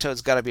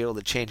Haruto's got to be able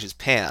to change his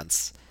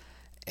pants,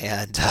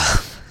 and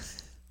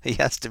he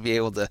has to be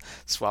able to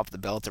swap the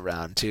belt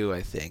around too,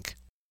 I think.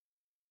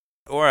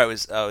 Or I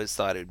always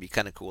thought it would be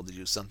kind of cool to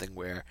do something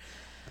where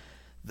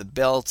the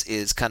belt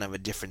is kind of a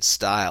different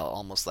style,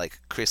 almost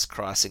like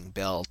crisscrossing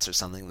belts or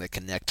something that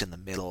connect in the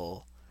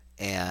middle.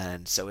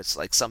 And so it's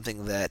like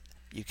something that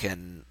you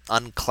can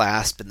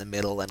unclasp in the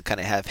middle and kind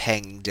of have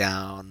hanging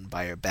down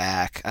by your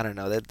back. I don't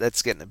know,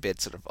 that's getting a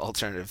bit sort of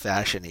alternative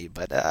fashion-y,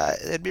 but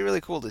it'd be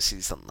really cool to see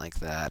something like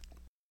that.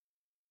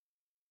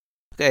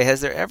 Okay,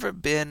 has there ever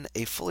been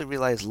a fully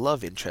realized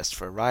love interest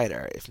for a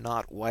writer? If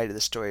not, why do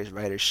the story's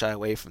writers shy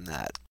away from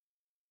that?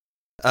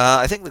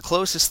 I think the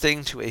closest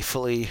thing to a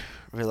fully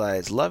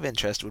realized love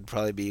interest would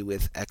probably be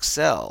with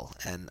Excel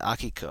and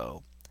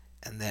Akiko.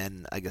 And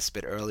then, I guess a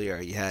bit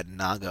earlier, you had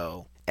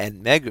Nago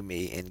and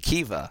Megumi in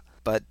Kiva.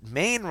 But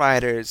main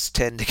writers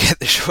tend to get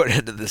the short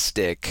end of the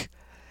stick.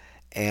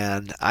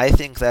 And I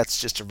think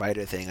that's just a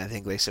writer thing. I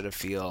think they sort of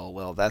feel,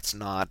 well, that's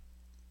not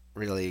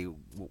really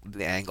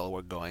the angle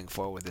we're going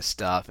for with this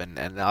stuff,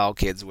 and all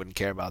kids wouldn't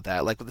care about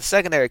that. Like with the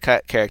secondary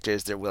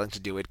characters, they're willing to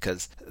do it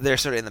because they're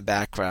sort of in the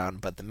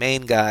background, but the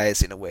main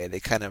guys, in a way, they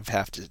kind of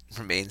have to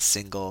remain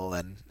single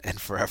and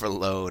forever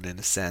alone, in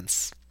a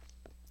sense.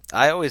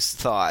 I always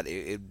thought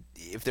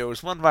if there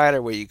was one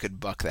writer where you could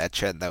buck that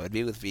trend, that would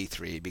be with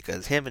V3,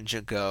 because him and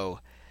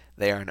Junko,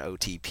 they are an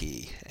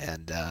OTP,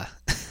 and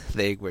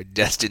they were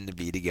destined to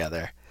be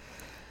together,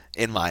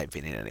 in my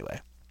opinion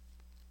anyway.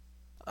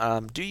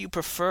 Do you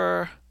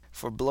prefer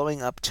for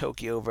blowing up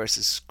Tokyo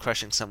versus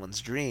crushing someone's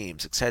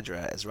dreams,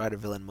 etc., as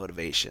writer-villain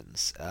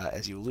motivations,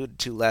 as you alluded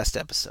to last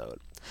episode?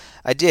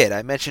 I did.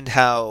 I mentioned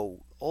how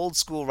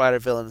old-school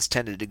writer-villains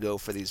tended to go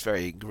for these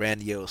very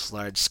grandiose,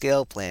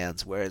 large-scale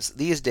plans, whereas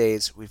these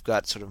days we've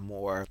got sort of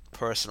more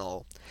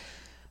personal,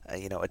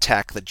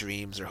 attack the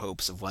dreams or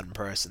hopes of one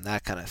person,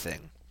 that kind of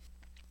thing.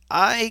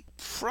 I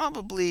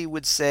probably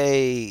would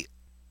say,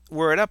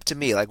 were it up to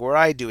me, like were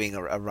I doing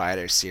a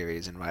writer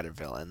series and writer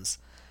villains,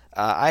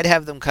 I'd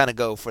have them kind of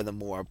go for the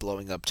more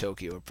blowing up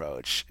Tokyo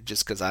approach,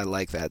 just because I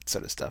like that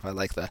sort of stuff. I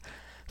like the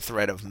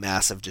threat of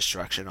massive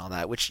destruction, all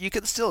that, which you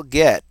can still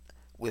get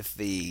with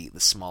the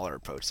smaller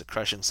approach, the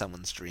crushing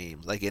someone's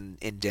dreams. Like in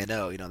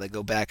Den-O, they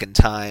go back in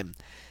time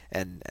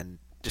and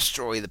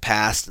destroy the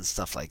past and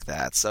stuff like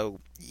that. So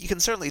you can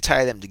certainly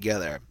tie them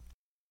together.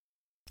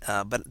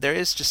 But there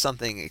is just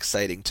something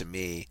exciting to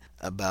me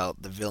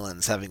about the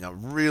villains having a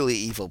really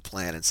evil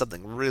plan and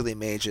something really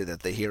major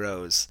that the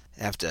heroes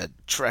have to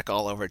trek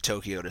all over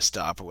Tokyo to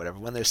stop or whatever.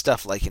 When there's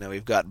stuff like,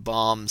 we've got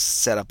bombs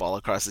set up all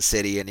across the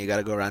city and you got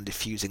to go around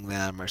defusing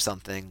them or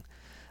something.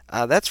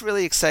 That's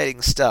really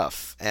exciting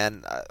stuff,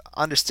 and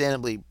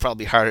understandably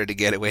probably harder to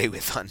get away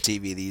with on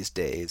TV these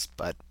days,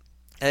 but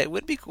it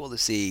would be cool to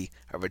see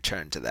a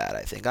return to that,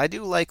 I think. I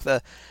do like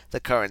the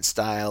current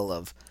style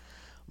of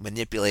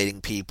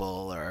manipulating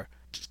people or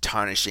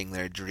tarnishing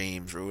their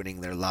dreams, ruining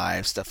their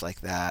lives, stuff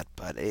like that.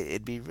 But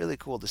it'd be really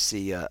cool to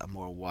see a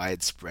more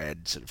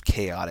widespread, sort of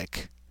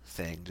chaotic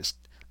thing, just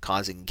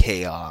causing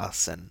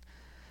chaos. And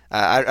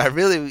I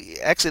really,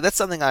 actually, that's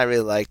something I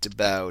really liked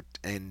about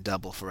in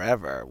Double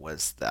Forever,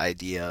 was the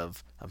idea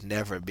of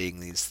Never being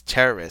these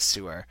terrorists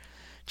who are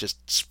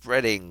just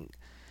spreading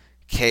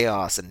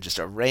chaos and just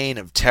a reign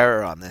of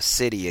terror on this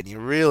city. And you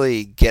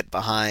really get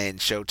behind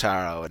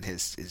Shotaro and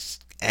his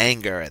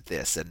anger at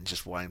this and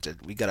just wanting to,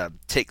 we gotta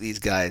take these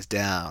guys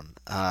down.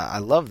 I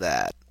love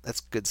that. That's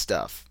good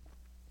stuff.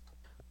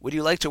 Would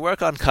you like to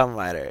work on Kamen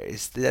Rider?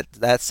 Is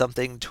that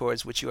something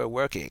towards which you are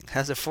working?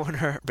 Has a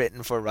foreigner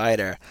written for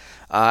Rider?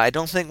 I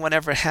don't think one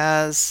ever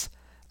has.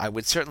 I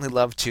would certainly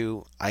love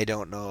to. I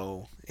don't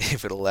know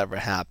if it'll ever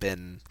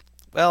happen.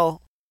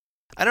 Well,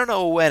 I don't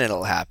know when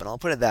it'll happen. I'll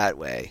put it that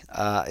way.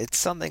 It's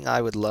something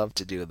I would love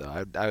to do,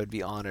 though. I would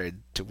be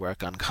honored to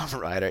work on Kamen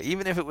Rider,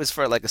 even if it was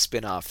for like a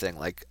spin-off thing,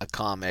 like a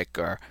comic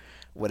or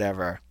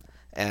whatever.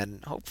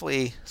 And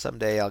hopefully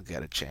someday I'll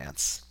get a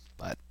chance,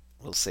 but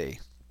we'll see.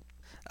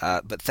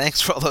 But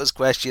thanks for all those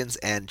questions,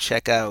 and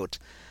check out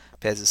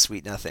Pez's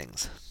Sweet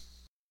Nothings.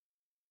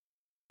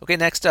 Okay,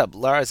 next up,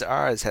 Lars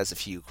Ars has a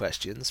few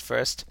questions.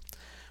 First,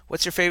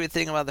 what's your favorite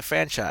thing about the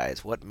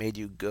franchise? What made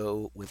you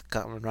go with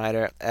Kamen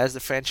Rider as the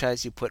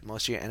franchise you put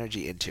most of your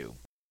energy into?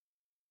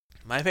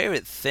 My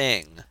favorite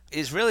thing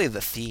is really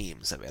the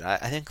themes of it. I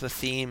think the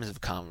themes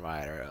of Kamen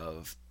Rider,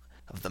 of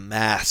the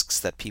masks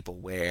that people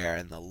wear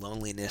and the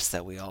loneliness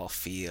that we all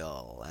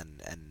feel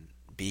and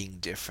being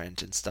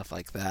different and stuff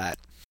like that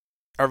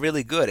are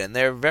really good, and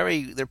they're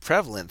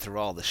prevalent through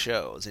all the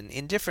shows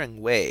in different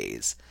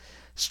ways.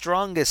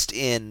 Strongest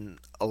in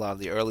a lot of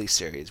the early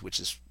series, which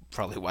is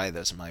probably why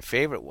those are my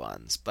favorite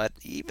ones. But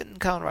even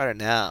Kamen Rider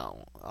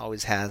now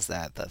always has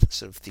the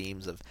sort of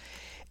themes of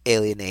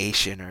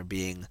alienation or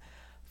being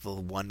the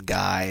one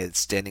guy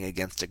standing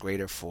against a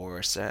greater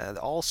force,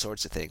 all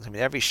sorts of things. I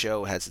mean, every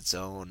show has its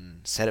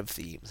own set of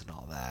themes and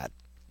all that.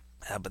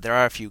 But there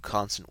are a few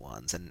constant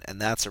ones, and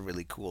that's a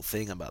really cool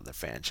thing about the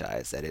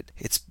franchise, that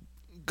it's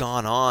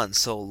gone on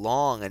so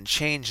long and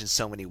changed in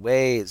so many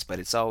ways, but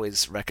it's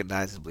always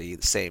recognizably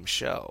the same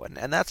show.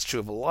 And that's true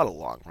of a lot of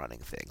long running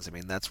things. I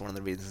mean, that's one of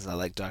the reasons I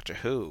like Doctor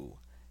Who,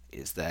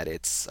 is that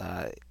it's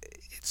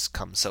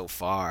come so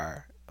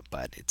far,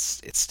 but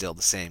it's still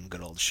the same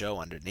good old show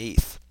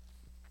underneath.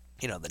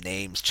 You know, the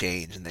names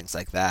change and things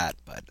like that,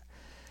 but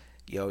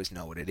you always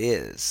know what it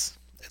is.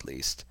 At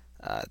least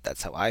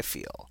that's how I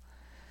feel.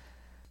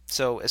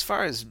 So as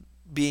far as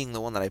being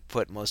the one that I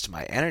put most of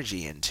my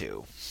energy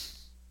into,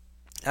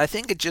 I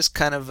think it just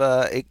kind of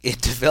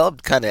it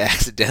developed kind of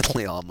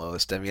accidentally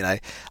almost. I mean,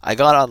 I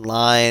got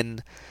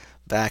online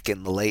back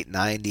in the late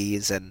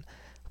 '90s and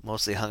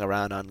mostly hung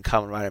around on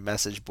Kamen Rider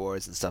message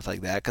boards and stuff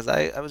like that because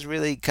I was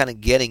really kind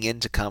of getting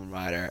into Kamen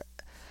Rider.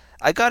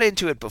 I got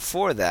into it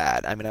before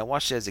that. I mean, I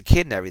watched it as a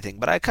kid and everything,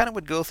 but I kind of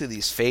would go through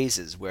these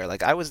phases where,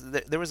 like,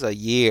 there was a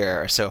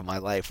year or so of my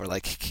life where,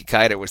 like,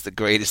 Kikaider was the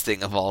greatest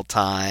thing of all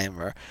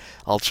time, or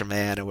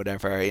Ultraman or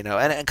whatever, you know.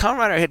 And Kamen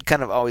Rider had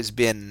kind of always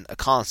been a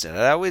constant.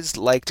 I always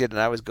liked it,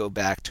 and I always go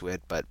back to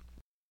it, but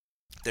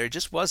there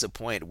just was a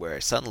point where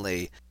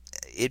suddenly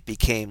it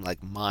became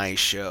like my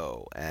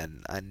show,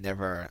 and I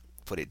never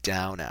put it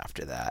down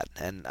after that.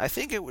 And I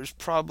think it was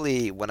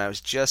probably when I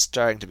was just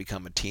starting to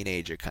become a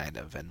teenager, kind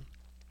of, and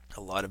a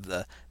lot of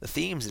the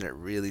themes in it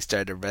really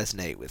started to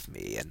resonate with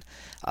me, and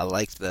I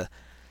liked the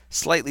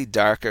slightly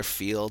darker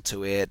feel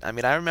to it. I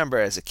mean, I remember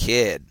as a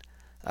kid,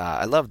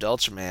 I loved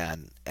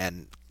Ultraman,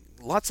 and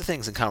lots of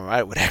things in Kamen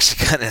Rider would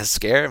actually kind of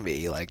scare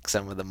me, like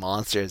some of the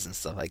monsters and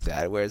stuff like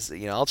that. Whereas,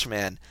 you know,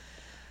 Ultraman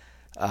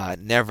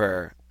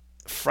never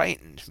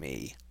frightened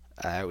me.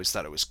 I always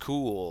thought it was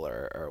cool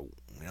or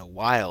you know,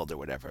 wild or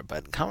whatever.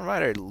 But Kamen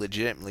Rider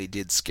legitimately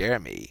did scare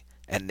me.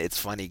 And it's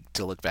funny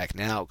to look back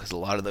now because a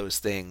lot of those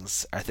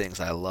things are things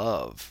I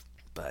love.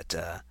 But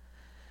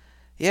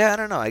yeah, I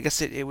don't know. I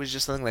guess it was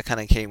just something that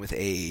kind of came with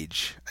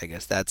age. I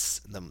guess that's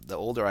the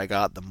older I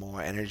got, the more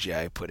energy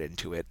I put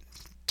into it,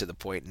 to the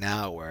point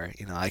now where,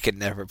 you know, I could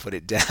never put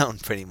it down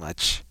pretty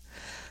much.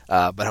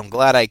 But I'm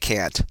glad I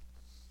can't.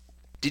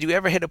 Did you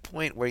ever hit a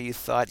point where you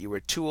thought you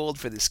were too old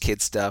for this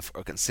kid stuff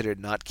or considered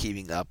not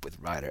keeping up with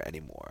Rider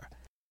anymore?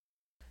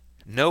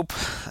 Nope,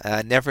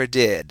 I never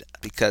did,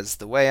 because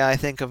the way I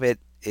think of it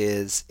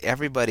is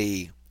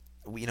everybody,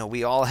 you know,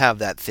 we all have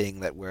that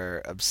thing that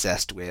we're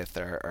obsessed with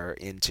or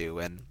into,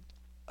 and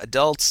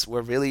adults,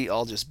 we're really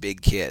all just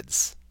big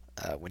kids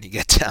when you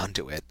get down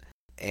to it.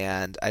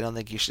 And I don't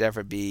think you should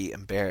ever be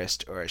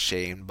embarrassed or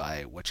ashamed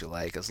by what you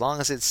like, as long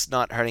as it's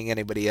not hurting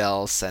anybody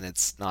else and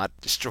it's not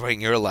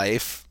destroying your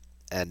life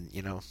and,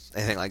 you know,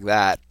 anything like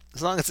that.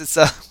 As long as it's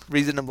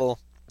reasonable,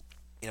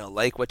 you know,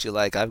 like what you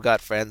like. I've got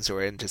friends who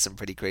are into some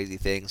pretty crazy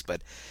things,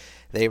 but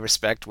they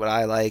respect what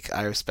I like.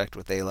 I respect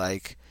what they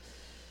like.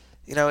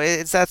 You know,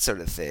 it's that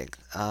sort of thing.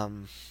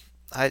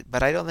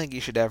 But I don't think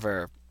you should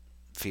ever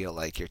feel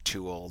like you're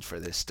too old for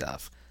this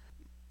stuff.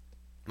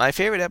 My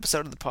favorite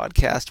episode of the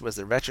podcast was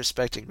the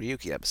retrospecting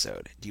Ryuki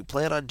episode. Do you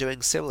plan on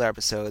doing similar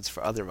episodes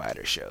for other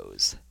Rider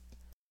shows?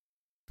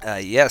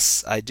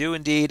 Yes, I do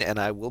indeed, and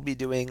I will be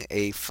doing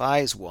a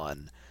FISE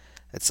one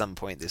at some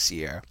point this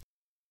year.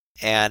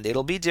 And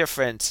it'll be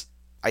different.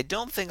 I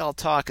don't think I'll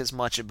talk as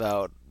much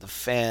about the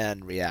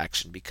fan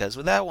reaction, because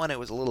with that one it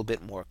was a little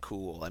bit more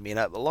cool. I mean,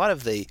 a lot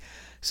of the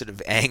sort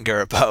of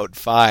anger about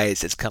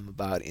FISE has come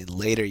about in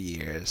later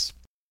years.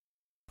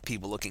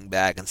 People looking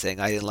back and saying,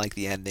 I didn't like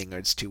the ending, or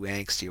it's too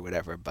angsty, or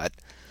whatever. But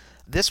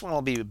this one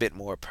will be a bit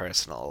more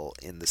personal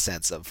in the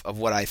sense of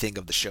what I think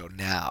of the show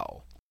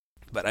now.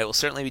 But I will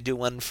certainly do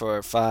one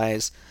for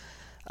FISE.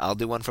 I'll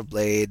do one for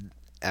Blade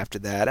after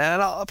that,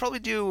 and I'll probably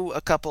do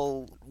a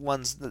couple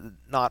ones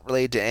not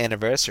related to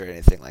Anniversary or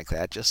anything like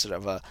that, just sort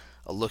of a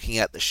looking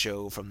at the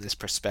show from this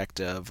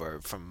perspective, or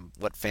from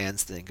what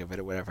fans think of it,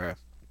 or whatever.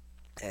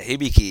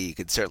 Hibiki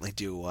could certainly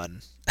do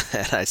one,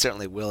 and I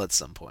certainly will at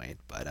some point,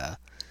 but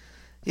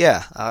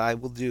yeah, I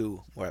will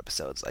do more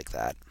episodes like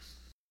that.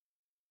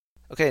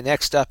 Okay,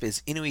 next up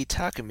is Inui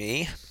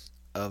Takumi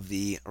of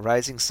the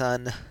Rising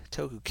Sun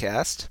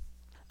TokuCast,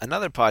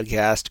 another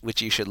podcast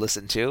which you should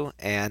listen to,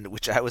 and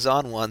which I was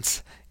on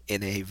once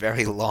in a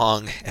very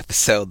long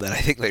episode that I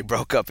think they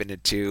broke up into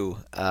two,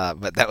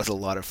 but that was a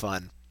lot of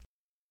fun.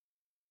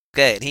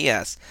 Okay, and he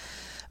asks,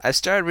 I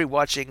started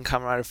rewatching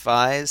Kamen Rider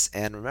Fives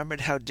and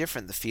remembered how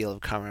different the feel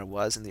of Kamen Rider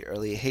was in the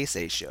early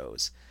Heisei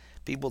shows.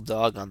 People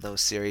dog on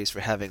those series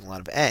for having a lot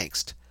of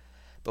angst.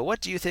 But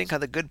what do you think are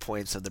the good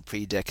points of the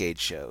pre-decade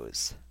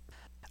shows?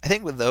 I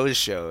think with those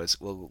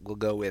shows, we'll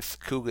go with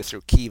Kuga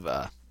through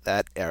Kiva,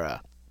 that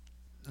era.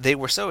 They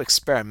were so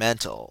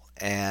experimental,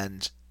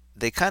 and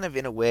they kind of,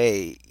 in a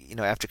way,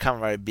 after Kamen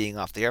Rider being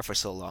off the air for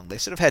so long, they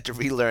sort of had to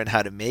relearn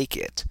how to make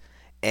it.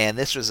 And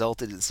this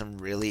resulted in some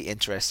really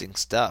interesting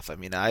stuff. I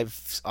mean,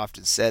 I've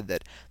often said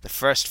that the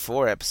first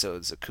four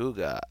episodes of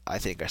Kuga, I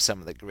think, are some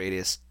of the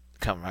greatest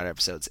Kamen Rider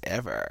episodes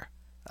ever.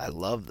 I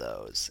love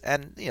those.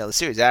 And, the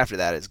series after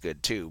that is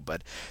good too,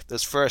 but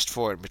those first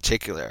four in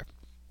particular,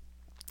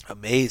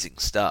 amazing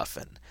stuff.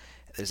 And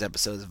there's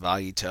episodes of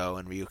Agito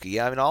and Ryuki.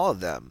 I mean, all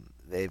of them,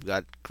 they've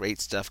got great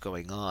stuff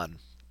going on.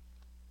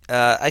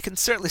 I can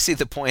certainly see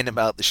the point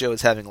about the show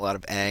is having a lot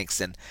of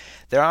angst, and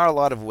there are a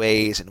lot of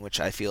ways in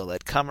which I feel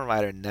that Kamen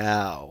Rider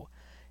now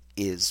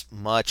is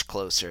much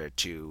closer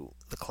to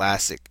the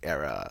classic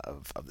era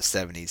of the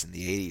 70s and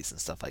the 80s and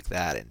stuff like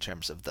that in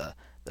terms of the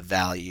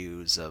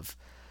values of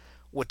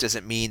what does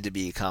it mean to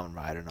be a Kamen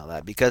Rider and all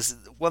that. Because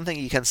one thing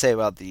you can say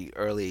about the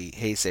early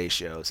Heisei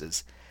shows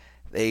is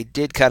they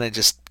did kind of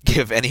just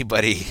give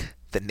anybody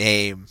the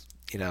name,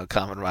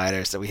 Kamen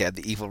Rider. So we had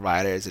the Evil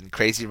Riders and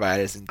Crazy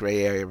Riders and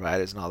Gray Area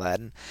Riders and all that.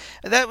 And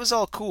that was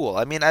all cool.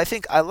 I mean, I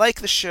think I like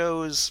the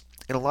shows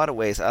in a lot of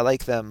ways. I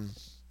like them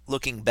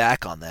looking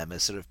back on them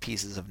as sort of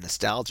pieces of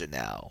nostalgia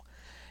now.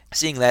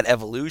 Seeing that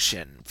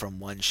evolution from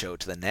one show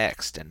to the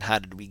next, and how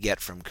did we get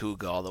from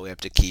Kuga all the way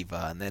up to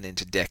Kiva and then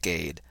into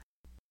Decade.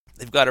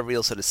 They've got a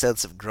real sort of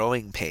sense of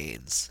growing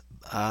pains,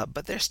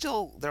 but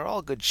they're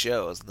all good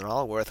shows and they're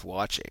all worth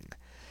watching.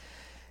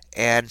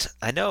 And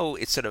I know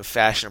it's sort of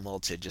fashionable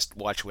to just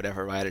watch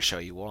whatever rider show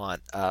you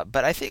want,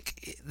 but I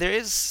think there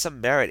is some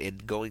merit in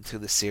going through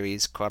the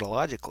series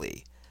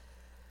chronologically.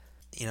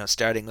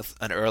 Starting with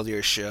an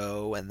earlier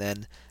show and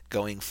then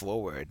going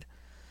forward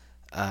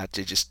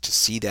to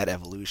see that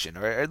evolution,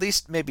 or at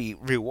least maybe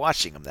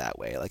rewatching them that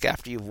way. Like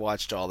after you've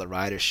watched all the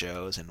rider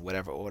shows in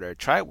whatever order,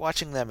 try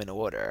watching them in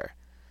order.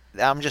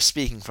 I'm just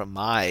speaking from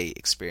my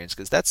experience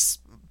because that's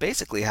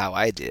basically how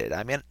I did.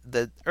 I mean,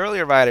 the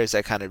earlier riders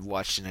I kind of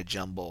watched in a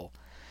jumble.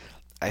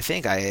 I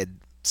think I had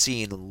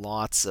seen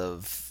lots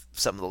of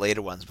some of the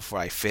later ones before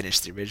I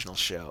finished the original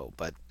show,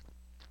 but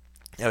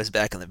I was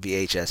back in the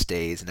VHS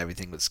days and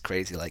everything was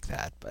crazy like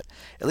that. But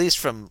at least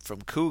from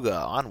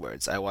Kuga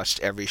onwards, I watched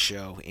every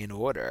show in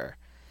order.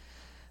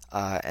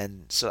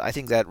 And so I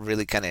think that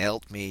really kind of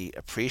helped me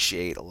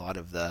appreciate a lot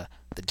of the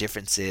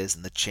differences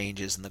and the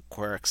changes and the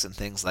quirks and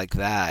things like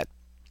that.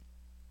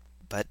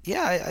 But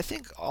yeah, I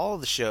think all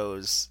of the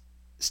shows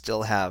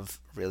still have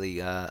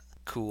really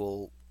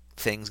cool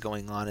things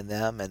going on in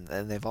them, and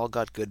they've all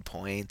got good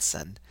points,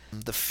 and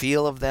the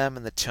feel of them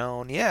and the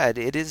tone. Yeah,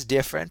 it is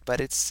different,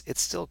 but it's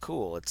still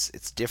cool.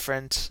 It's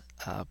different,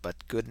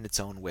 but good in its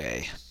own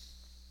way.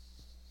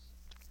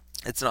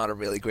 It's not a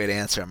really great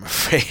answer, I'm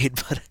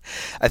afraid, but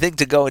I think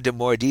to go into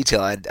more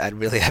detail, I'd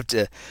really have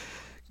to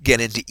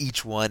get into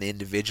each one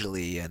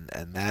individually, and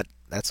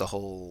that's a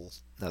whole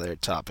another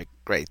topic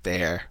right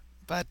there.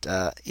 But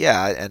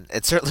yeah, and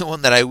it's certainly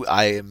one that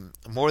I am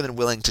more than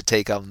willing to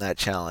take on that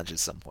challenge at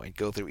some point.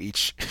 Go through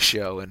each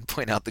show and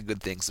point out the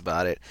good things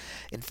about it.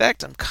 In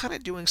fact, I'm kind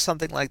of doing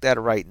something like that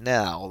right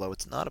now, although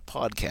it's not a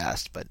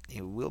podcast, but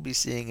you will be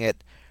seeing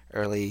it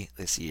early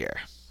this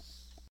year.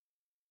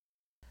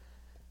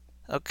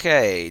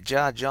 Okay,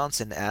 Ja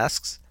Johnson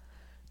asks,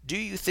 do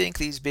you think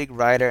these big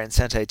Rider and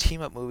Sentai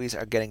team-up movies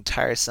are getting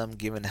tiresome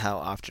given how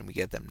often we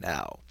get them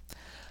now?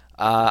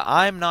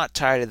 I'm not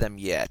tired of them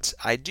yet.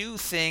 I do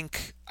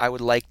think I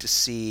would like to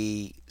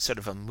see sort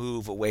of a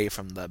move away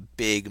from the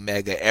big,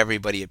 mega,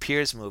 everybody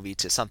appears movie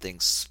to something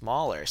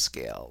smaller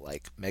scale,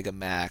 like Mega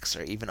Max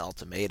or even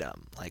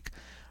Ultimatum, like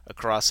a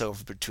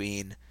crossover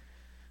between,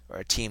 or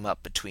a team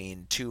up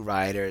between two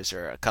riders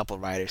or a couple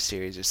rider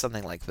series or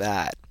something like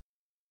that.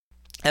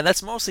 And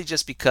that's mostly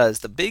just because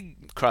the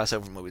big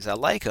crossover movies, I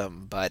like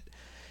them, but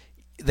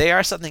they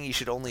are something you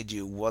should only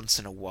do once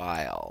in a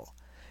while.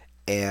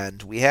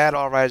 And we had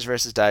All Riders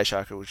versus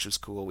Daishocker, which was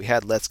cool. We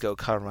had Let's Go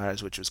Kamen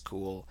Riders, which was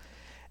cool.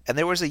 And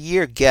there was a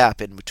year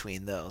gap in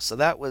between those, so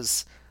that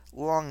was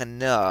long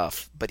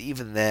enough. But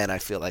even then, I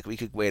feel like we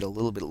could wait a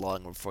little bit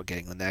longer before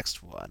getting the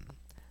next one.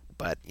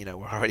 But, we're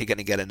already going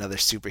to get another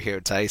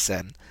Superhero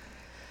Taisen.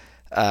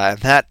 And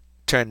that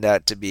turned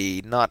out to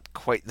be not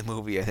quite the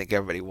movie I think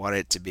everybody wanted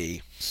it to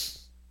be.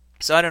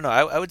 So I don't know.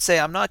 I would say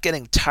I'm not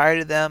getting tired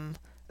of them,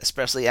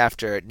 especially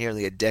after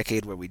nearly a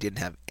decade where we didn't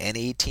have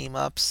any team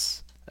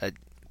ups.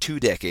 2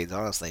 decades,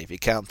 honestly, if you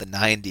count the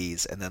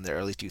 90s and then the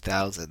early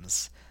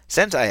 2000s.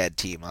 Sentai had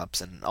team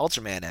ups and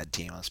Ultraman had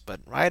team ups,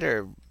 but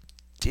Rider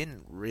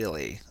didn't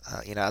really,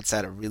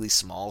 outside of really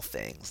small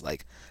things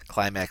like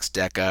Climax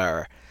Deca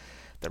or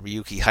the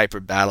Ryuki Hyper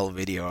Battle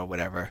video or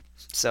whatever.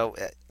 So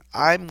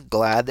I'm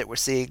glad that we're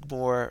seeing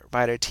more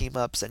Rider team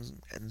ups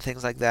and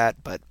things like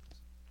that, but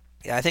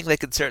Yeah, I think they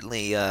could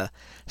certainly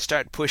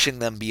start pushing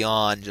them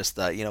beyond just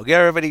the, get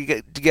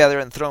everybody together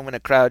and throw them in a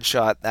crowd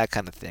shot, that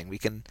kind of thing. We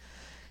can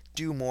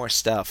do more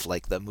stuff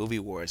like the movie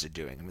wars are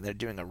doing. I mean, they're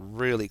doing a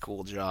really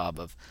cool job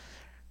of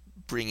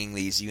bringing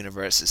these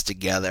universes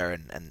together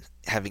and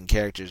having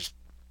characters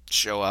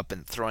show up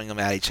and throwing them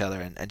at each other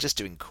and just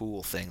doing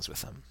cool things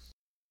with them.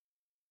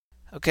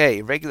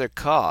 Okay, Regular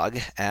Cog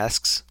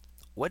asks,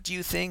 what do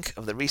you think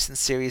of the recent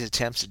series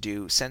attempts to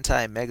do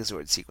Sentai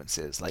Megazord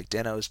sequences like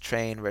Denno's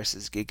Train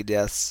versus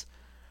Gigadeath's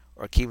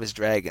or Kiva's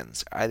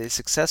Dragons? Are they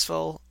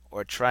successful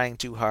or trying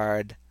too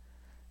hard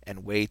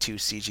and way too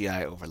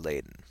CGI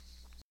overladen?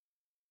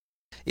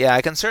 Yeah,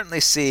 I can certainly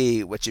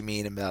see what you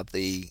mean about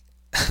the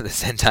the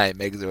Sentai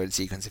Megazord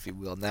sequence, if you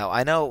will. Now,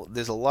 I know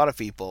there's a lot of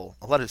people,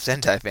 a lot of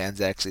Sentai fans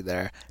actually, that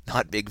are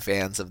not big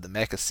fans of the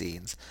mecha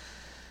scenes.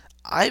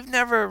 I've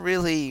never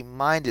really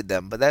minded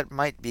them, but that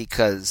might be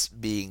because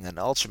being an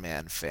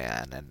Ultraman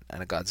fan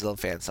and a Godzilla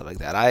fan and stuff like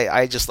that,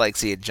 I just like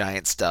seeing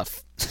giant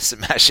stuff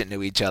smash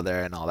into each other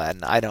and all that,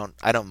 and I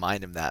don't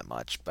mind them that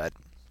much. But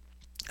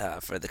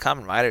for the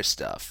Kamen Rider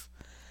stuff,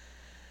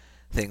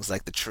 things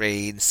like the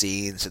train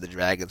scenes or the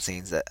dragon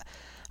scenes, that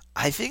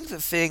I think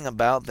the thing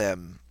about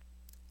them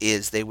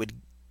is they would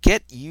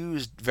get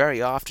used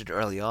very often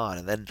early on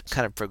and then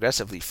kind of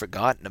progressively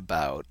forgotten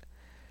about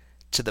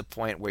to the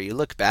point where you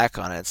look back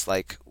on it, it's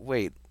like,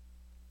 wait,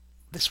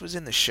 this was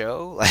in the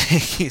show?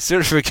 Like, you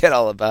sort of forget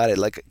all about it.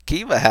 Like,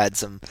 Kiva had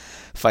some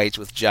fights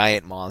with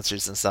giant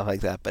monsters and stuff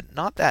like that, but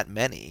not that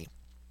many.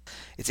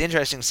 It's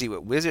interesting to see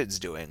what Wizard's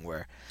doing,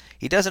 where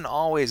he doesn't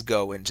always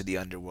go into the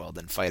underworld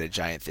and fight a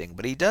giant thing,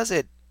 but he does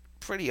it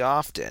pretty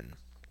often.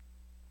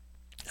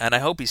 And I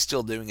hope he's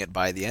still doing it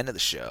by the end of the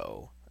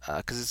show,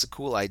 because it's a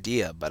cool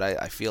idea, but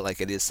I feel like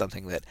it is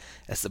something that,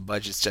 as the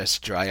budget starts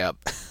to dry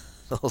up,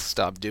 they'll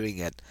stop doing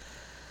it.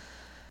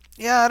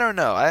 Yeah, I don't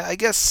know. I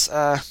guess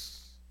I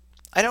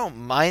don't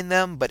mind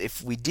them, but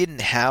if we didn't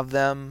have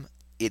them,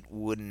 it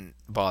wouldn't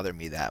bother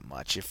me that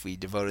much. If we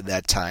devoted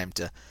that time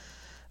to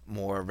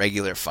more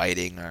regular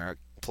fighting or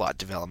plot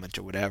development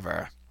or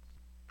whatever,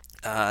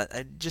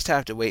 I just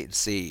have to wait and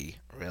see,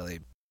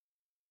 really.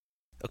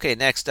 Okay,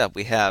 next up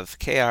we have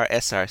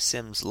KRSR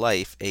Sims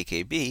Life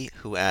AKB,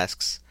 who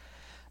asks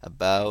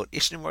about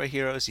Ishinomori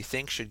heroes you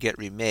think should get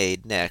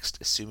remade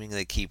next, assuming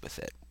they keep with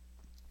it.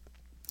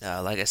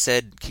 Like I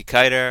said,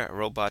 Kikaider,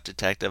 Robot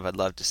Detective, I'd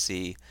love to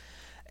see.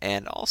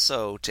 And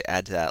also, to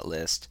add to that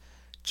list,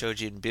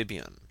 Chojin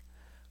Bibyun,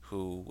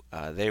 who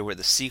they were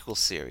the sequel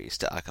series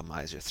to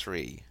Akamizer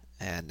 3.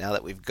 And now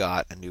that we've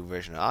got a new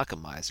version of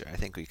Akamizer, I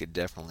think we could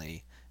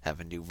definitely have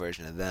a new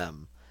version of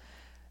them.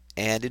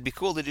 And it'd be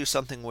cool to do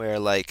something where,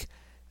 like,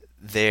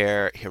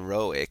 they're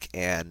heroic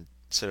and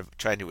sort of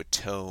trying to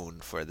atone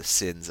for the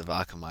sins of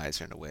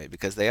Akamizer in a way,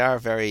 because they are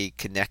very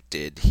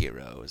connected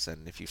heroes,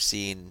 and if you've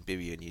seen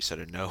Bibian, you sort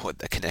of know what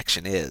the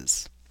connection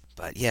is.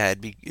 But yeah,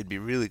 it'd be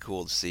really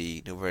cool to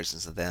see new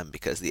versions of them,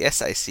 because the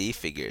SIC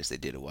figures they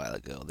did a while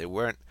ago, they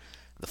weren't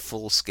the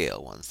full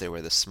scale ones. They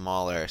were the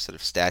smaller, sort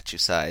of statue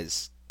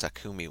size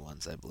Takumi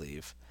ones, I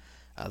believe.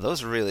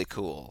 Those are really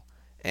cool,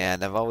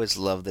 and I've always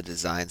loved the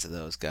designs of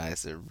those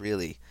guys. They're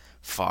really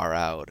far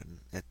out,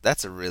 and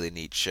that's a really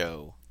neat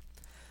show.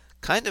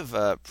 Kind of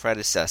a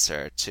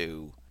predecessor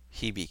to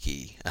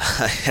Hibiki,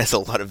 as a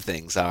lot of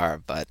things are,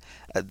 but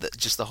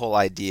just the whole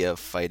idea of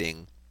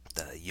fighting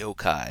the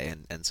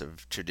yokai and sort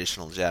of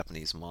traditional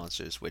Japanese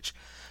monsters, which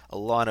a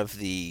lot of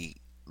the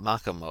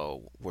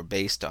Makamo were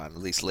based on, at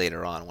least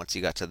later on, once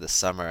you got to the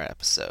summer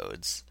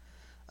episodes.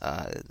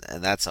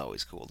 And that's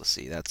always cool to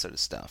see, that sort of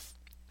stuff.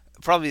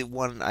 Probably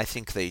one I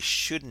think they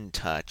shouldn't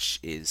touch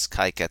is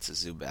Kaiketsu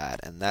Zubat,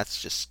 and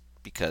that's just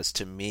because,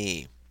 to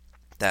me,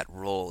 that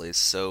role is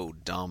so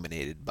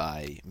dominated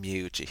by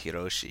Miyuchi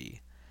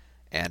Hiroshi.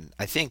 And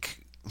I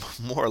think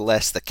more or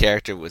less the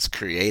character was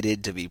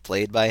created to be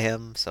played by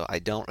him, so I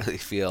don't really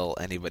feel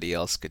anybody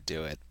else could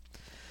do it.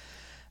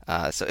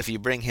 So if you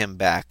bring him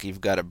back,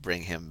 you've got to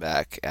bring him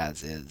back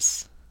as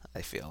is,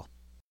 I feel.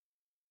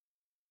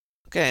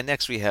 Okay,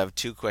 next we have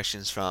two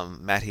questions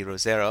from Matty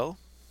Rosero.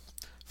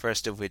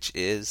 First of which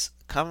is,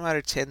 Kamen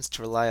Rider tends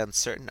to rely on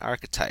certain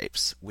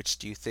archetypes. Which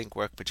do you think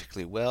work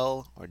particularly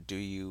well, or do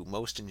you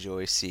most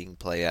enjoy seeing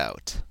play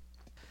out?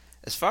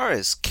 As far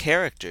as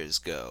characters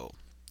go,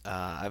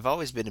 I've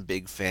always been a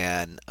big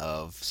fan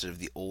of sort of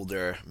the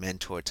older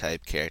mentor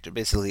type character.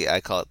 Basically,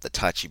 I call it the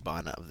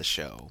Tachibana of the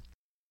show.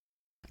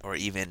 Or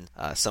even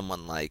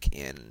someone like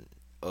in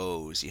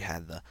O's, you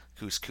had the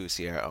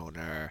Couscousier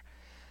owner.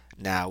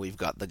 Now we've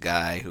got the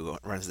guy who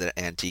runs the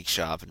antique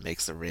shop and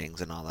makes the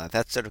rings and all that.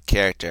 That sort of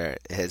character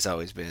has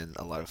always been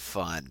a lot of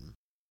fun.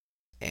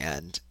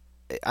 And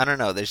I don't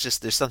know, there's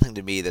something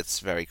to me that's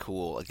very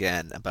cool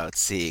again about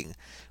seeing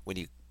when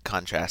you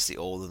contrast the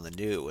old and the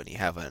new, and you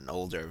have an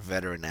older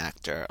veteran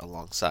actor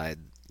alongside,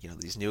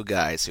 these new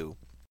guys who,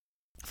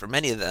 for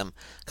many of them,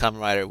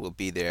 Kamen Rider will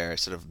be their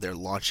sort of their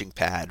launching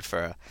pad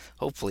for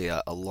hopefully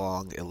a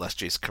long,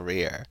 illustrious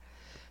career,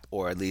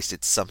 or at least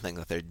it's something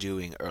that they're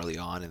doing early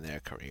on in their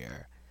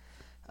career.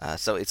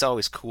 So it's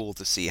always cool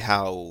to see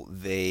how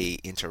they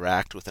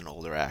interact with an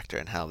older actor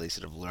and how they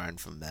sort of learn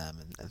from them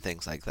and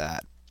things like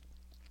that.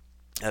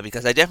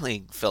 Because I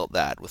definitely felt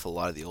that with a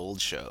lot of the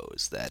old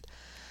shows that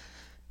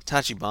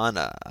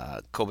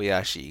Tachibana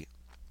Kobayashi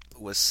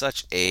was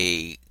such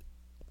a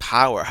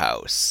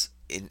powerhouse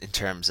in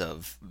terms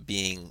of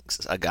being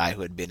a guy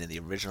who had been in the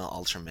original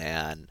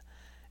Ultraman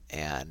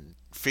and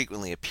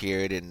frequently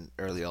appeared in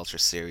early Ultra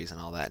series and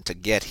all that. And to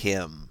get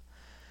him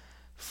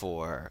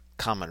for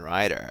Kamen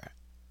Rider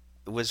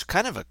was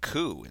kind of a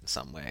coup in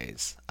some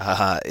ways.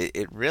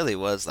 It really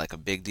was like a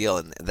big deal,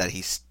 and that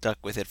he stuck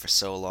with it for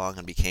so long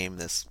and became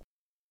this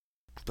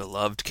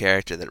beloved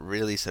character that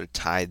really sort of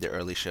tied the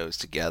early shows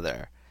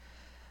together.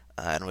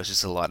 And was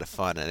just a lot of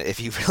fun. And if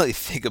you really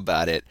think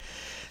about it,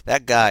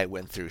 that guy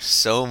went through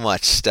so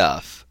much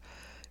stuff.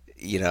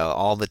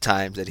 All the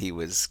times that he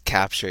was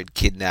captured,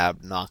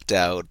 kidnapped, knocked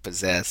out,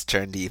 possessed,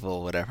 turned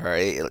evil, whatever.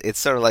 It's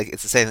sort of like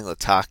it's the same thing with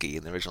Taki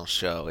in the original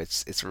show.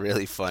 It's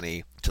really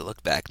funny to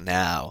look back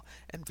now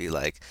and be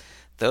like,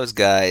 those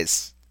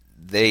guys,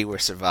 they were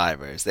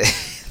survivors.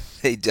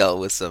 They dealt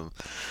with some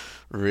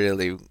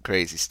really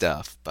crazy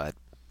stuff. But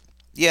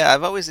yeah,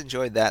 I've always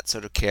enjoyed that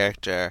sort of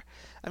character.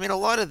 I mean, a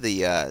lot of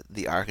the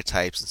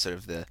archetypes and sort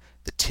of the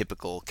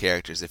typical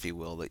characters, if you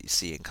will, that you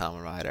see in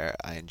Kamen Rider,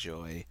 I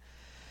enjoy.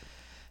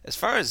 As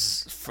far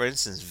as, for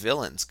instance,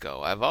 villains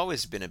go, I've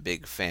always been a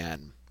big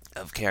fan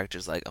of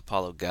characters like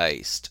Apollo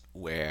Geist,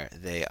 where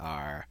they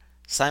are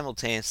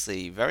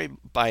simultaneously very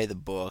by the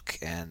book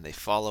and they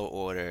follow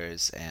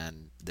orders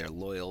and they're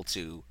loyal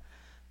to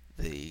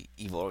the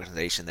evil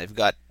organization. They've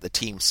got the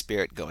team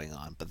spirit going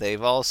on, but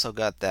they've also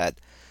got that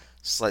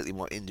slightly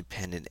more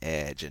independent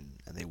edge, and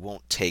they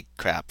won't take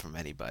crap from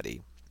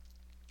anybody.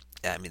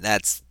 I mean,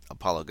 that's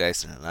Apollo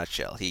Geist in a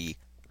nutshell. He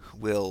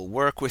will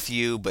work with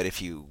you, but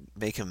if you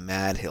make him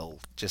mad, he'll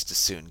just as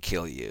soon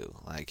kill you.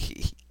 Like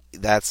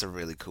that's a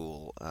really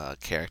cool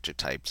character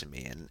type to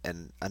me.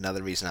 And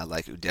another reason I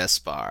like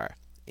Udespar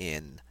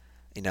in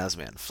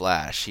Inazuma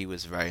Flash, he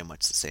was very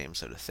much the same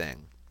sort of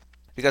thing.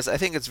 Because I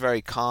think it's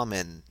very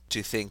common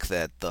to think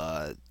that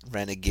the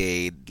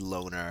renegade,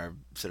 loner,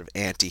 sort of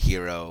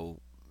anti-hero,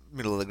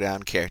 middle of the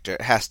ground character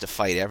has to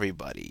fight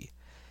everybody.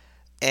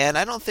 And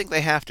I don't think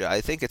they have to. I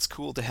think it's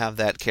cool to have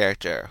that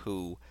character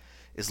who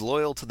is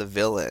loyal to the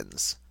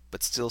villains,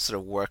 but still sort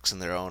of works in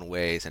their own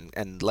ways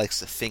and likes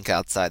to think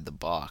outside the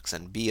box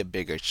and be a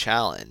bigger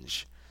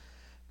challenge,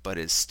 but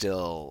is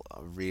still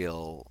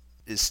loyal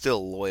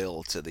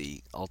to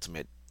the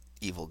ultimate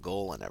evil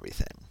goal and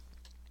everything.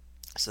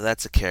 So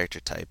that's a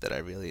character type that I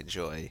really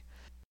enjoy.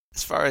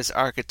 As far as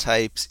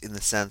archetypes in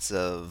the sense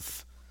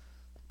of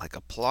like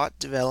a plot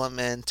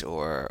development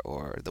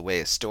or the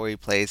way a story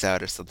plays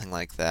out or something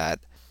like that,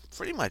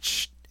 pretty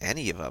much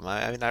any of them.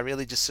 I mean, I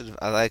really just sort of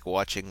I like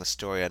watching the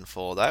story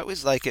unfold. I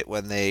always like it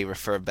when they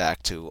refer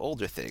back to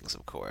older things,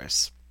 of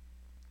course,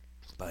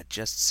 but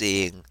just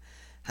seeing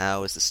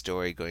how is the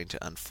story going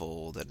to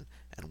unfold and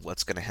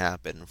what's going to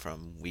happen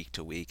from week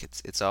to week.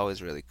 It's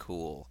always really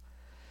cool.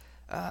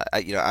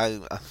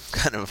 I'm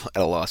kind of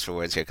at a loss for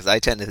words here because I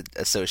tend to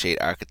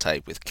associate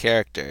archetype with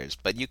characters,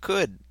 but you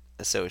could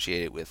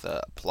associate it with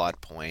a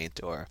plot point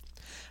or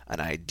an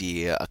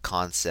idea, a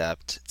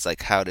concept. It's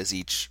like how does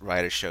each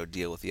writer show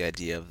deal with the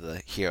idea of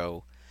the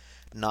hero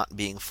not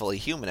being fully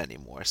human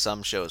anymore?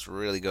 Some shows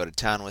really go to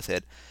town with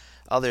it.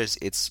 Others,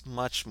 it's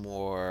much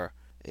more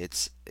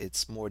it's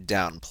more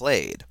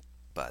downplayed,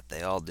 but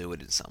they all do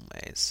it in some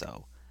ways.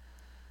 So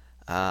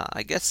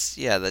I guess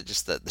yeah, that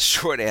just the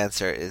short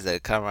answer is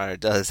that Kamen Rider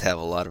does have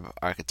a lot of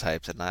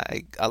archetypes, and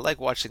I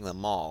like watching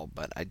them all,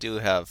 but I do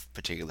have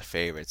particular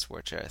favorites,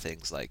 which are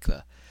things like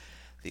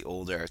the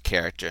older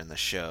character in the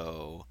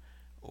show,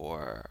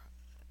 or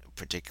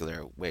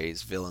particular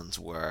ways villains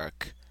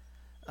work,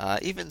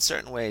 even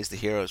certain ways the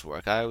heroes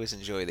work. I always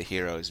enjoy the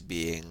heroes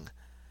being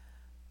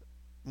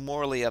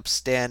morally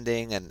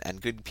upstanding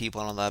and good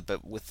people and all that,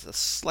 but with a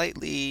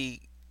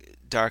slightly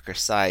darker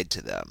side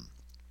to them.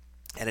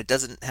 And it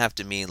doesn't have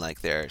to mean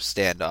like they're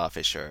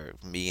standoffish or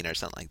mean or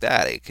something like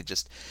that. It could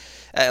just,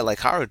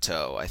 like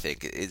Haruto, I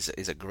think is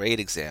a great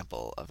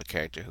example of a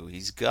character who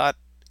he's got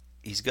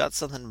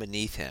something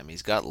beneath him.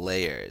 He's got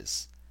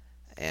layers,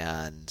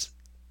 and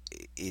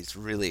it's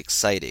really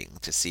exciting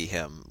to see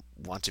him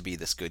want to be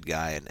this good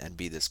guy and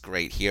be this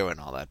great hero and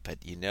all that. But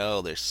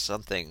there's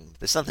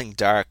something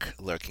dark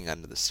lurking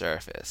under the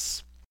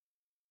surface,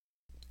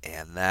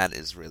 and that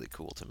is really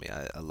cool to me.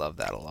 I love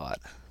that a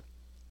lot.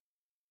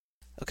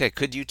 Okay,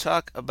 could you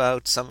talk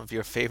about some of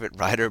your favorite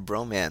writer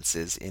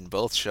bromances in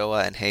both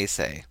Showa and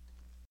Heisei?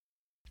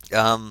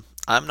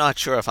 I'm not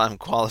sure if I'm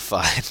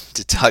qualified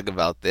to talk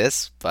about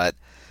this, but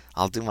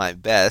I'll do my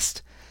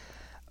best.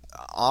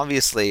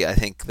 Obviously, I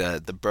think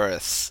the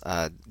births,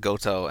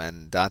 Goto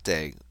and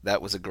Date,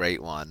 that was a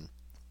great one,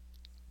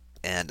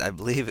 and I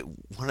believe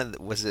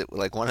was it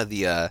like one of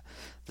the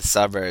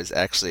subbers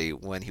actually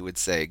when he would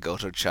say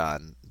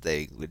Goto-chan,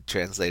 they would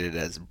translate it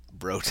as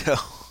Broto.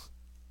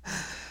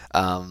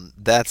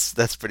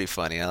 That's pretty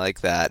funny. I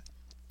like that.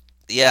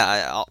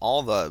 Yeah,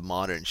 all the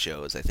modern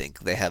shows, I think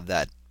they have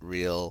that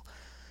real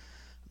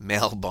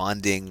male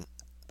bonding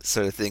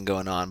sort of thing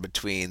going on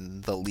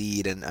between the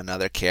lead and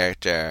another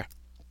character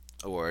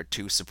or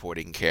two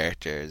supporting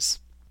characters.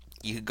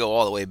 You could go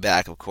all the way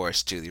back, of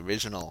course, to the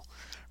original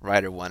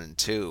Rider 1 and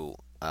 2.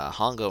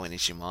 Hongo and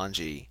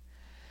Ichimonji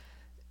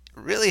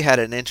really had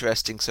an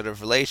interesting sort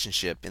of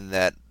relationship in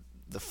that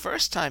the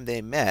first time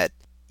they met,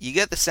 you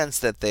get the sense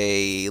that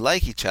they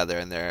like each other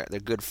and they're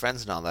good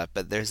friends and all that,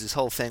 but there's this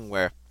whole thing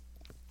where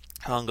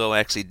Hongo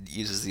actually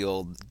uses the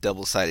old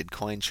double-sided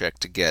coin trick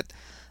to get.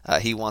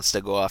 He wants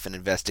to go off and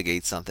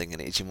investigate something,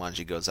 and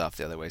Ichimonji goes off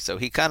the other way. So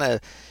he kind of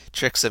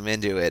tricks him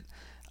into it.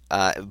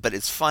 But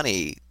it's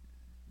funny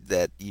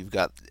that you've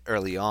got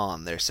early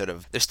on. They're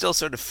still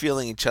sort of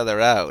feeling each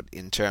other out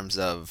in terms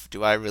of,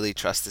 do I really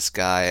trust this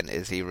guy, and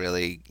is he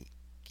really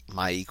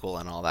my equal,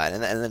 and all that.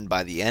 And then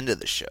by the end of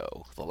the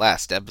show, the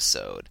last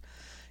episode,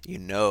 you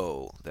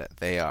know that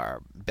they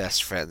are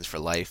best friends for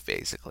life,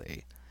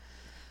 basically.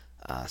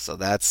 So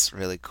that's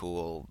really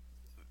cool.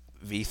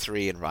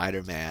 V3 and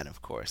Rider Man,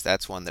 of course,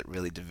 that's one that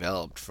really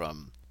developed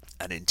from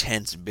an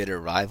intense, bitter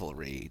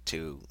rivalry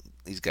to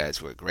these guys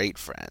who are great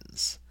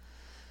friends.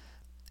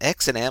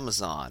 X and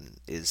Amazon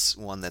is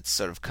one that's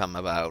sort of come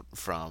about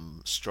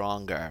from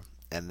Stronger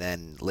and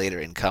then later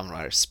in Kamen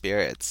Rider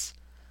Spirits.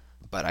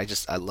 But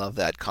I love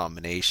that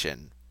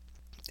combination.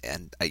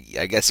 And I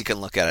guess you can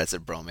look at it as a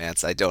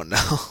bromance. I don't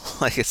know.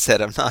 Like I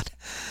said, I'm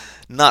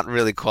not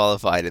really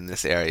qualified in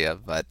this area,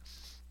 but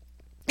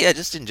yeah,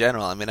 just in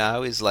general. I mean, I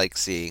always like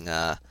seeing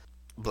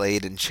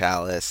Blade and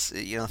Chalice,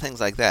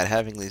 things like that,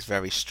 having these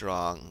very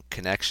strong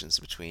connections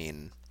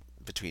between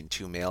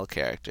two male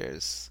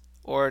characters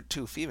or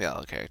two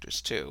female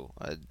characters too.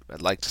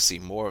 I'd like to see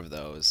more of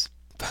those.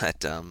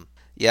 But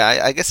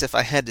yeah, I guess if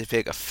I had to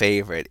pick a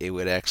favorite, it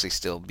would actually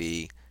still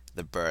be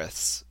the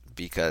births,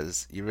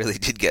 because you really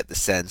did get the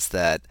sense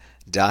that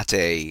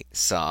Date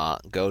saw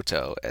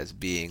Goto as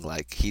being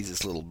like he's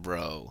this little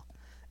bro,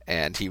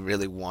 and he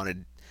really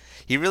wanted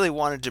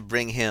to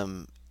bring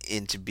him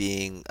into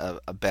being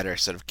a better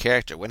sort of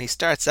character. When he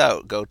starts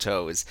out,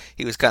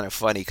 he was kind of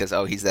funny because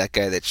he's that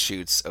guy that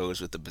shoots O's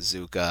with the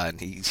bazooka,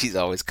 and he's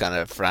always kind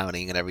of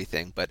frowning and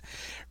everything. But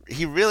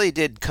he really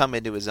did come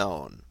into his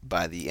own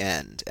by the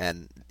end,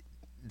 and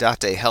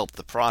Date helped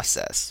the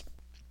process.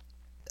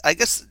 I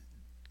guess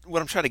what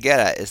I'm trying to get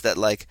at is that,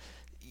 like,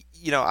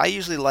 I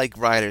usually like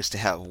writers to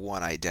have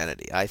one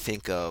identity. I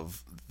think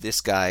of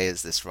this guy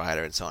as this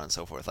writer and so on and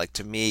so forth. Like,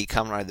 to me,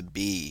 Kamen Rider the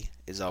Bee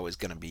is always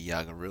going to be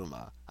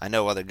Yagaruma. I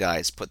know other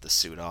guys put the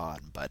suit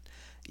on, but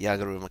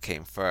Yagaruma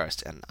came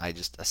first, and I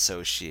just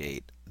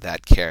associate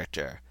that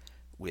character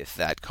with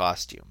that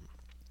costume.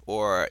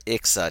 Or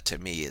Ixa, to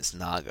me, is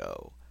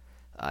Nago.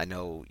 I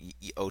know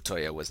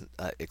Otoya was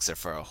Ixa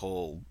for a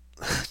whole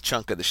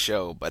chunk of the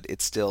show, but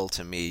it's still,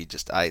 to me,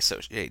 just I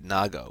associate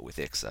Nago with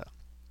Ixa.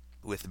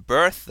 With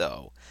Birth,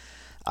 though,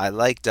 I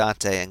like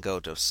Date and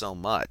Goto so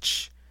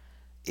much,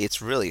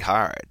 it's really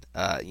hard.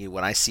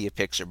 When I see a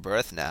picture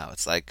Birth now,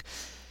 it's like,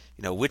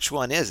 which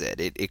one is it?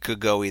 It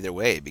could go either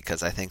way,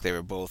 because I think they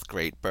were both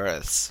great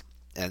births.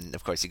 And,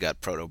 of course, you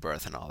got Proto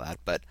Birth and all that,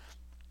 but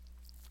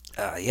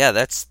yeah,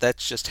 that's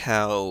just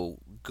how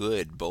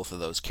good both of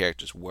those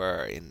characters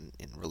were in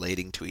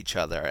relating to each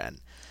other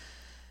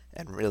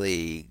and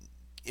really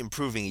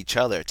improving each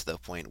other to the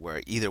point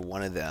where either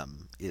one of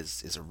them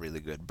is a really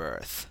good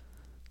birth.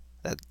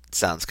 That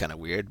sounds kind of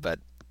weird, but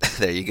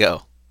there you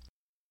go.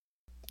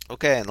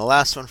 Okay, and the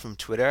last one from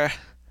Twitter,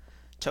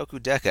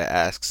 Tokudeka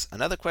asks,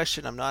 another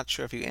question I'm not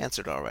sure if you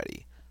answered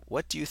already.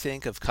 What do you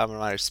think of Kamen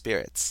Rider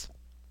Spirits?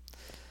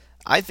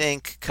 I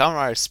think Kamen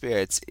Rider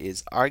Spirits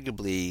is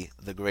arguably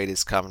the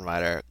greatest Kamen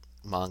Rider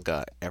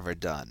manga ever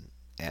done.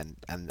 And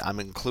I'm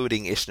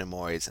including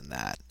Ishinomori's in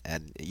that.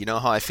 And you know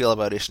how I feel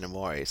about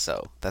Ishinomori,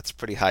 so that's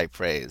pretty high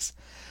praise.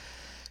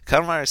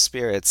 Kamen Rider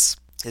Spirits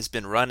has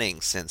been running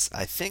since,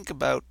 I think,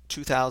 about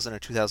 2000 or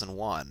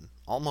 2001,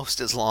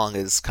 almost as long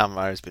as Kamen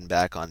Rider's been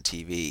back on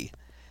TV.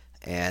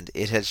 And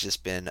it has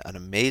just been an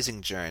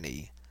amazing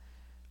journey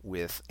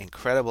with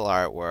incredible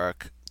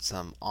artwork,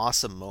 some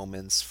awesome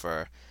moments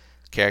for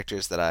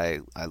characters that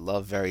I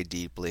love very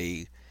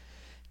deeply,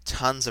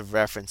 tons of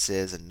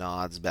references and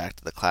nods back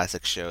to the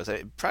classic shows.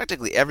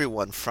 Practically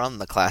everyone from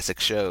the classic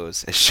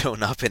shows has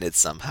shown up in it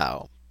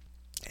somehow.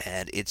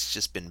 And it's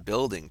just been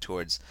building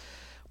towards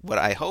what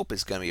I hope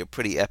is going to be a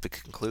pretty epic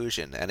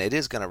conclusion. And it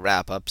is going to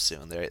wrap up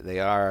soon.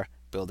 They are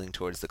building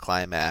towards the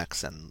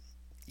climax, and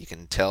you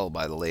can tell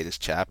by the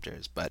latest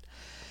chapters. But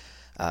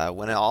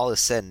when it all is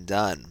said and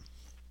done,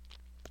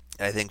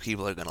 I think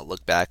people are going to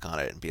look back on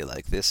it and be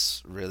like,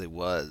 this really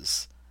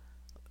was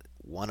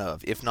one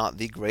of, if not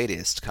the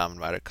greatest Kamen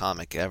Rider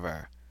comic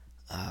ever.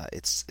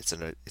 It's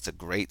a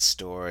great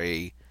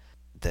story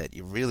that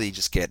you really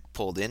just get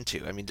pulled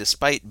into. I mean,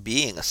 despite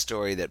being a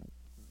story that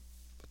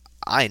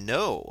I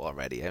know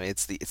already. I mean,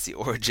 it's the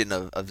origin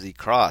of the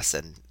cross,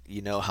 and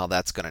you know how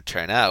that's going to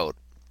turn out.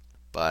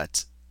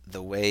 But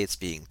the way it's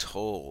being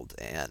told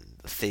and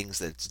the things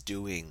that it's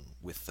doing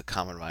with the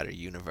Kamen Rider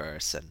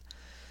universe and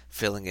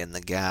filling in the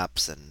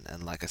gaps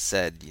and like I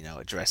said,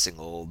 addressing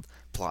old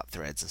plot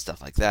threads and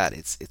stuff like that.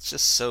 It's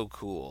just so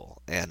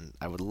cool, and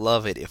I would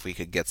love it if we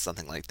could get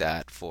something like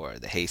that for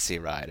the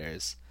Heisei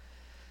Riders,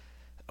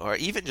 or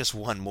even just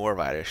one more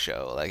rider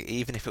show. Like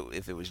even if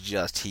it was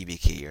just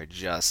Hibiki or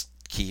just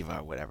Kiva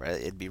or whatever,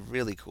 it'd be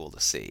really cool to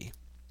see.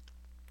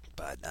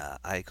 But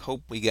I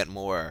hope we get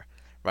more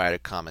Rider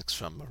comics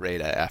from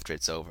Moreta after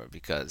it's over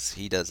because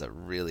he does a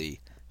really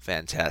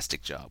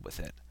fantastic job with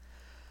it.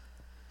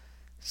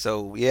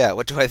 So yeah,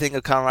 what do I think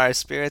of Kamen Rider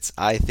Spirits?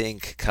 I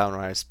think Kamen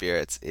Rider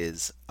Spirits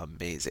is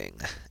amazing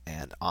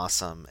and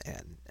awesome,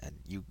 and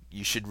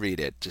you should read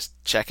it. Just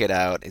check it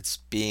out. It's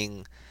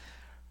being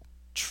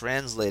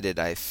translated,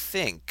 I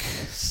think.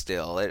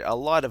 Still, a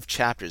lot of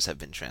chapters have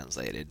been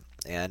translated,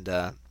 and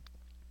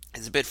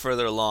it's a bit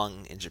further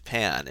along in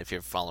Japan if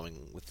you're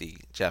following with the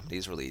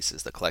Japanese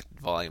releases, the collected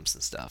volumes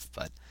and stuff.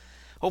 But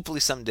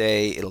hopefully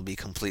someday it'll be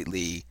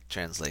completely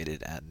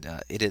translated, and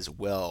it is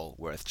well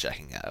worth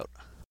checking out.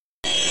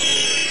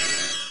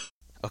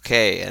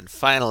 Okay, and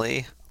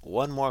finally,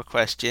 one more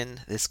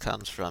question. This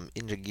comes from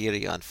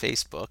Indragiri on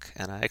Facebook,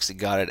 and I actually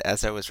got it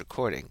as I was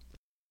recording.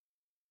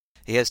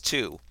 He has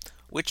two.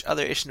 Which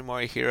other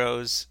Ishinomori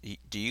heroes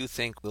do you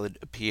think will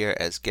appear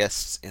as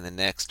guests in the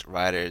next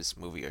Riders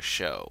movie or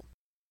show?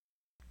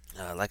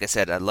 Like I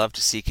said, I'd love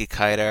to see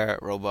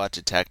Kikaida, Robot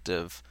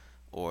Detective,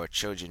 or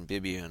Chojin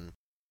Bibune.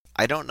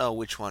 I don't know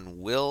which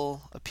one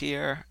will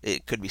appear.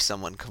 It could be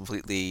someone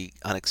completely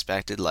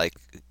unexpected, like,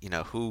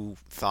 who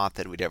thought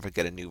that we'd ever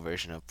get a new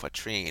version of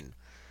Poitrine.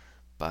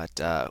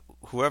 But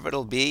whoever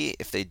it'll be,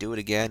 if they do it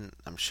again,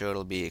 I'm sure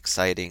it'll be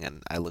exciting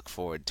and I look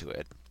forward to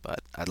it.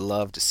 But I'd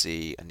love to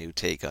see a new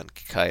take on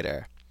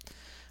Kikaida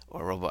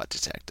or Robot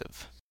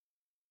Detective.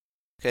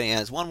 Okay, and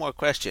there's one more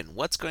question.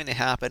 What's going to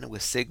happen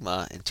with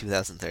Sigma in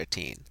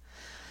 2013?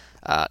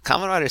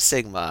 Kamen Rider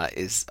Sigma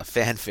is a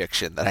fan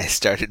fiction that I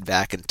started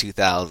back in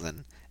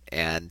 2000,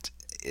 and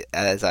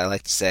as I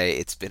like to say,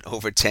 it's been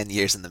over 10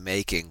 years in the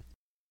making.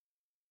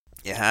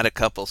 It had a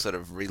couple sort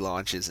of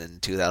relaunches in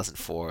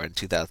 2004 and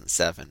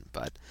 2007,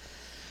 but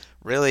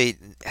really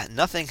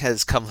nothing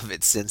has come of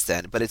it since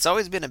then. But it's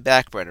always been a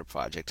back burner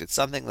project. It's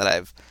something that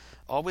I've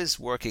always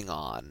working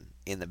on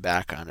in the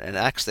background, and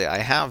actually I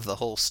have the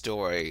whole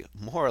story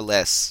more or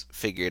less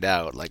figured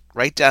out, like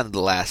right down to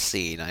the last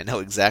scene. I know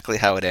exactly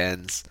how it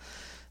ends.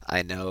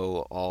 I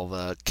know all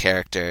the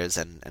characters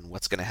and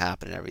what's going to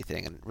happen and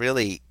everything. And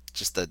really,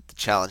 just the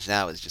challenge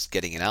now is just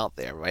getting it out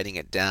there, writing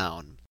it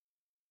down,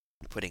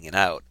 putting it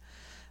out.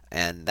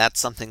 And that's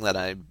something that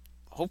I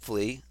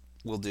hopefully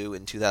will do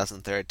in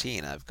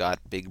 2013. I've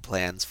got big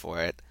plans for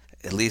it.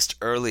 At least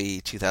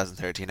early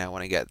 2013, I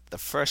want to get the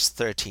first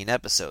 13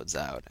 episodes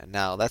out. And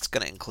now that's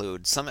going to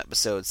include some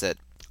episodes that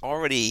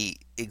already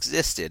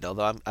existed,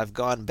 although I've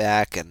gone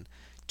back and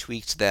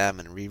tweaked them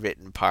and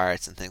rewritten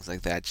parts and things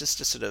like that, just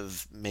to sort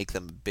of make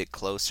them a bit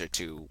closer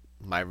to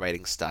my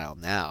writing style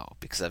now,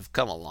 because I've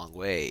come a long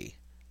way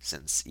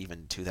since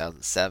even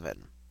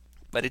 2007.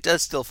 But it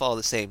does still follow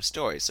the same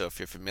story, so if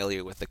you're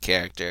familiar with the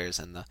characters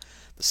and the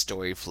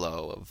story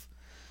flow of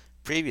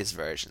previous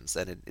versions,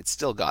 then it's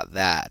still got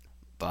that,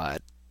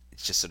 but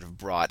it's just sort of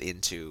brought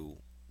into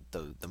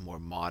the more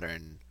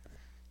modern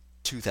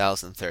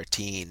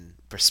 2013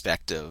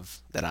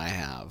 perspective that I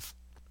have,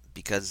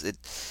 because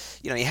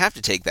you have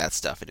to take that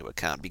stuff into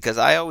account, because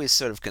I always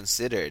sort of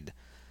considered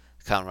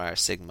Kamen Rider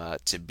Sigma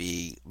to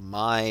be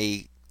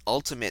my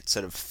ultimate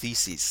sort of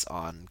thesis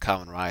on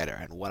Kamen Rider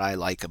and what I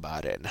like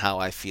about it and how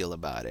I feel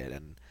about it,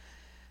 and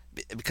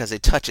because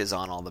it touches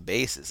on all the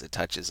bases, it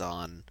touches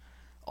on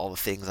all the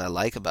things I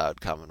like about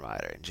Kamen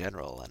Rider in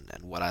general,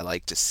 and what I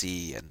like to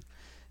see, and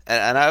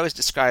I always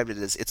described it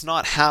as, it's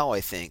not how I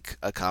think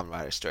a Kamen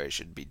Rider story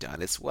should be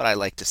done, it's what I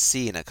like to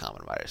see in a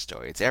Kamen Rider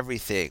story. It's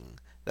everything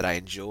that I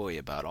enjoy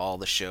about all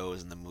the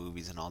shows and the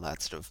movies and all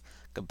that sort of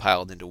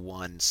compiled into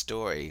one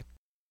story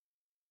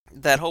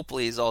that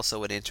hopefully is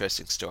also an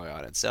interesting story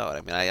on its own.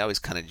 I mean, I always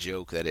kind of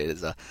joke that it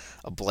is a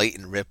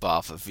blatant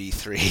rip-off of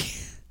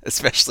V3,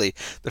 especially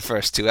the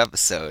first two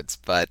episodes,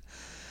 but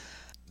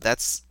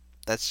that's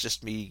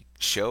just me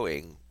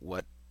showing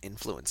what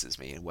influences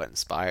me and what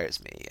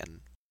inspires me. And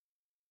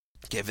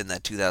given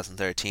that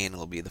 2013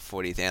 will be the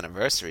 40th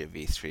anniversary of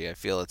V3, I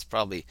feel it's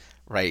probably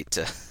right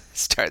to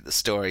start the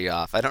story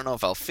off. I don't know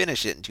if I'll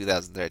finish it in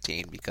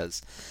 2013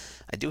 because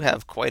I do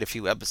have quite a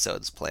few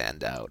episodes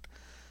planned out,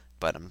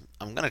 but I'm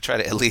going to try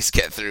to at least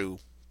get through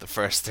the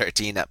first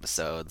 13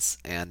 episodes,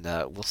 and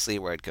we'll see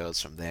where it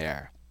goes from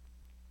there.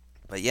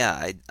 But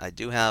yeah, I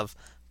do have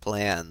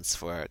plans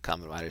for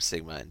Kamen Rider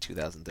Sigma in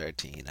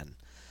 2013, and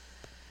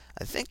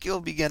I think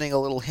you'll be getting a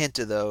little hint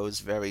of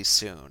those very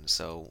soon,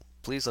 so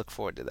please look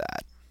forward to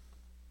that.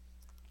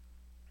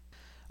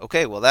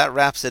 Okay, well that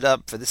wraps it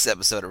up for this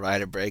episode of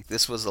Rider Break.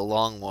 This was a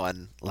long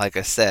one, like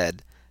I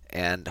said,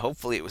 and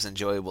hopefully it was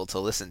enjoyable to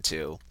listen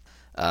to.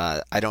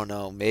 I don't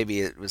know, maybe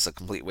it was a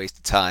complete waste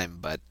of time,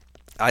 but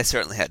I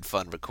certainly had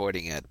fun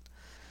recording it.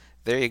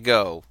 There you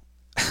go.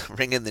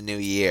 Ring in the new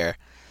year.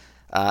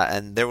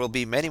 And there will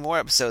be many more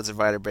episodes of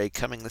Rider Break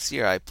coming this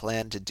year. I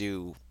plan to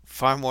do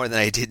far more than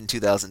I did in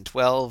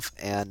 2012,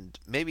 and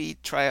maybe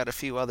try out a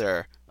few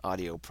other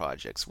audio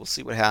projects. We'll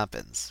see what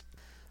happens.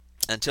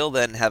 Until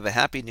then, have a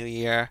happy new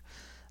year.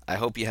 I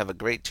hope you have a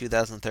great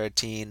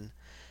 2013.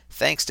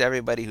 Thanks to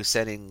everybody who's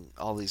sending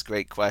all these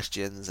great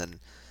questions and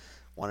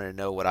wanted to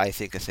know what I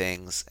think of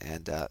things.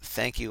 And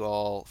thank you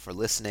all for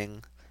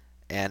listening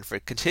and for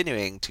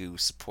continuing to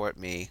support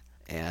me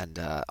and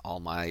all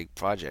my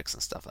projects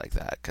and stuff like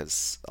that.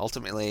 Because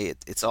ultimately,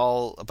 it's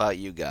all about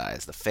you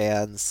guys, the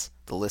fans,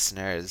 the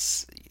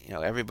listeners,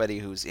 everybody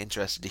who's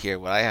interested to hear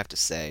what I have to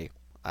say.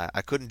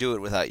 I couldn't do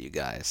it without you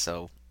guys.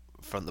 So,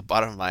 from the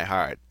bottom of my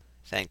heart,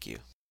 thank you.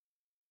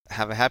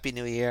 Have a happy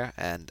new year,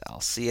 and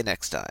I'll see you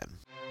next time.